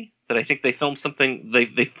 Anniversary that I think they filmed something.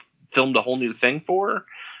 They filmed a whole new thing for,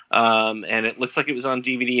 and it looks like it was on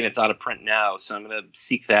DVD and it's out of print now, so I'm going to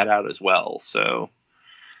seek that out as well. So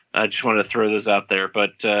I just wanted to throw those out there.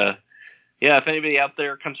 But if anybody out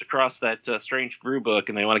there comes across that Strange Brew book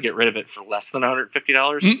and they want to get rid of it for less than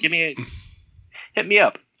 $150, hit me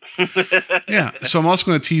up. Yeah, so I'm also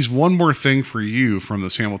going to tease one more thing for you from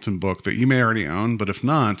this Hamilton book that you may already own, but if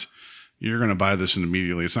not, you're going to buy this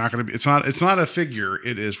immediately. It's not a figure.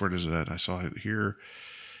 It is, where is it at? I saw it here.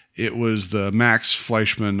 It was the Max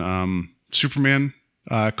Fleischmann Superman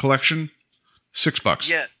collection, $6.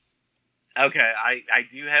 Yeah. Okay, I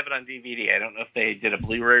do have it on DVD. I don't know if they did a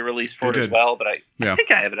Blu-ray release for it as well, but I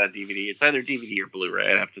think I have it on DVD. It's either DVD or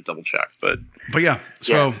Blu-ray. I'd have to double check. But yeah.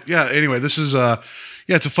 So yeah. Anyway, this is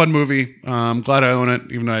it's a fun movie. I'm glad I own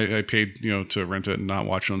it, even though I paid to rent it and not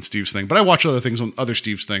watch it on Steve's thing. But I watch other things on other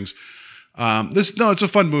Steve's things. It's a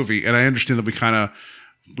fun movie, and I understand that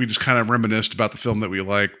we just kind of reminisced about the film that we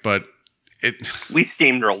like, but we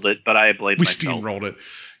steamrolled it, but I blame myself. We steamrolled it.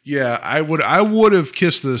 Yeah, I would have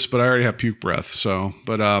kissed this, but I already have puke breath. So,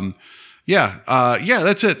 but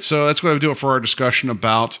that's it. So that's what I would do it for our discussion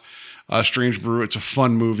about Strange Brew. It's a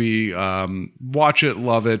fun movie. Watch it,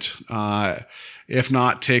 love it. If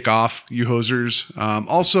not, take off, you hosers.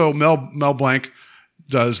 Also, Mel Blanc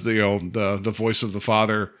does the voice of the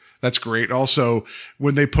father. That's great. Also,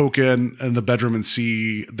 when they poke in the bedroom and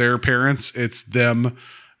see their parents, it's them,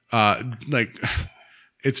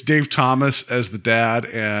 it's Dave Thomas as the dad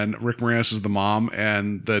and Rick Moranis as the mom,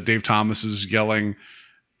 and the Dave Thomas is yelling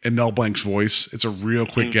in Mel Blanc's voice. It's a real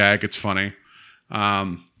quick gag. It's funny.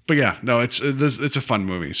 But yeah, no, it's a fun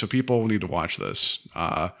movie. So people need to watch this.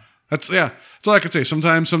 That's all I could say.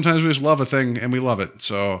 Sometimes we just love a thing and we love it.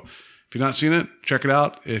 So if you've not seen it, check it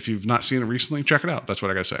out. If you've not seen it recently, check it out. That's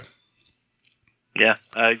what I got to say. Yeah.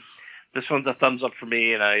 This one's a thumbs up for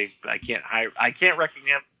me, and I can't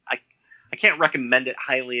recommend it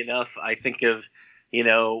highly enough. I think of,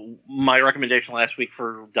 my recommendation last week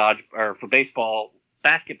for basketball.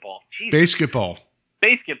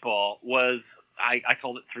 Basketball was, I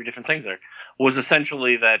called it three different things there, was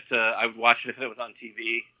essentially that I would watch it if it was on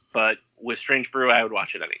TV. but with Strange Brew, I would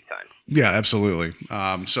watch it anytime. Yeah, absolutely.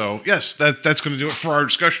 So yes, that's going to do it for our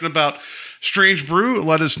discussion about Strange Brew.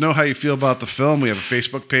 Let us know how you feel about the film. We have a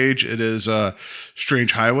Facebook page. It is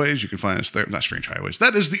Strange Highways. You can find us there. Not Strange Highways.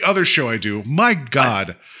 That is the other show I do. My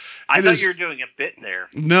God. I thought you were doing a bit there.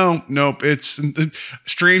 No, nope. It's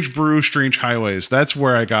Strange Brew, Strange Highways. That's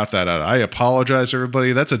where I got that out. I apologize,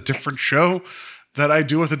 everybody. That's a different show that I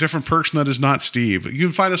do with a different person that is not Steve. You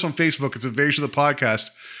can find us on Facebook. It's Invasion of the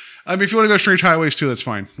Podcast. I mean, if you want to go Strange Highways too, that's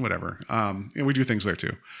fine. Whatever. And we do things there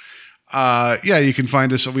too. Yeah, you can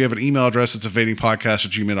find us. We have an email address. It's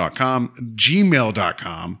evadingpodcast@gmail.com.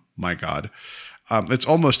 Gmail.com. My God. It's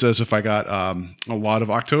almost as if I got a lot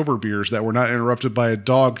of October beers that were not interrupted by a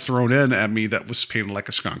dog thrown in at me that was painted like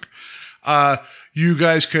a skunk. You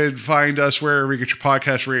guys could find us wherever you get your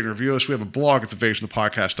podcast, rate and review us. We have a blog. It's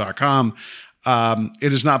evasionofthepodcast.com.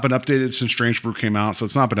 It has not been updated since Strange Brew came out, so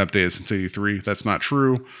it's not been updated since 83. That's not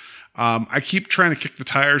true. I keep trying to kick the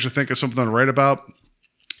tires to think of something to write about.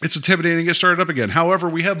 It's intimidating to get started up again. However,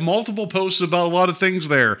 we have multiple posts about a lot of things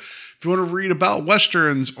there. If you want to read about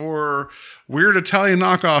Westerns or weird Italian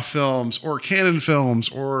knockoff films or canon films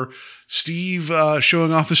or Steve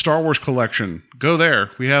showing off his Star Wars collection, go there.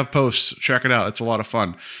 We have posts. Check it out. It's a lot of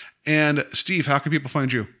fun. And Steve, how can people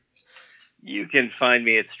find you? You can find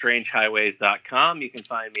me at strangehighways.com. You can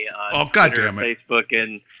find me on Twitter, Facebook,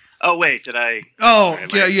 and oh wait, did I? Oh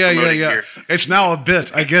yeah. It's now a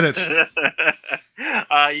bit. I get it.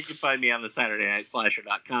 You can find me on the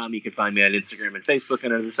SaturdayNightSlasher.com. You can find me on Instagram and Facebook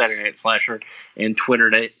under the Saturday Night Slasher, and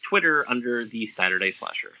Twitter under the Saturday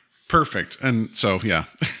Slasher. Perfect. And so yeah.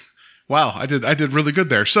 Wow, I did really good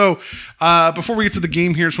there. So before we get to the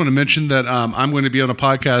game here, I just want to mention that I'm going to be on a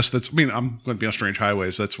podcast I'm going to be on Strange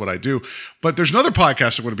Highways. That's what I do. But there's another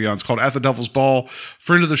podcast I'm going to be on. It's called At the Devil's Ball.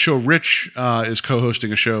 Friend of the show, Rich, is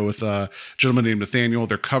co-hosting a show with a gentleman named Nathaniel.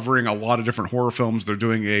 They're covering a lot of different horror films. They're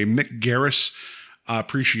doing a Mick Garris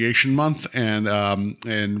Appreciation Month.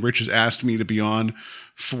 And Rich has asked me to be on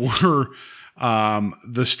for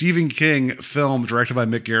the Stephen King film directed by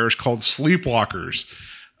Mick Garris called Sleepwalkers.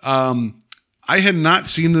 I had not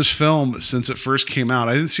seen this film since it first came out.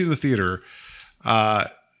 I didn't see it in the theater.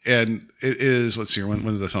 And it is, let's see, when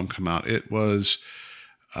did the film come out? It was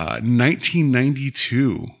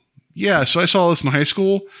 1992. Yeah, so I saw this in high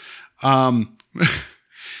school. Not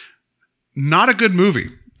a good movie.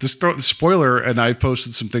 The spoiler, and I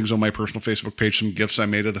posted some things on my personal Facebook page, some GIFs I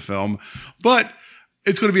made of the film. But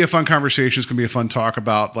it's going to be a fun conversation. It's going to be a fun talk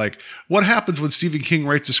about like what happens when Stephen King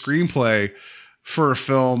writes a screenplay for a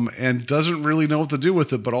film and doesn't really know what to do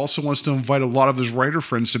with it, but also wants to invite a lot of his writer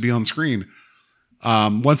friends to be on screen.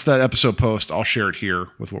 Once that episode posts, I'll share it here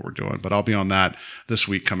with what we're doing, but I'll be on that this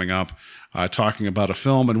week coming up, talking about a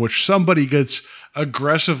film in which somebody gets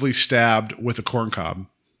aggressively stabbed with a corn cob.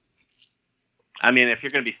 I mean, if you're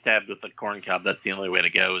going to be stabbed with a corn cob, that's the only way to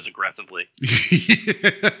go is aggressively.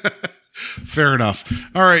 Fair enough.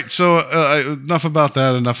 All right, so enough about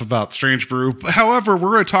that, enough about Strange Brew. However,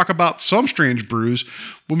 we're going to talk about some Strange Brews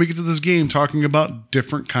when we get to this game, talking about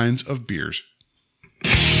different kinds of beers.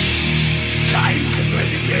 It's time to play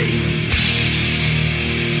the game.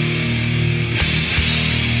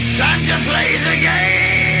 Time to play the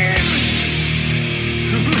game!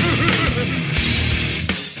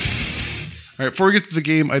 All right, before we get to the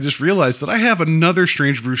game, I just realized that I have another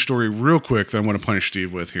Strange Brew story real quick that I want to punish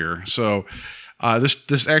Steve with here. So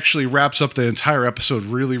this actually wraps up the entire episode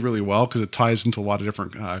really, really well because it ties into a lot of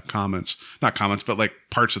different not comments, but like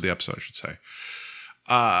parts of the episode, I should say.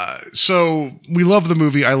 So we love the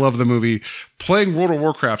movie. I love the movie. Playing World of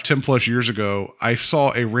Warcraft 10 plus years ago, I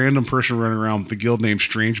saw a random person running around with the guild named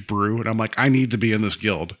Strange Brew, and I'm like, I need to be in this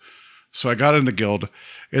guild. So I got in the guild,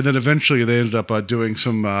 and then eventually they ended up doing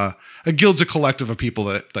some. A guild's a collective of people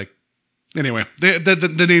that like. Anyway,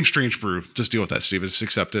 the name Strange Brew. Just deal with that, Steve. Just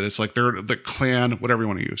accept it. It's like they're the clan, whatever you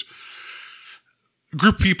want to use.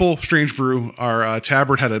 Group of people, Strange Brew. Our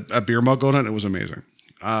tabard had a beer mug on it. It was amazing.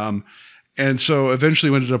 And so eventually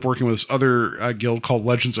we ended up working with this other guild called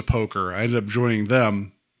Legends of Poker. I ended up joining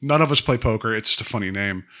them. None of us play poker. It's just a funny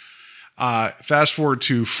name. Fast forward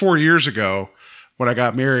to 4 years ago. When I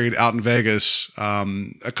got married out in Vegas,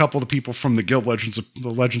 a couple of the people from the Guild Legends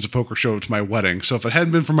of Poker showed up to my wedding. So if it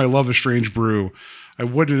hadn't been for my love of Strange Brew, I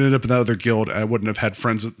wouldn't have ended up in that other guild. I wouldn't have had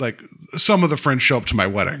friends, like some of the friends show up to my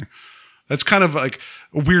wedding. That's kind of like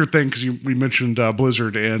a weird thing because we mentioned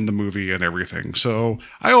Blizzard and the movie and everything. So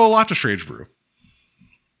I owe a lot to Strange Brew.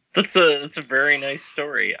 That's a very nice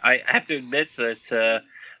story. I have to admit that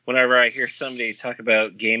whenever I hear somebody talk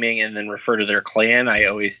about gaming and then refer to their clan, I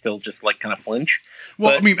always still just like kind of flinch.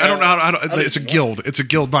 Well, But, I mean, I don't know how to, other it's a than that- guild. It's a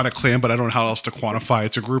guild, not a clan, but I don't know how else to quantify.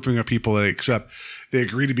 It's a grouping of people that accept, they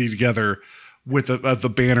agree to be together with the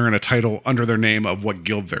banner and a title under their name of what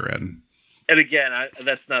guild they're in. And again,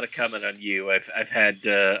 that's not a comment on you. I've had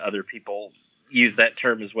other people use that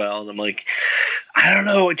term as well, and I'm like, I don't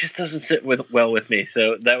know, it just doesn't sit well with me.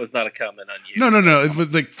 So that was not a comment on you. No.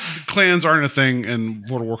 Like clans aren't a thing, and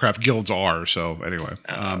World of Warcraft guilds are. So anyway,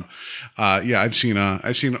 yeah, I've seen.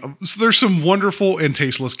 So there's some wonderful and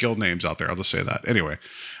tasteless guild names out there. I'll just say that. Anyway,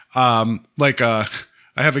 I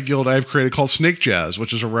have a guild I've created called Snake Jazz,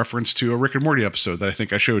 which is a reference to a Rick and Morty episode that I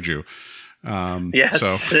think I showed you. Yes.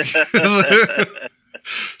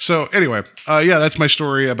 So anyway, yeah, that's my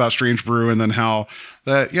story about Strange Brew, and then how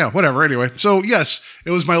that, yeah, whatever. Anyway, so yes, it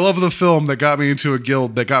was my love of the film that got me into a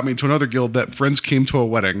guild, that got me into another guild, that friends came to a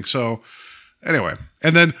wedding. So anyway,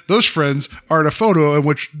 and then those friends are in a photo in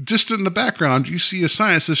which, distant in the background, you see a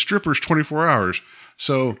sign that says strippers 24 hours.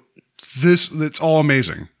 So it's all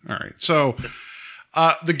amazing. All right, so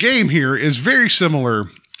the game here is very similar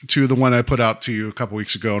to the one I put out to you a couple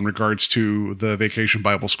weeks ago in regards to the Vacation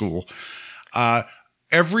Bible School.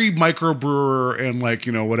 Every microbrewer and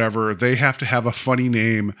whatever, they have to have a funny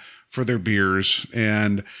name for their beers,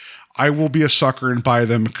 and I will be a sucker and buy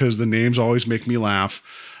them because the names always make me laugh.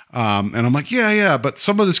 And I'm like, yeah, but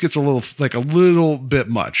some of this gets a little bit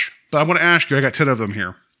much. But I want to ask you, I got 10 of them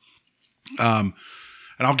here. And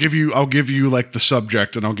I'll give you like the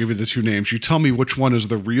subject, and I'll give you the two names. You tell me which one is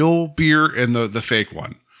the real beer and the fake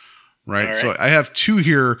one. Right? All right. So I have two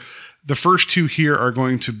here. The first two here are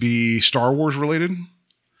going to be Star Wars related.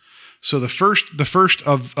 So the first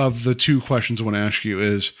of the two questions I want to ask you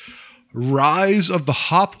is Rise of the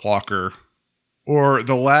Hopwalker or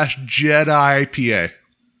The Last Jedi IPA?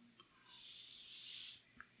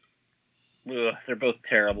 Ugh, they're both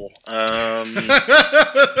terrible. I'm going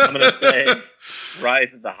to say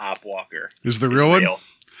Rise of the Hopwalker. Is the real one?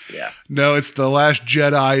 Yeah. No, it's The Last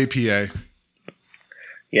Jedi IPA.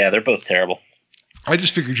 Yeah, they're both terrible. I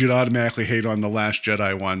just figured you'd automatically hate on The Last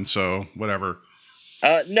Jedi one, so whatever.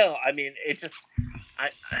 No, I mean,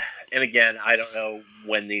 and again, I don't know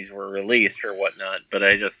when these were released or whatnot, but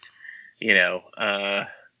I just, I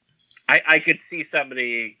could see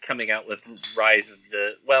somebody coming out with Rise of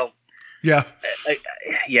the, well, yeah.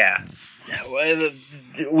 Yeah.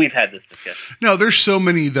 We've had this discussion. No, there's so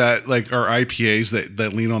many that are IPAs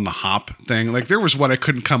that lean on the hop thing. Like there was one, I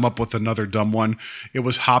couldn't come up with another dumb one. It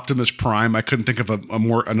was Optimus Prime. I couldn't think of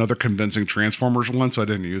another convincing Transformers one, so I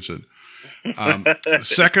didn't use it. The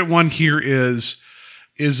second one here is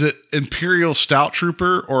it Imperial Stout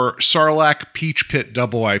Trooper or Sarlacc Peach Pit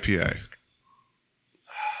Double IPA?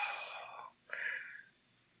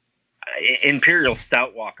 Imperial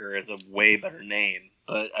Stout Walker is a way better name,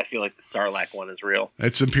 but I feel like the Sarlacc one is real.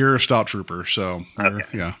 It's Imperial Stout Trooper, so okay.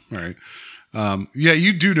 Yeah, all right. Yeah,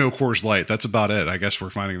 you do know Coors Light. That's about it. I guess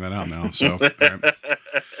we're finding that out now. So, all right.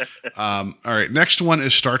 All right. Next one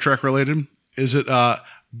is Star Trek related. Is it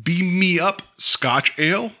Beam Me Up Scotch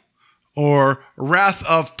Ale or Wrath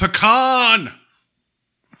of Pecan?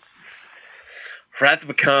 Wrath of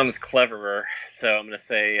Pecan is cleverer, so I'm going to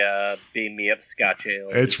say Beam Me Up Scotch Ale.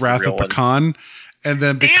 It's Wrath of Pecan. And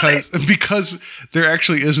then because there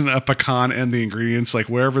actually isn't a pecan in the ingredients, like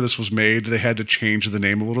wherever this was made, they had to change the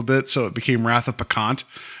name a little bit. So it became Wrath of Pecant,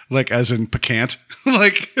 like as in peccant.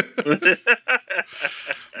 Like,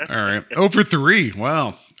 all right. 0 for 3.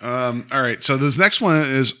 Wow. All right. So this next one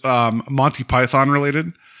is Monty Python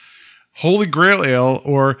related. Holy Grail Ale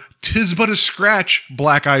or Tis But a Scratch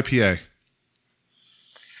Black IPA?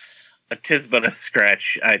 A Tis But a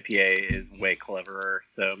Scratch IPA is way cleverer,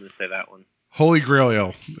 so I'm going to say that one. Holy Grail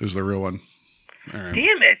Ale is the real one. All right.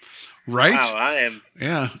 Damn it. Right? Wow, I am.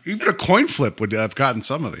 Yeah. Even a coin flip would have gotten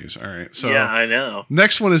some of these. All right. So yeah, I know.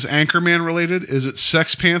 Next one is Anchorman related. Is it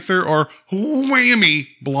Sex Panther or Whammy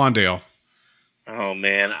Blonde Ale? Oh,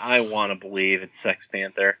 man. I want to believe it's Sex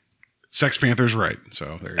Panther. Sex Panther's right.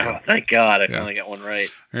 So there you go. Oh, thank God. I finally got one right.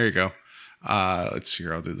 There you go. Let's see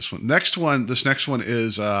here. I'll do this one. This next one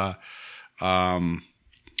is,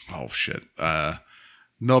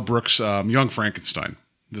 Mel Brooks' Young Frankenstein.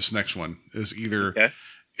 This next one is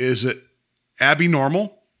is it Abby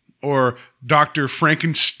Normal or Dr.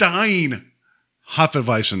 Frankenstein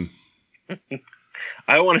Hefeweizen?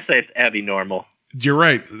 I want to say it's Abby Normal. You're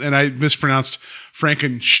right. And I mispronounced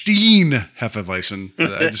Frankenstein Hefeweizen.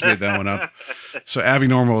 I just made that one up. So Abby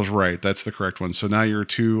Normal is right. That's the correct one. So now you're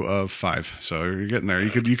 2 of 5. So you're getting there. You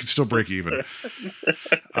could still break even.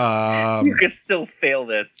 You could still fail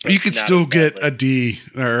this. You could still get a D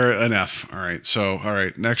or an F. All right. So, all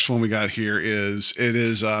right. Next one we got here is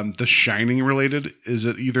The Shining related. Is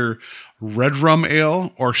it either Red Rum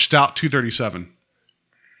Ale or Stout 237?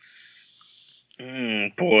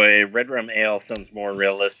 Boy, Red Rum Ale sounds more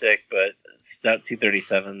realistic, but Stout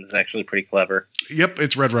 237 is actually pretty clever. Yep,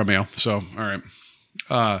 it's Red Rum Ale. So, all right,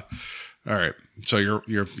 all right. So you're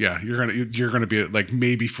gonna be at like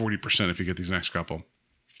maybe 40% if you get these next couple.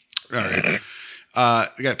 All right, I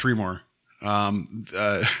got 3 more.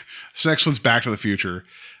 This next one's Back to the Future.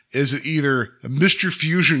 Is it either Mr.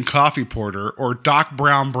 Fusion Coffee Porter or Doc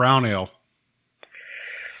Brown Brown Ale?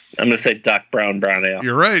 I'm gonna say Doc Brown Brown Ale.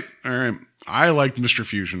 You're right. All right. I liked Mr.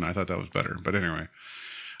 Fusion. I thought that was better. But anyway,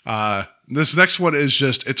 this next one is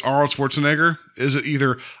it's Arnold Schwarzenegger. Is it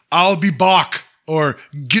either I'll be back or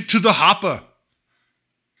get to the hopper?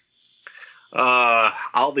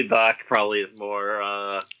 I'll be back probably is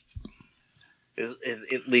more is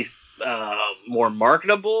at least more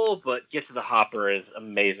marketable, but get to the hopper is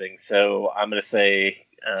amazing. So I'm gonna say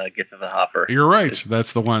get to the hopper. You're right.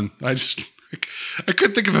 That's the one. I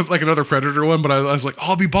couldn't think of like another Predator one, but I was like,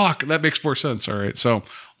 I'll be back. That makes more sense. All right. So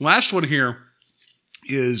last one here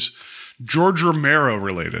is George Romero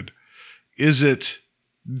related. Is it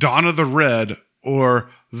Dawn of the Red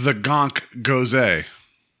or The Gonk Goze?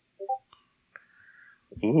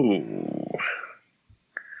 Ooh.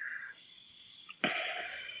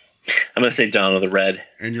 I'm going to say Dawn of the Red.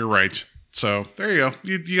 And you're right. So there you go.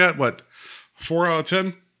 You got what? 4 out of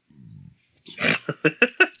 10?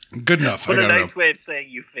 Good enough. What a nice way of saying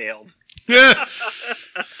you failed. Yeah.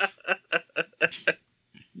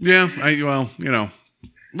 Yeah.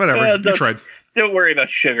 Whatever. You tried. Don't worry about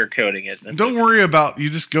sugarcoating it. Don't worry about. You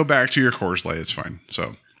just go back to your Coors Light. It's fine.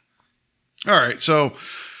 So, all right. So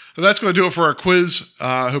that's going to do it for our quiz.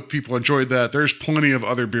 I hope people enjoyed that. There's plenty of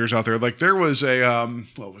other beers out there. Like there was a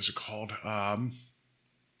what was it called?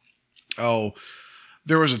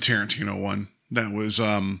 There was a Tarantino one that was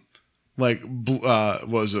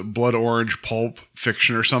was it Blood Orange Pulp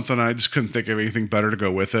Fiction or something? I just couldn't think of anything better to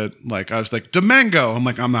go with it. Like I was like Demango. I'm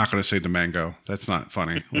like, I'm not going to say Demango. That's not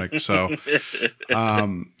funny. Like so,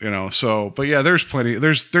 So, but yeah, there's plenty.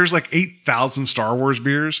 There's like 8,000 Star Wars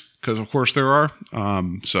beers because of course there are.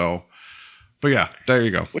 But yeah, there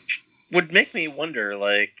you go. Which would make me wonder,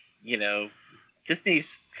 like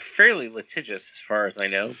Disney's fairly litigious as far as I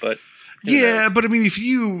know, but. Yeah, but I mean, if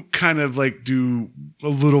you kind of like do a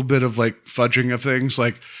little bit of like fudging of things,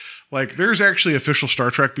 like there's actually official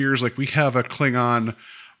Star Trek beers. Like we have a Klingon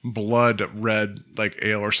blood red like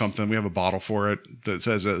ale or something. We have a bottle for it that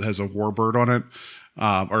says it has a warbird on it.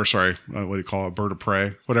 What do you call it? Bird of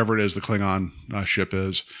prey, whatever it is. The Klingon ship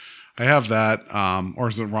is. I have that. Or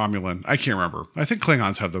is it Romulan? I can't remember. I think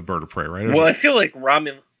Klingons have the bird of prey, right? Well, I feel like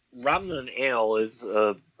Romulan ale is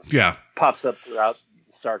pops up throughout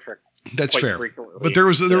Star Trek. That's fair. But there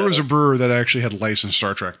was a brewer that actually had licensed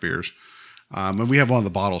Star Trek beers. And we have one of the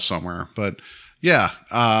bottles somewhere. But yeah.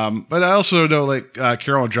 But I also know like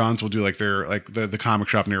Carol and John's will do like their like the comic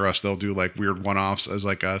shop near us, they'll do like weird one-offs as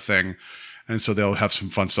like a thing. And so they'll have some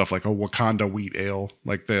fun stuff like a Wakanda wheat ale.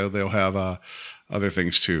 Like they'll have other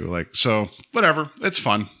things too. Like so whatever. It's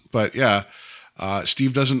fun. But yeah.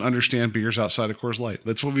 Steve doesn't understand beers outside of Coors Light.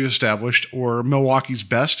 That's what we established. Or Milwaukee's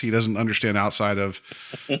Best. He doesn't understand outside of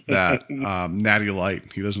that. Natty Light.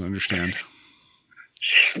 He doesn't understand.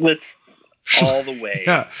 Schlitz all the way.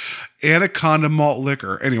 Yeah. Anaconda malt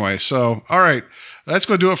liquor. Anyway, so, all right. That's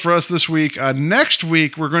going to do it for us this week. Next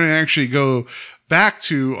week, we're going to actually go back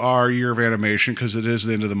to our year of animation because it is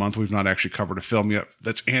the end of the month. We've not actually covered a film yet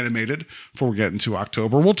that's animated before we get into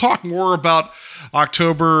October. We'll talk more about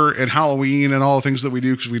October and Halloween and all the things that we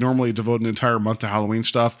do because we normally devote an entire month to Halloween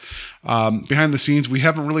stuff. Behind the scenes, we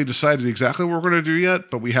haven't really decided exactly what we're going to do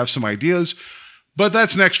yet, but we have some ideas. But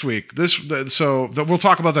that's next week. So we'll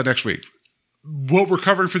talk about that next week. What we're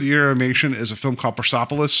covering for the year of animation is a film called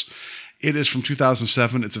Persepolis. It is from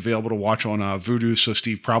 2007. It's available to watch on Vudu, so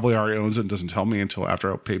Steve probably already owns it and doesn't tell me until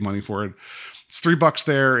after I pay money for it. It's $3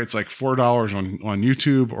 there. It's like $4 on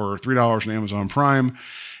YouTube or $3 on Amazon Prime.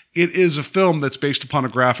 It is a film that's based upon a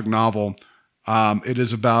graphic novel. It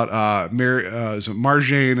is about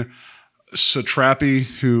Marjane Satrapi,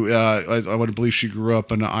 who I would believe she grew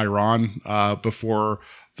up in Iran before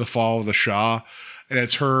the fall of the Shah. And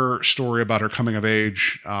it's her story about her coming of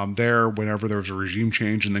age there whenever there was a regime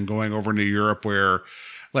change and then going over into Europe where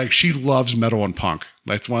Like, she loves metal and punk.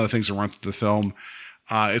 That's one of the things that runs through the film.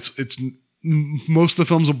 Most of the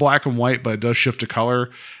film's a black and white, but it does shift to color.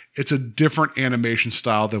 It's a different animation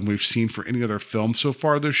style than we've seen for any other film so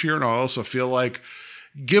far this year. And I also feel like,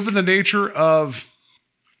 given the nature of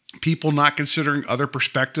people not considering other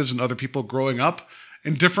perspectives and other people growing up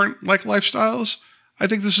in different like lifestyles, I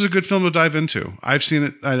think this is a good film to dive into. I've seen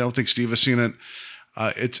it. I don't think Steve has seen it.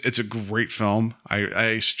 It's a great film.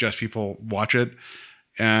 I suggest people watch it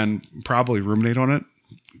and probably ruminate on it,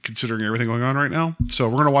 considering everything going on right now. So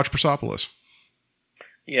we're going to watch Persepolis.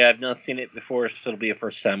 Yeah, I've not seen it before, so it'll be a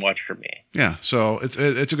first time watch for me. Yeah, so it's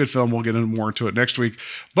a good film. We'll get more into it next week.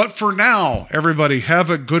 But for now, everybody, have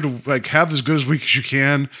as good a week as you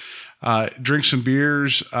can. Drink some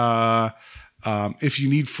beers. If you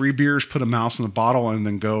need free beers, put a mouse in the bottle and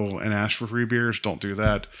then go and ask for free beers. Don't do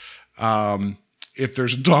that. If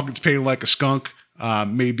there's a dog that's paying like a skunk,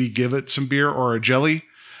 maybe give it some beer or a jelly,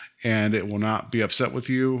 and it will not be upset with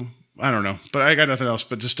you. I don't know, but I got nothing else.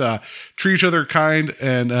 But just treat each other kind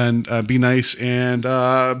and be nice and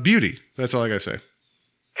beauty. That's all I gotta say.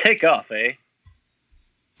 Take off, eh?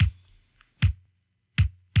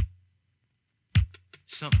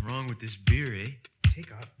 Something wrong with this beer, eh?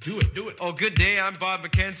 Take off. Do it. Oh, good day. I'm Bob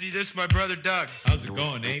McKenzie. This is my brother Doug. How's it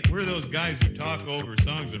going, Nate? We're those guys who talk over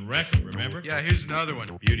songs and wreck them, remember? Yeah, here's another one.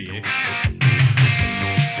 Beauty, eh?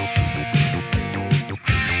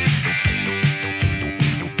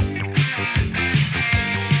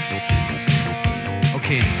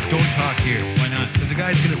 Okay, don't talk here. Why not? Because the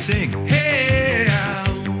guy's gonna sing. Hey, I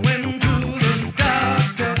went to the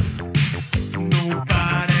doctor.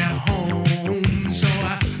 Nobody home, so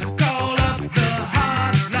I called up the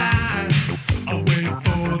hotline. I wait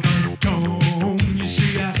for the tone. You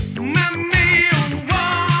see, I met me a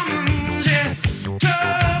woman. She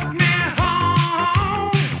took me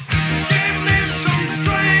home, gave me some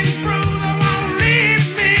strange brew that won't leave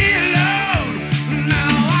me alone.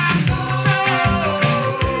 Now I'm so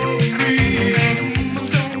weak,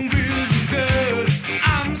 don't feel so good.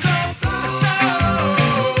 I'm so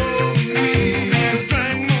weak,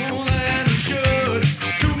 drank more than I should.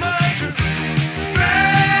 Too much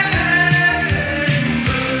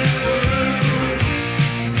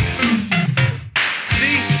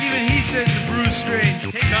See, even he says the brew's strange.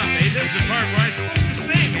 Take off, eh? This is the part where I'm supposed to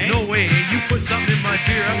sing, eh? No way, eh? You put something in my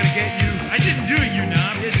beer, I'm gonna get you. I didn't do it, you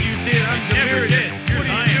knob. Yes, you did. I'm Never delirious. did. You're What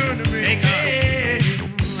are lying. you doing to me? Take off.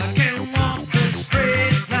 I can't walk a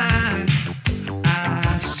straight line. I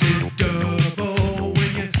said double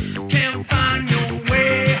when you can't find your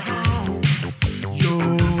way home.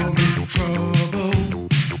 You're in trouble.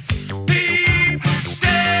 People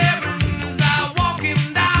staring as I'm walking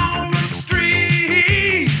down the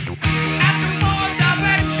street, asking for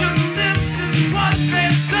direction. This is what they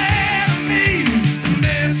say to me.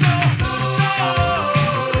 They're so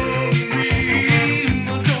mean,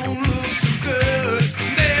 don't look so good.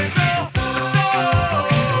 They're so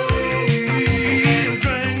mean,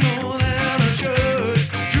 drank more than I should.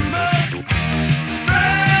 Too much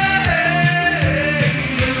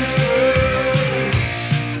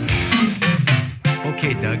strange.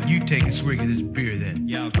 Okay, Doug, you take a swig of this beer then.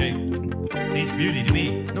 Yeah, okay. Tastes beauty to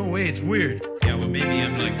me. No way, it's weird. Yeah, well, maybe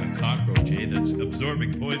I'm like a cockroach, eh? That's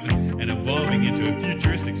absorbing poison and evolving into a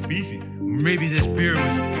futuristic species. Maybe this beer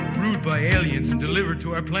was brewed by aliens and delivered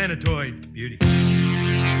to our planetoid. Beauty.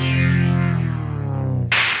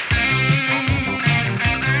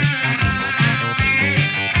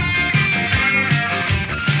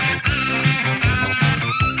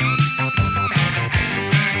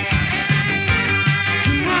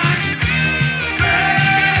 Too much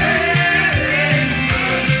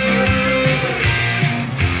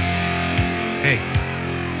Hey,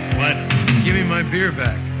 What? give me my beer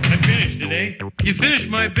back. I finished today. You finished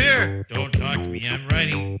my beer. Don't talk to me. I'm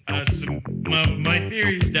writing some of my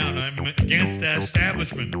theories down. I'm against the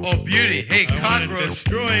establishment. Oh, beauty. Hey, I want to cockroach.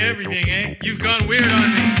 destroy everything, eh? You've gone weird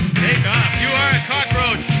on me. Take off. You are a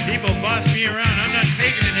cockroach. People boss me around. I'm not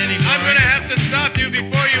taking it anymore. I'm gonna have to stop you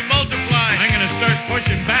before you multiply. I'm gonna start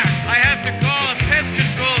pushing back. I have to call a pest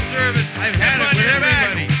control service. I've had it with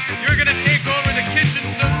everybody. You're gonna take over the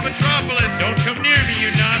kitchens of Metropolis. Don't come near me,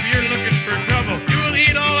 you knob. You're looking for trouble. You will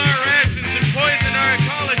eat all our rations and poison our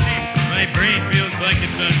ecology. My brain feels like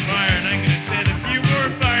it's on fire, and I'm gonna set a few more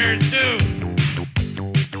fires too.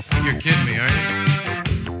 You're kidding me, aren't you?